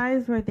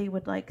exercise where they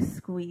would like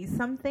squeeze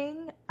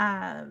something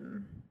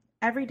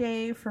every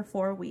day for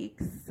 4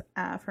 weeks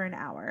for an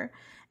hour.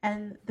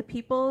 And the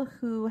people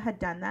who had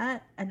done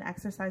that and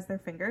exercised their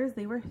fingers,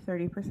 they were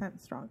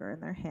 30% stronger in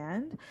their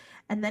hand.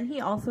 And then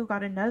he also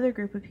got another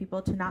group of people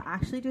to not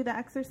actually do the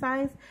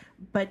exercise,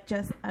 but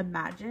just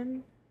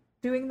imagine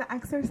doing the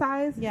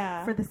exercise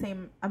for the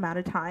same amount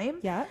of time.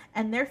 Yeah.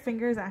 And their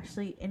fingers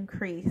actually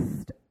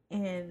increased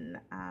in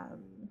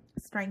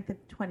strength of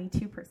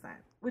 22%,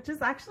 which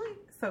is actually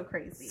so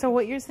crazy. So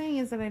what you're saying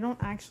is that I don't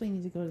actually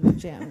need to go to the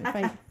gym if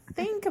I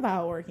think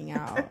about working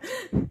out.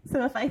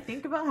 So if I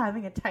think about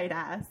having a tight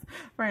ass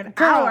for an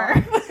hour,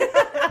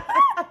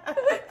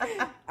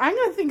 I'm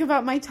going to think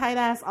about my tight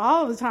ass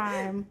all the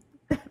time.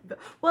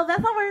 Well,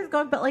 that's not where it's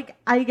going, but like,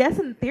 I guess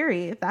in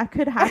theory, that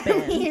could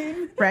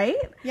happen, right?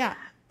 Yeah.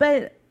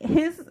 But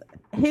his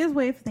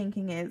way of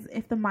thinking is,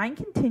 if the mind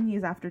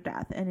continues after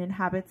death and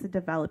inhabits a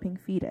developing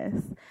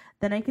fetus,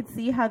 then I could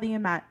see how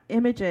the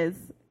images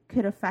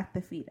could affect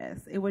the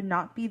fetus. It would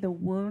not be the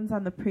wounds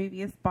on the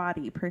previous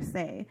body per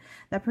se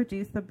that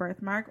produced the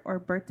birthmark or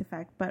birth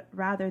defect, but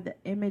rather the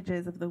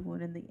images of the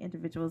wound in the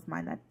individual's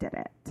mind that did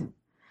it.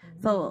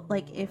 Mm-hmm. So,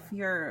 like, if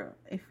your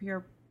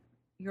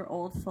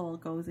old soul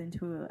goes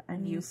into a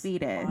new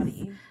fetus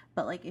body,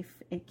 but like if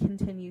it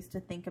continues to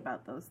think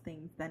about those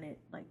things, then it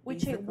like,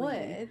 which it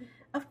would,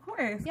 of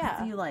course,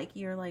 yeah.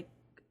 You're like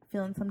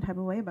feeling some type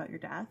of way about your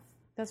death.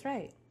 That's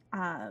right.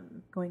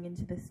 Going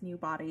into this new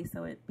body,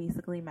 so it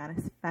basically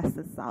manifests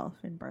itself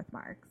in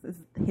birthmarks is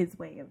his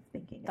way of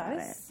thinking about it.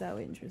 That is so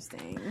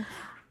interesting.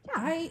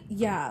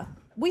 Yeah.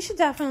 We should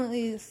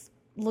definitely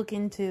look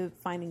into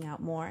finding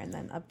out more and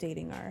then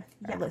updating our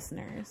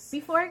listeners.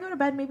 Before I go to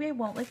bed, maybe I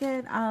won't look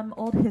at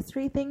old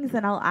history things,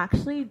 and I'll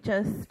actually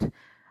just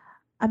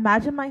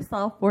imagine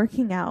myself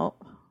working out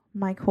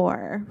my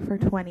core for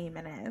 20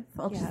 minutes.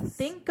 I'll just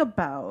think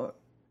about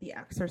the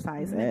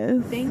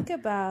exercises. Think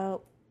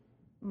about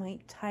my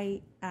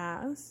tight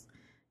ass.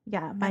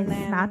 Yeah, my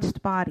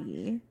snatched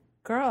body.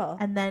 Girl.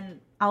 And then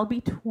I'll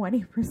be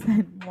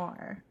 20%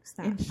 more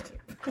snatched.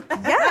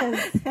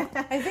 Yes.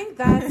 I think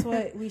that's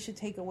what we should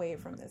take away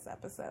from this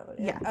episode.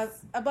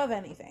 Yes. Above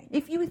anything.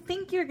 If you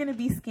think you're going to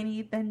be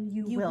skinny, then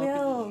you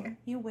will be.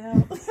 You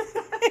will.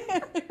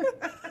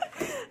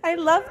 I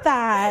love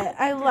that.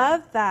 I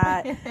love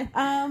that.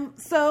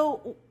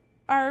 So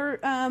our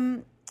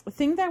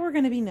thing that we're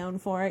going to be known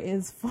for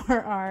is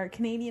for our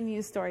Canadian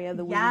news story of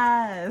the week.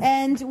 Yes.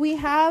 And we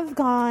have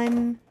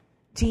gone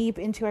deep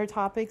into our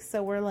topics,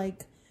 so we're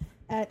like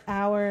at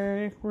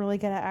hour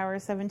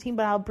 17,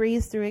 but I'll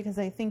breeze through it because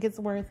I think it's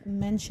worth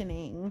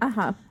mentioning.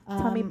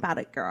 Tell me about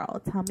it, girl.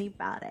 Tell me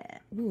about it.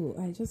 Ooh,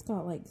 I just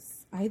got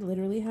I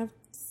literally have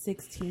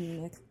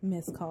 16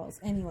 missed calls.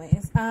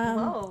 Anyways.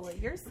 Whoa,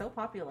 you're so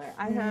popular.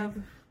 I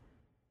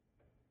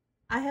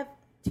have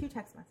 2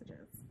 text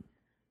messages.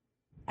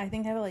 I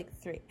think I have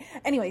 3.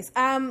 Anyways,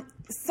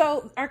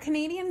 so our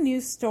Canadian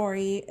news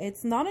story,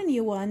 it's not a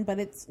new one, but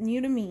it's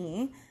new to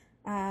me.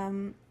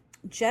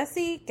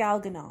 Jesse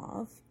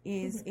Galganov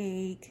is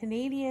a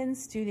Canadian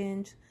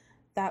student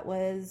that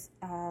was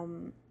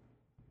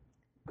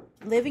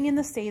living in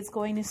the States,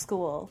 going to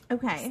school.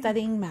 Okay.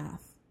 Studying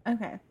math.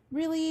 Okay.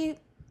 Really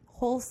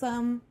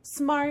wholesome,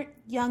 smart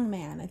young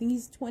man. I think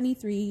he's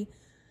 23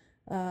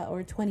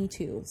 or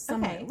 22.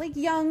 Somewhere. Okay. Like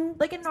young.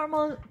 Like a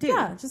normal dude.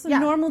 Yeah, just a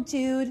normal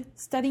dude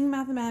studying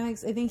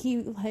mathematics. I think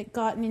he had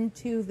gotten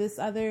into this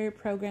other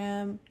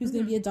program. He was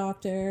going to be a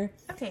doctor.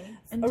 Okay.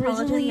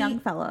 Intelligent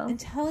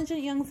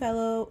young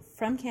fellow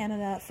from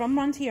Canada, from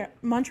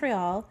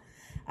Montreal.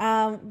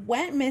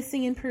 Went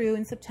missing in Peru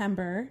in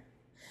September.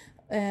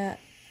 So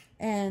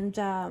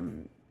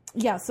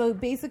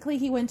basically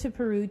he went to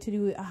Peru to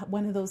do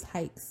one of those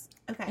hikes.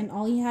 Okay. And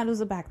all he had was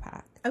a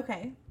backpack.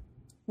 Okay.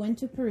 Went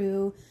to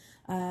Peru.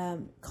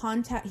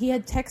 He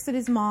had texted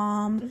his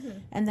mom,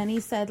 and then he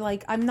said,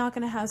 I'm not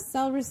going to have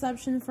cell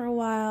reception for a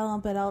while,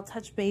 but I'll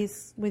touch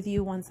base with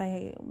you once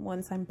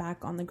I'm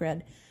back on the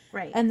grid.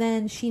 Right. And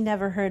then she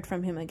never heard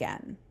from him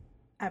again.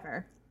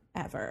 Ever.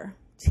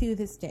 To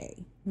this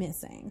day.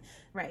 Missing.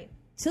 Right.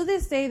 To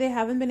this day, they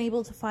haven't been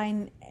able to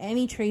find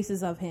any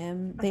traces of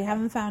him. Okay. They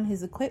haven't found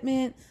his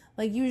equipment.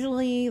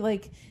 Usually,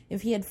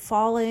 if he had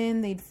fallen,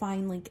 they'd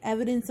find,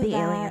 evidence of that. The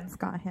aliens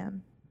got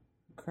him.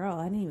 Girl,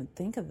 I didn't even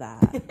think of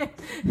that.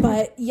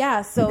 But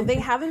so they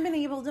haven't been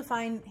able to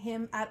find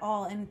him at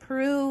all. In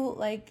Peru,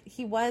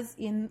 he was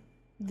in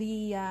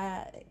the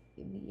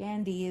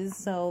Andes,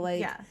 so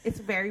like it's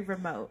very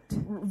remote.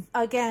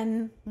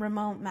 Again,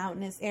 remote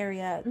mountainous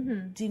area.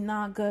 Do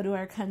not go to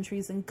our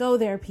countries and go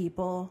there,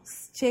 people.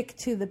 Stick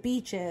to the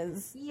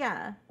beaches.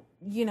 Yeah,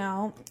 you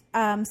know.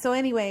 So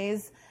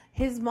anyways,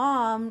 his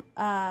mom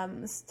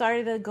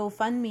started a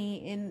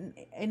GoFundMe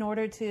in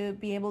order to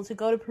be able to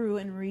go to Peru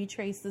and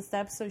retrace the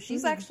steps. So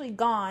she's actually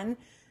done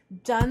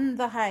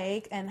the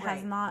hike and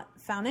has not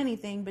found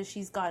anything, but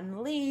she's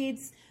gotten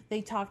leads. They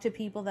talked to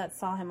people that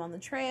saw him on the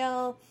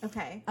trail.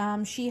 Okay.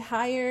 She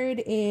hired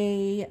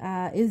a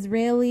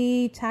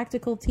Israeli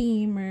tactical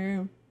team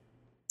or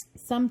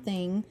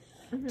something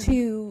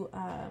to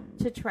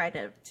try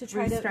to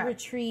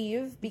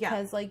retrieve,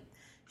 because like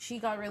she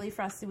got really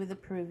frustrated with the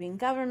Peruvian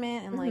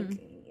government and like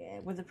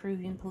with the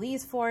Peruvian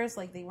police force.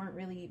 Like they weren't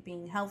really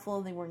being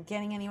helpful. They weren't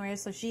getting anywhere.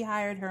 So she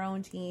hired her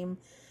own team.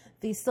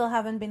 They still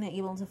haven't been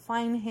able to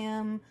find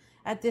him.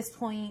 At this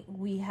point,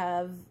 we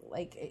can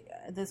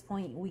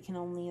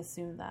only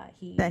assume that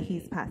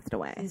he's passed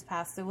away. He's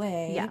passed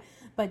away. Yeah.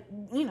 But,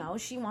 you know,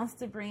 she wants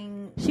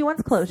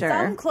closure.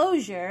 Some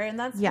closure, and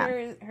that's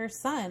her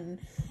son.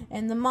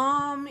 And the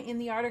mom, in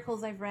the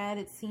articles I've read,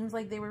 it seems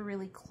like they were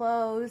really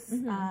close.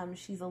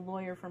 She's a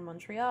lawyer from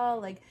Montreal.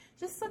 Like,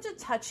 just such a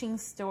touching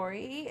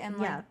story, and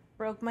like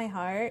broke my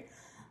heart.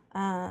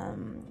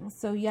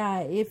 So yeah,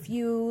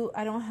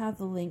 I don't have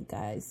the link,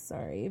 guys,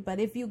 sorry, but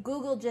if you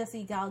Google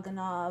Jesse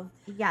Galganov,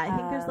 I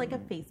think there's like a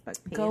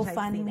Facebook page.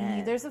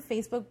 GoFundMe. There's a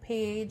Facebook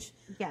page.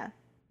 Yeah.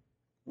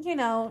 You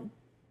know,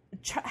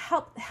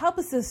 help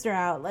a sister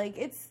out. Like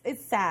it's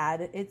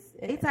sad.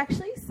 It's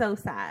actually so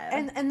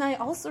sad. And I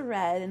also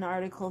read an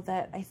article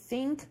that I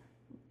think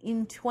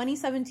in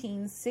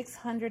 2017,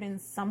 600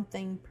 and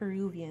something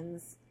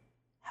Peruvians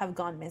have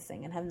gone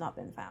missing and have not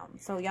been found.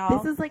 So y'all,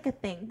 this is like a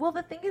thing. Well,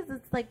 the thing is,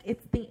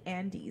 it's the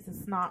Andes.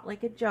 It's not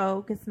like a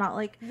joke. It's not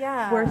like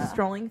we're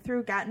strolling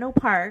through Gatineau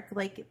Park.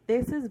 Like,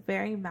 this is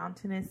very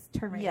mountainous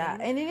terrain. Yeah,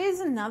 and it is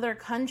another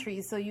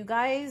country. So you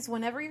guys,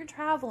 whenever you're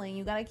traveling,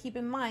 you got to keep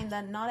in mind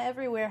that not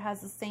everywhere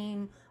has the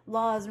same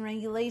laws and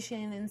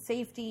regulation and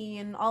safety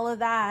and all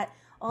that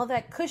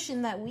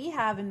cushion that we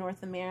have in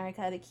North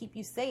America to keep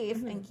you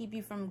safe and keep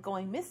you from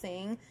going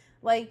missing.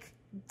 Like,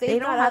 they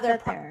don't have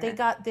it there. They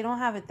don't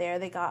have it there.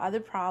 They got other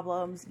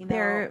problems. You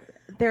know,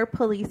 their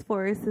police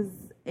force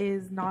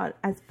is not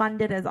as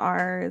funded as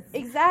ours.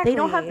 Exactly. They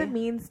don't have the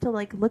means to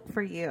like look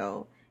for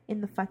you in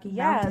the fucking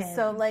mountains.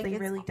 So like they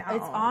really don't.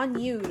 It's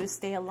on you to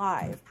stay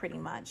alive, pretty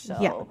much.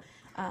 So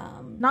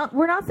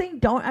we're not saying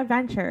don't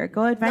adventure.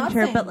 Go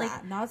adventure, but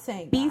like not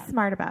saying be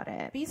smart about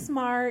it. Be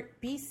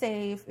smart. Be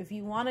safe. If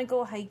you want to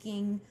go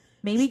hiking,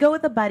 maybe go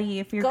with a buddy.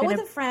 If you're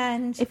with a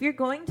friend. If you're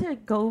going to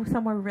go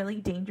somewhere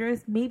really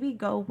dangerous, maybe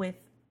go with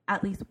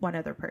at least one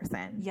other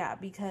person. Yeah,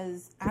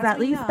 because at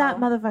least that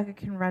motherfucker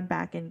can run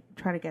back and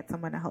try to get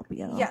someone to help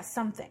you. Yeah,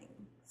 something.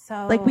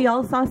 So like we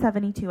all saw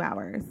 72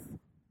 Hours.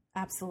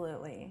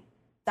 Absolutely.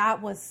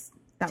 That was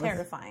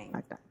terrifying.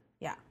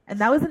 Yeah. And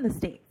that was in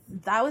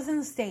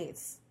the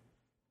States.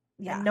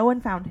 Yeah. And no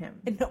one found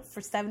him.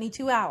 For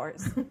 72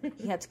 hours.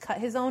 He had to cut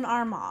his own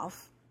arm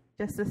off.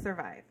 Just to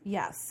survive.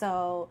 Yeah,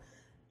 so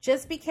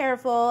just be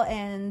careful.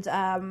 And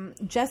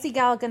Jesse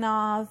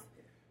Galganov,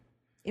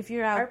 if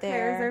you're out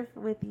there. Our prayers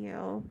are with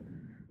you.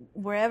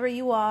 Wherever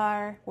you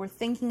are, we're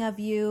thinking of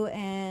you.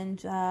 And,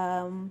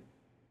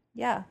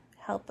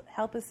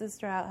 help a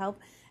sister out.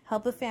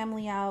 Help a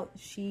family out.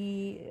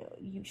 She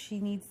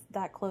needs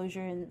that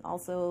closure, and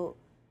also,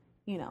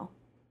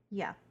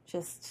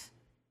 just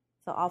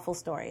it's an awful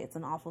story. It's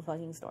an awful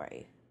fucking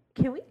story.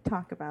 Can we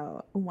talk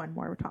about one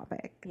more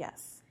topic?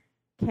 Yes.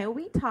 Can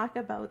we talk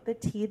about the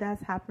tea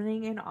that's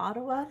happening in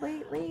Ottawa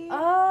lately?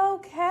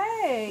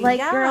 Okay.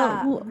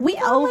 Girl, we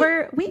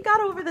got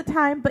over the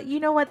time, but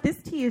you know what? This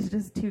tea is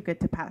just too good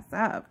to pass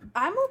up.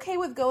 I'm okay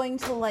with going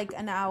to like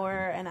an hour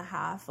and a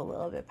half, a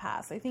little bit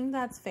past. I think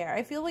that's fair.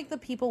 I feel like the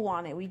people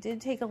want it. We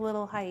did take a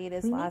little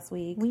hiatus last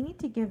week. We need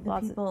to give the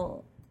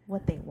people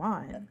what they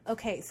want.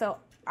 Okay, so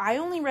I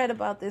only read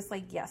about this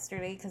like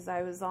yesterday because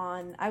I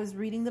was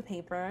reading the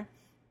paper.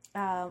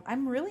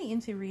 I'm really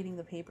into reading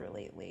the paper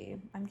lately.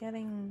 I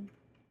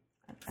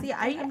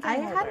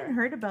hadn't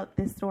heard about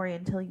this story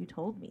until you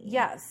told me.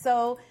 Yeah,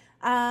 so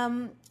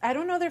I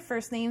don't know their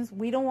first names.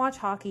 We don't watch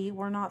hockey.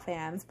 We're not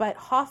fans. But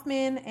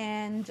Hoffman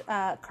and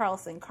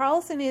Carlson.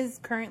 Carlson is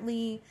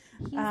currently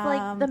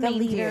like the main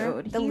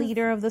leader, dude. The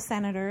leader of the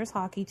Senators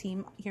hockey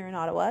team here in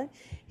Ottawa.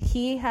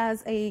 He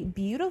has a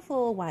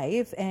beautiful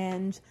wife,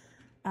 and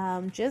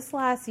just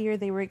last year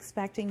they were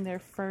expecting their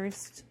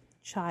first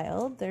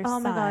child, their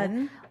son. My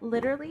God.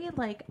 Literally,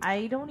 like,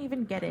 I don't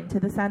even get into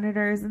the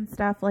Senators and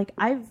stuff. Like,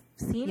 I've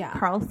seen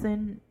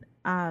Carlson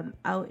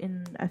out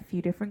in a few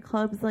different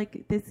clubs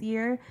like this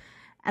year,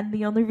 and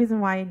the only reason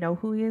why I know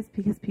who he is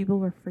because people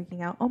were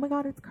freaking out. Oh my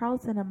God, it's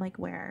Carlson. I'm like,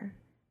 where?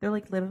 They're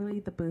like literally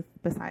the booth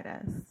beside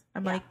us.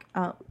 I'm like,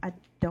 oh, I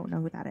don't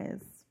know who that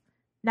is.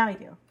 Now I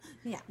do.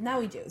 Yeah, now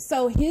we do.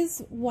 So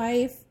his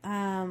wife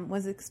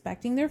was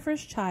expecting their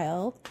first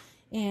child,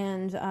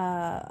 And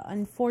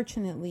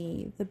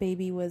unfortunately, the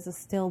baby was a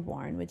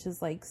stillborn, which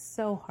is like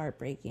so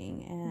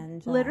heartbreaking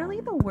and literally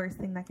the worst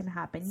thing that can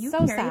happen. You so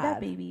carry sad. that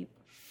baby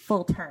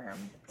full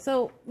term.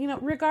 So, you know,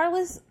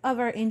 regardless of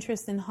our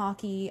interest in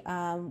hockey,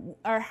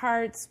 our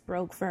hearts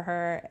broke for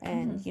her.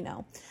 And, you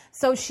know,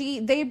 so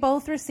they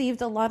both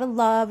received a lot of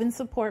love and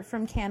support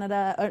from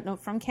Canada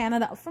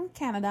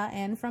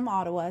and from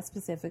Ottawa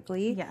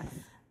specifically. Yes.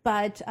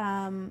 But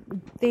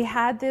they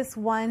had this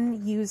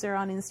one user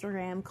on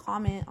Instagram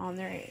comment on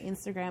their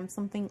Instagram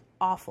something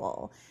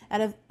awful.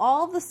 Out of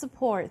all the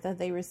support that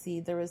they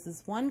received, there was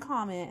this one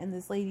comment, and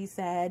this lady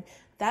said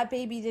that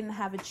baby didn't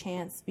have a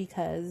chance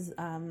because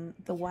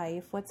the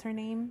wife, what's her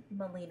name?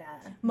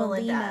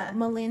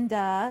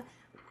 Melinda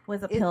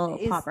was a pill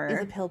popper.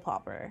 Is a pill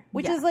popper,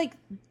 which is like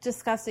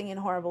disgusting and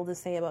horrible to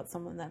say about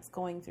someone that's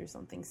going through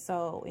something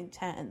so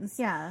intense.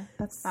 Yeah,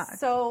 that's fucked.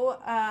 So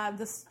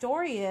the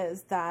story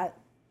is that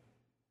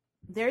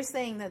they're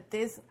saying that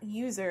this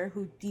user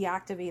who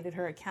deactivated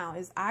her account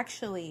is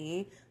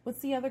actually, what's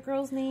the other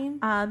girl's name?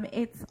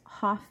 It's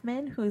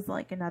Hoffman, who's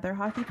like another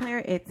hockey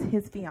player. It's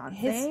his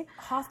fiance.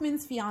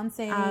 Hoffman's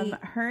fiance.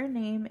 Her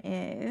name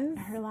is.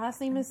 Her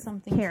last name is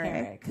something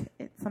Carrick.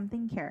 It's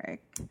something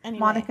Carrick. Anyway,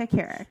 Monica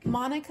Carrick.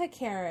 Monica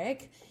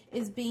Carrick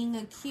is being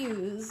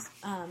accused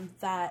of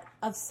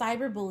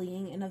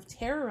cyberbullying and of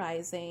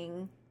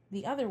terrorizing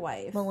the other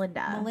wife,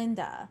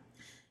 Melinda.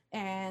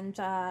 And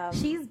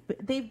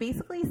they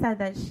basically said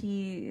that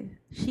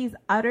she's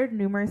uttered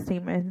numerous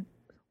statements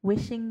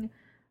wishing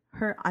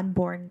her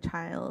unborn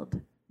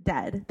child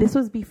dead. This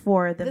was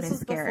before the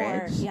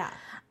miscarriage.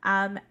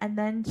 And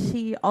then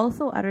she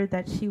also uttered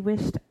that she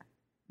wished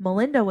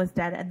Melinda was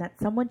dead and that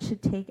someone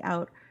should take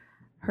out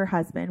her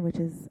husband, which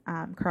is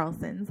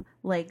Carlson's,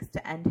 legs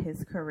to end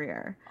his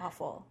career.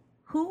 Awful.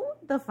 Who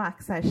the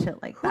fuck says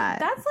shit like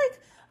that? That's like,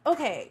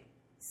 okay,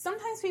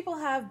 sometimes people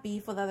have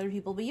beef with other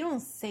people, but you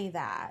don't say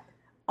that.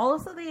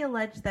 Also, they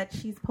allege that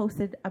she's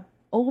posted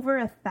over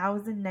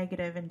 1,000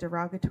 negative and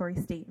derogatory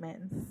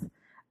statements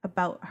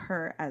about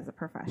her as a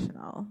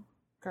professional.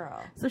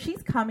 Girl. So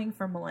she's coming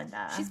for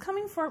Melinda. She's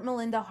coming for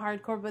Melinda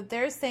hardcore, but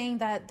they're saying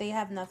that they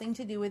have nothing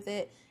to do with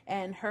it,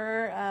 and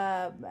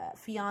her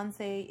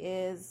fiance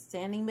is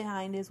standing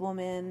behind his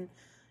woman.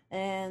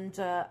 And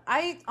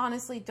I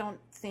honestly don't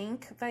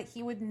think that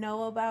he would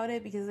know about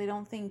it because I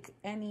don't think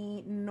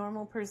any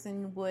normal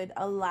person would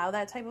allow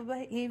that type of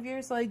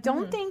behavior. So I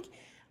don't think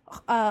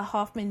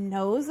Hoffman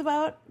knows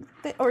about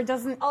it or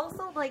doesn't.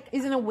 Also, like,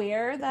 isn't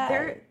aware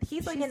that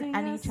he's like an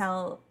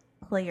NHL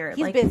player. He's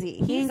like, busy.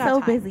 He's so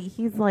busy.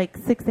 He's like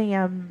 6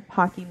 a.m.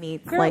 hockey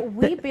meets. Girl, like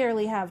we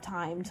barely have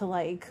time to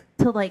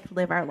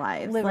live our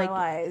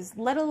lives.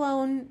 Let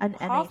alone an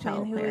Hoffman,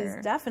 NHL who player.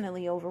 is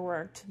definitely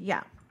overworked.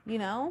 Yeah, you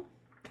know.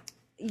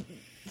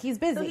 He's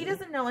busy. So he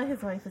doesn't know what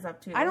his wife is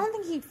up to. I don't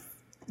think he...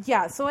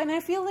 Yeah, so, and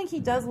I feel like he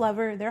does love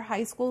her. They're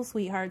high school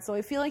sweethearts, so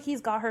I feel like he's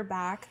got her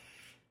back,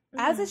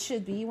 as it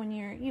should be when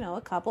you're,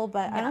 a couple,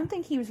 but I don't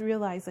think he's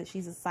realized that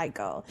she's a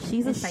psycho.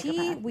 She's a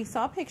psychopath. We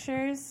saw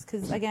pictures,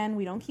 because, again,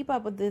 we don't keep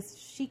up with this.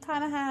 She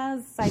kind of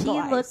has psycho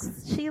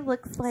eyes. She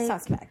looks like...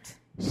 Suspect.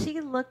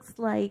 She looks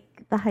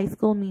like the high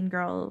school mean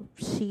girl.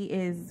 She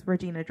is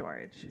Regina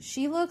George.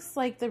 She looks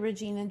like the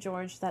Regina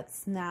George that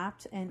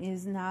snapped and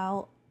is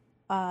now...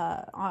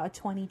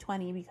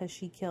 2020 because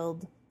she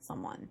killed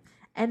someone.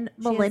 And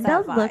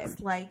Melinda looks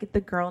like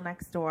the girl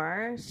next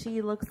door.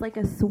 She looks like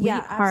a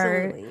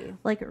sweetheart,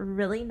 like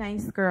really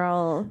nice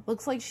girl.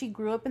 Looks like she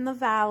grew up in the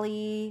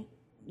valley,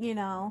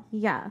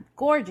 Yeah.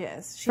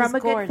 Gorgeous. She's from a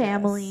gorgeous. good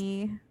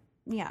family.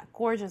 Yeah,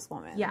 gorgeous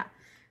woman. Yeah.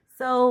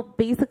 So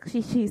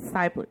basically she's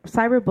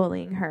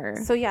cyberbullying her.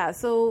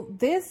 So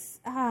this,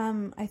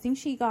 I think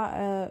she got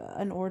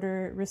an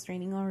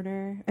restraining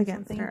order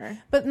against her.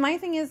 But my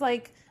thing is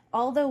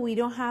although we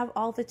don't have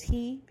all the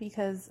tea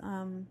because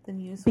the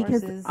news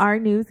sources... Because our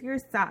news here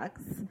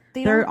sucks.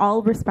 They're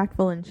all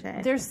respectful and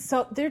shit.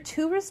 They're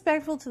too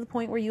respectful to the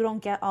point where you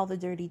don't get all the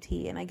dirty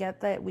tea. And I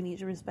get that we need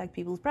to respect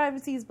people's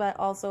privacies, but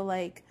also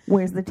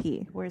where's the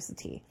tea? Where's the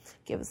tea?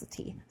 Give us the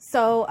tea.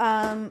 So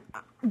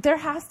there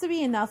has to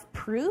be enough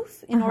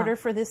proof in order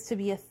for this to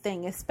be a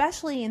thing,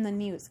 especially in the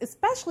news,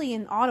 especially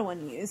in Ottawa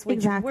news,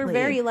 which we're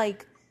very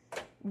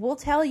we'll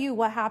tell you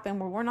what happened,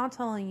 but we're not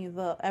telling you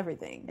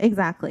everything.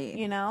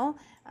 Exactly.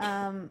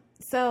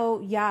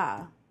 So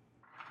yeah,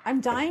 I'm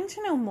dying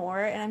to know more,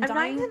 and I'm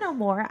dying to know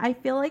more. I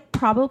feel like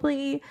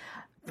probably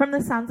from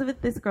the sounds of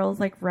it, this girl's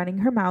running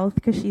her mouth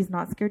because she's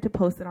not scared to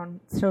post it on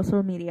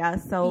social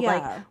media. So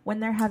when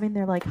they're having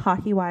their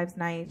hockey wives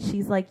night,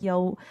 she's like,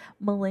 "Yo,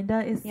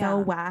 Melinda is so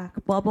whack,"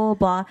 blah blah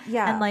blah.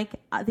 Yeah,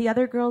 and the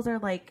other girls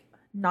are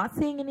not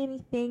saying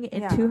anything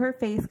into her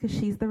face because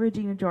she's the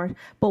Regina George.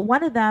 But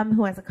one of them,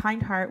 who has a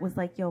kind heart, was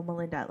like, "Yo,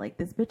 Melinda,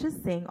 this bitch is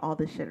saying all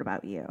this shit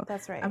about you."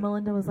 That's right. And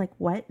Melinda was like,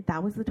 "What?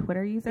 That was the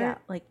Twitter user?"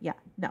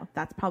 No,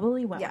 that's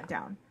probably what went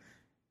down.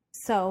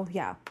 So,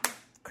 yeah.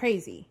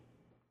 Crazy.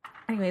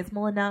 Anyways,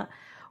 Melinda,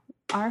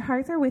 our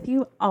hearts are with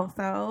you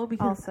also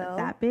because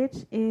that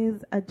bitch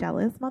is a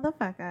jealous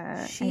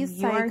motherfucker. She's and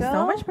you psycho. are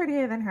so much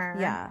prettier than her.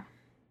 Yeah.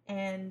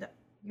 And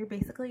You're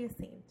basically a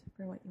saint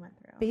for what you went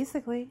through.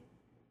 Basically.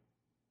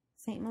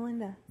 Saint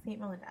Melinda. Saint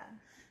Melinda.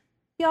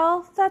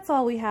 Y'all, that's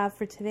all we have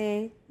for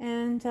today.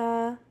 And,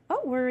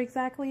 we're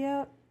exactly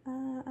at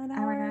an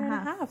hour and a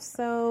half.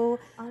 So,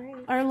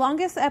 our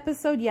longest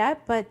episode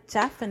yet, but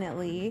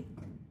definitely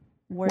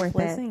worth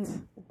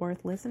listening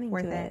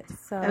to it.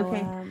 So,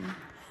 okay.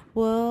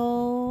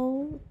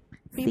 We'll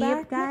be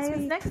back guys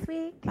next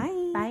week.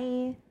 Bye.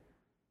 Bye.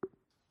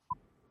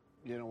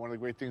 You know, one of the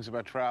great things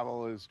about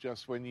travel is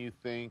just when you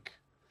think,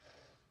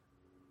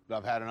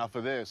 I've had enough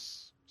of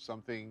this,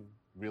 something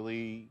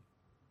really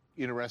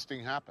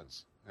interesting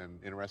happens. And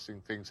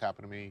interesting things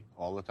happen to me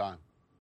all the time.